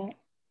 Yeah.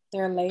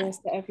 There are layers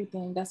to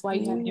everything. That's why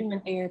you have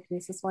different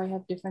therapists. That's why you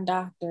have different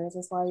doctors.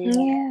 That's why you have,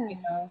 you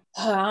know,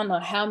 I don't know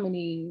how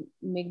many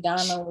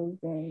McDonald's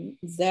and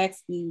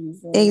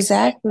Zaxby's. And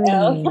exactly.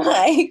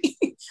 Like,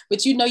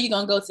 but you know you're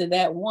going to go to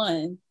that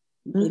one.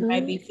 It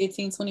might be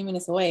 15, 20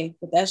 minutes away,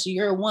 but that's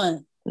your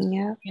one.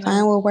 Yeah,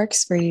 find what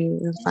works for you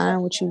and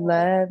find what you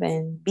love,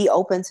 and be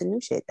open to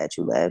new shit that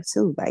you love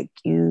too. Like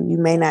you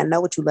may not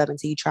know what you love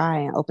until you try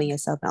and open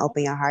yourself and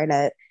open your heart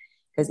up.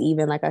 Because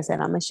even like I said,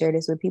 I'm gonna share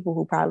this with people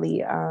who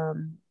probably are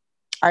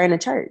in a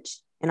church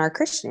and are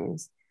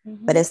Christians,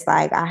 but it's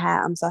like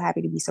I'm so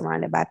happy to be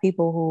surrounded by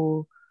people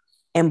who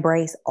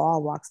embrace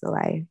all walks of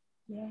life.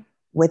 Yeah.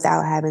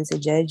 Without having to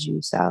judge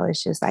you. So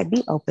it's just like,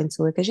 be open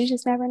to it, because you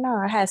just never know.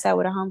 I had sat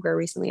with a homegirl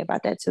recently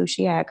about that too.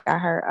 She had got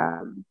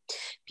her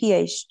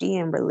PhD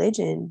in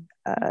religion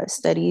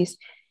studies.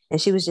 And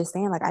she was just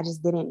saying, like, I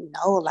just didn't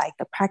know, like,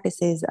 the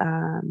practices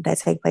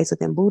that take place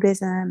within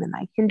Buddhism and,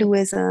 like,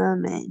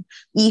 Hinduism and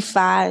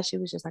Ifa. She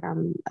was just like,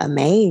 I'm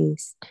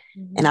amazed.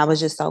 And I was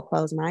just so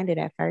close-minded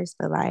at first,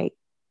 but, like,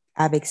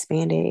 I've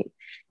expanded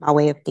my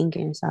way of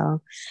thinking.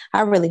 So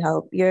I really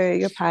hope your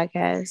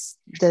podcast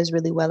does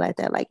really well at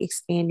that, like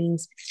expanding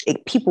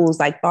people's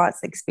like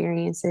thoughts,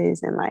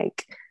 experiences, and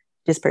like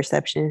just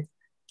perception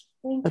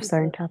of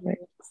certain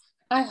topics.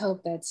 I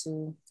hope that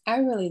too. I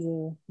really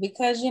do,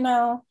 because you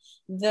know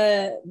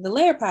the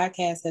Layer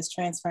podcast has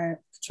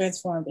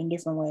transformed in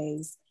different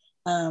ways.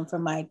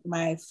 From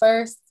my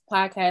first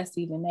podcast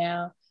even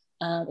now,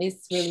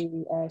 it's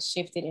really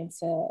shifted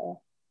into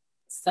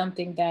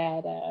something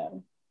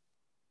that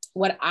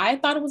what I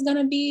thought it was going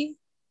to be,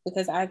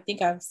 because I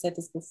think I've said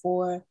this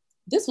before,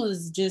 this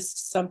was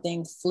just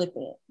something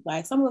flippant.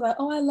 Like someone was like,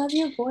 oh, I love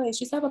your voice.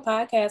 You have a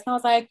podcast. And I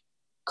was like,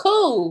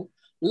 cool.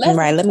 Let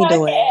me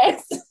do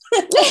it.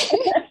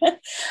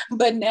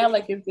 But now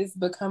like it's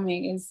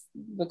becoming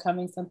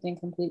something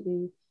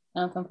completely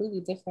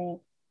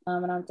different.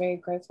 And I'm very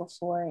grateful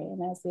for it.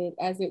 And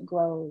as it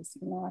grows,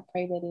 you know, I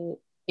pray that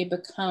it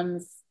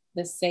becomes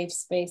the safe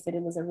space that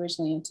it was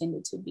originally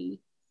intended to be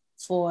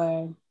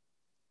for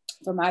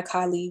my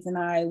colleagues and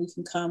I. We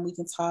can come, we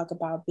can talk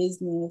about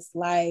business,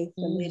 life,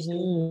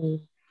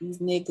 religion, these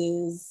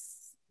niggas,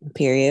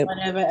 period,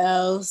 whatever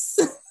else,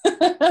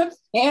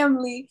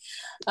 family,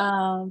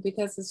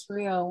 because it's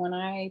real. When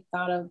I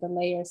thought of the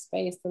layer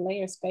space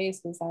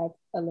was like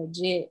a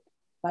legit,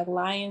 like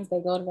lions,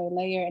 they go to their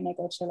layer and they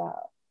go chill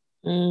out.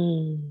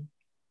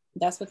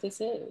 That's what this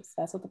is.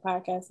 That's what the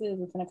podcast is.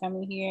 We're gonna come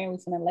in here, we're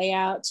gonna lay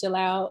out, chill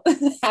out,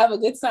 have a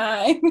good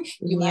time.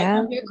 You might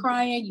come here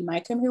crying, you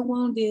might come here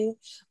wounded,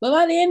 but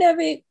by the end of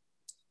it,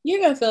 you're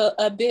gonna feel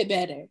a bit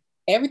better.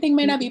 Everything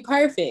may not be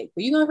perfect,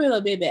 but you're gonna feel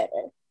a bit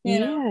better. You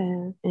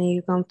know? And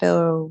you're gonna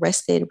feel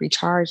rested,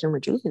 recharged, and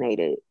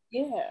rejuvenated.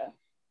 Yeah.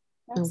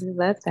 And we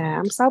love that.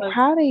 I'm so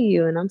proud of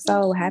you, and I'm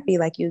so happy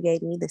like you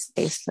gave me the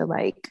space to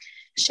like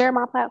share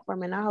my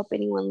platform. And I hope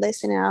anyone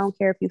listening, I don't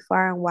care if you're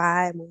far and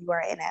wide, when you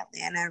are in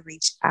Atlanta,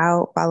 reach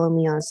out, follow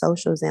me on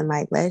socials, and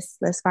like let's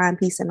find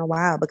peace in the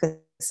wild, because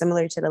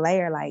similar to the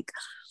layer, like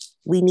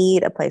we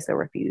need a place of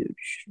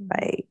refuge.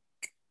 Like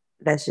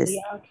that's just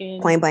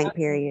point blank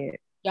period.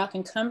 Y'all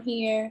can come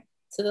here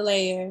to the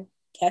layer,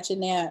 catch a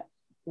nap,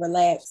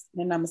 relax.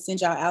 Then I'm gonna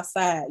send y'all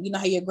outside. You know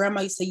how your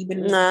grandma used to say you've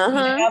been in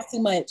the house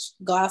too much.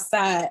 Go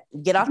outside.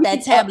 Get off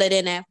that tablet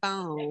and that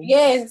phone.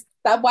 Yes.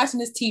 Stop watching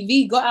this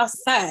TV. Go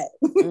outside.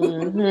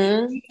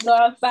 Go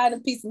outside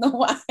in peace in the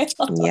wild.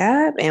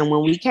 Yep. And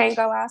when we can't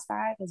go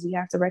outside, because we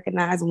have to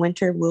recognize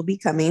winter will be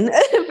coming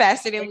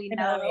faster than we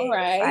know.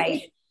 Right.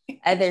 Like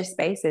other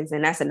spaces.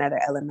 And that's another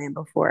element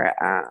before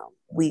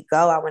we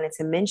go. I wanted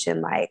to mention,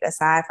 like,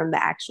 aside from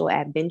the actual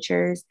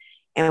adventures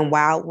and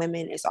Wild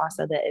Women, is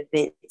also the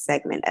event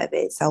segment of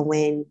it. So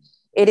when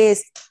it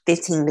is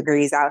 15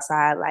 degrees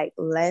outside, like,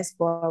 let's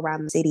go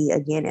around the city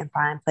again and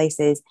find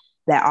places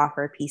that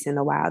offer peace in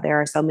the wild.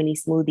 There are so many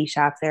smoothie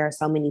shops. There are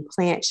so many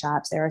plant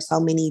shops. There are so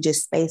many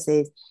just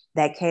spaces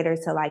that cater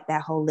to like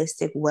that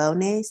holistic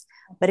wellness,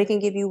 but it can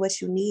give you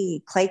what you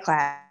need. Clay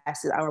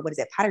classes, or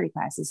pottery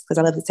classes, because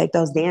I love to take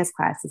those dance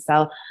classes.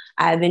 So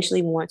I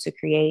eventually want to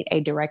create a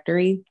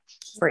directory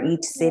for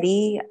each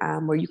city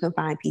where you can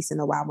find peace in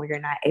the wild when you're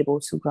not able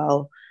to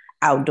go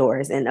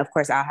outdoors. And of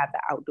course, I'll have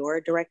the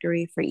outdoor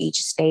directory for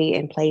each state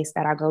and place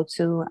that I go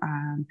to.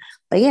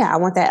 But yeah, I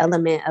want that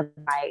element of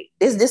like,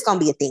 this gonna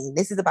be a thing.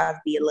 This is about to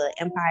be a little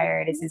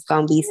empire. This is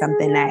gonna be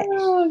something that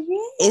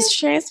is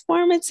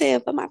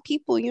transformative for my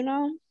people, you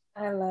know?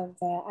 I love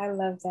that. I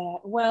love that.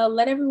 Well,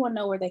 let everyone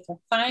know where they can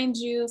find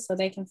you so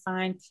they can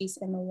find Peace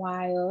in the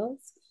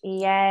Wilds.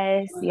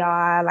 Yes,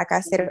 y'all. Like I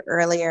said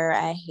earlier,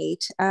 I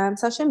hate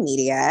social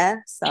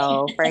media.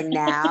 So for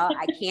now,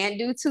 I can't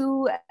do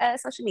two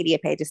social media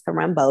pages to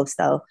run both.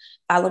 So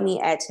follow me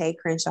at Tay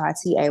Crenshaw,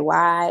 Tay,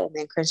 and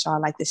then Crenshaw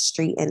like the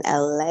street in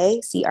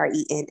LA,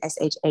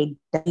 Crenshaw.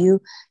 You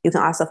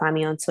can also find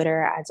me on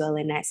Twitter. I dwell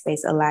in that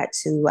space a lot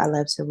too. I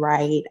love to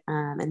write.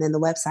 And then the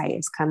website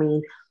is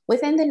coming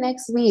within the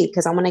next week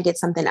because I want to get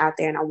something out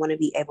there and I want to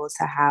be able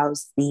to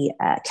house the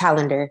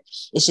calendar.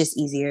 It's just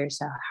easier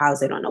to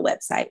house it on a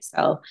website.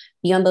 So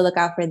be on the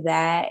lookout for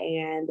that.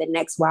 And the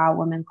next Wild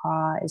Woman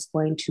Call is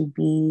going to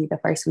be the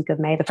first week of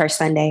May, the first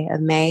Sunday of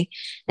May.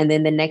 And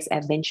then the next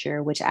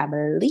adventure, which I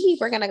believe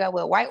we're going to go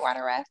with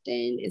whitewater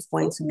rafting, is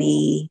going to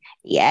be,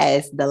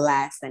 the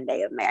last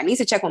Sunday of May. I need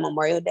to check when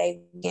Memorial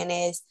Day weekend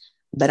is,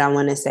 but I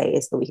want to say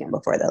it's the weekend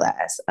before the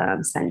last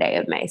Sunday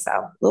of May. So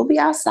we'll be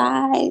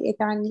outside. If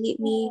y'all need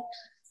me,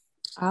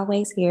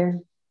 always here.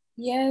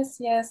 Yes,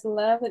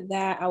 love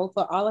that. I will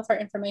put all of her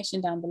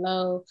information down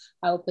below.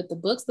 I will put the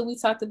books that we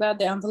talked about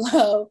down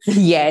below.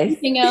 Yes.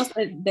 Anything else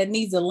that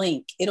needs a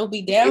link, it'll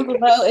be down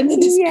below in the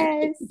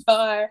description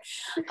bar.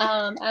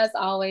 As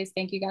always,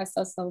 thank you guys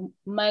so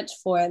much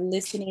for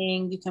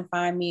listening. You can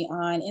find me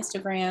on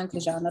Instagram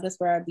because y'all know that's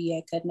where I be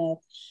at cutting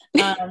up.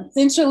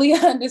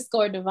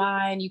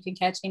 Sensually_divine. You can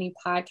catch any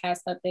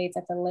podcast updates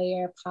at the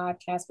Layer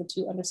Podcast with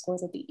 2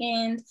 underscores at the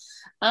end.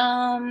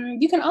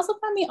 You can also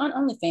find me on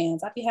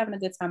OnlyFans. I'll be having a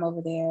good time over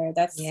there.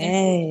 That's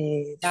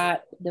 .divine.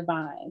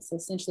 So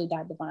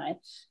essentially.divine.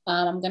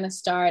 I'm gonna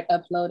start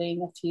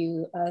uploading a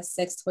few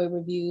sex toy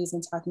reviews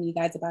and talking to you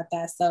guys about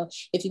that. So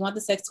if you want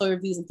the sex toy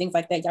reviews and things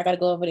like that, y'all gotta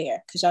go over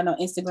there because y'all know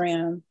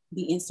Instagram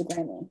be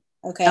Instagramming.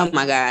 Okay. Oh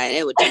my God,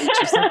 it would delete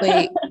you so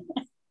quick.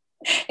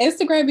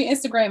 Instagram be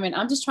Instagramming.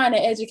 I'm just trying to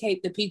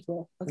educate the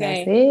people.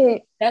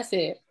 Okay. That's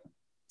it.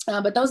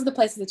 But those are the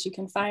places that you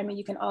can find me.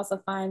 You can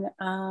also find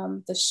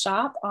the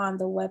shop on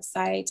the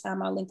website.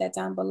 I'll link that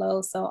down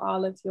below. So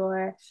all of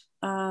your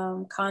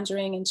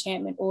conjuring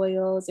enchantment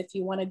oils, if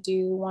you want to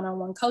do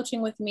one-on-one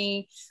coaching with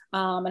me.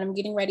 And I'm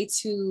getting ready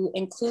to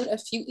include a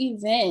few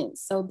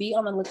events. So be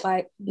on the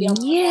lookout.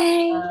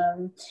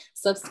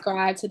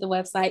 Subscribe to the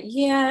website.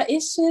 Yeah,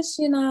 it's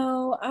just,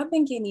 I've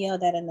been getting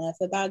yelled at enough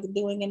about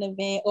doing an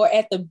event or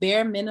at the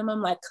bare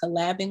minimum, like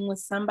collabing with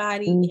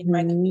somebody in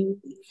my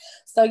community.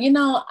 So,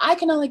 I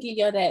can only get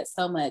yelled at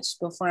so much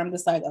before I'm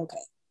just like, okay.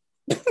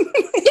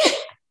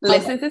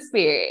 Listen to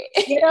spirit.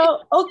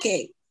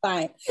 Okay,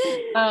 fine.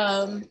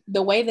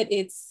 The way that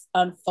it's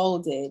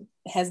unfolded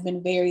has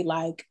been very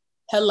like,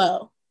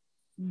 hello,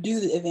 do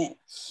the event.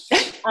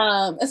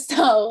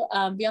 So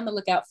be on the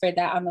lookout for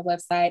that on the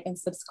website and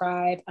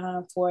subscribe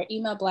for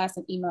email blasts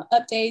and email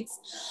updates.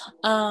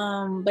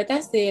 But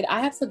that's it.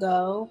 I have to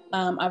go.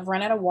 I've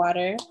run out of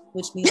water,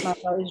 which means my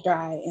throat is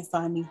dry, and so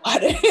I need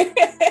water.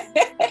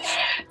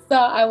 So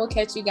I will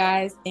catch you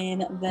guys in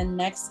the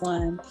next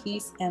one.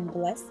 Peace and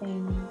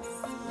blessings.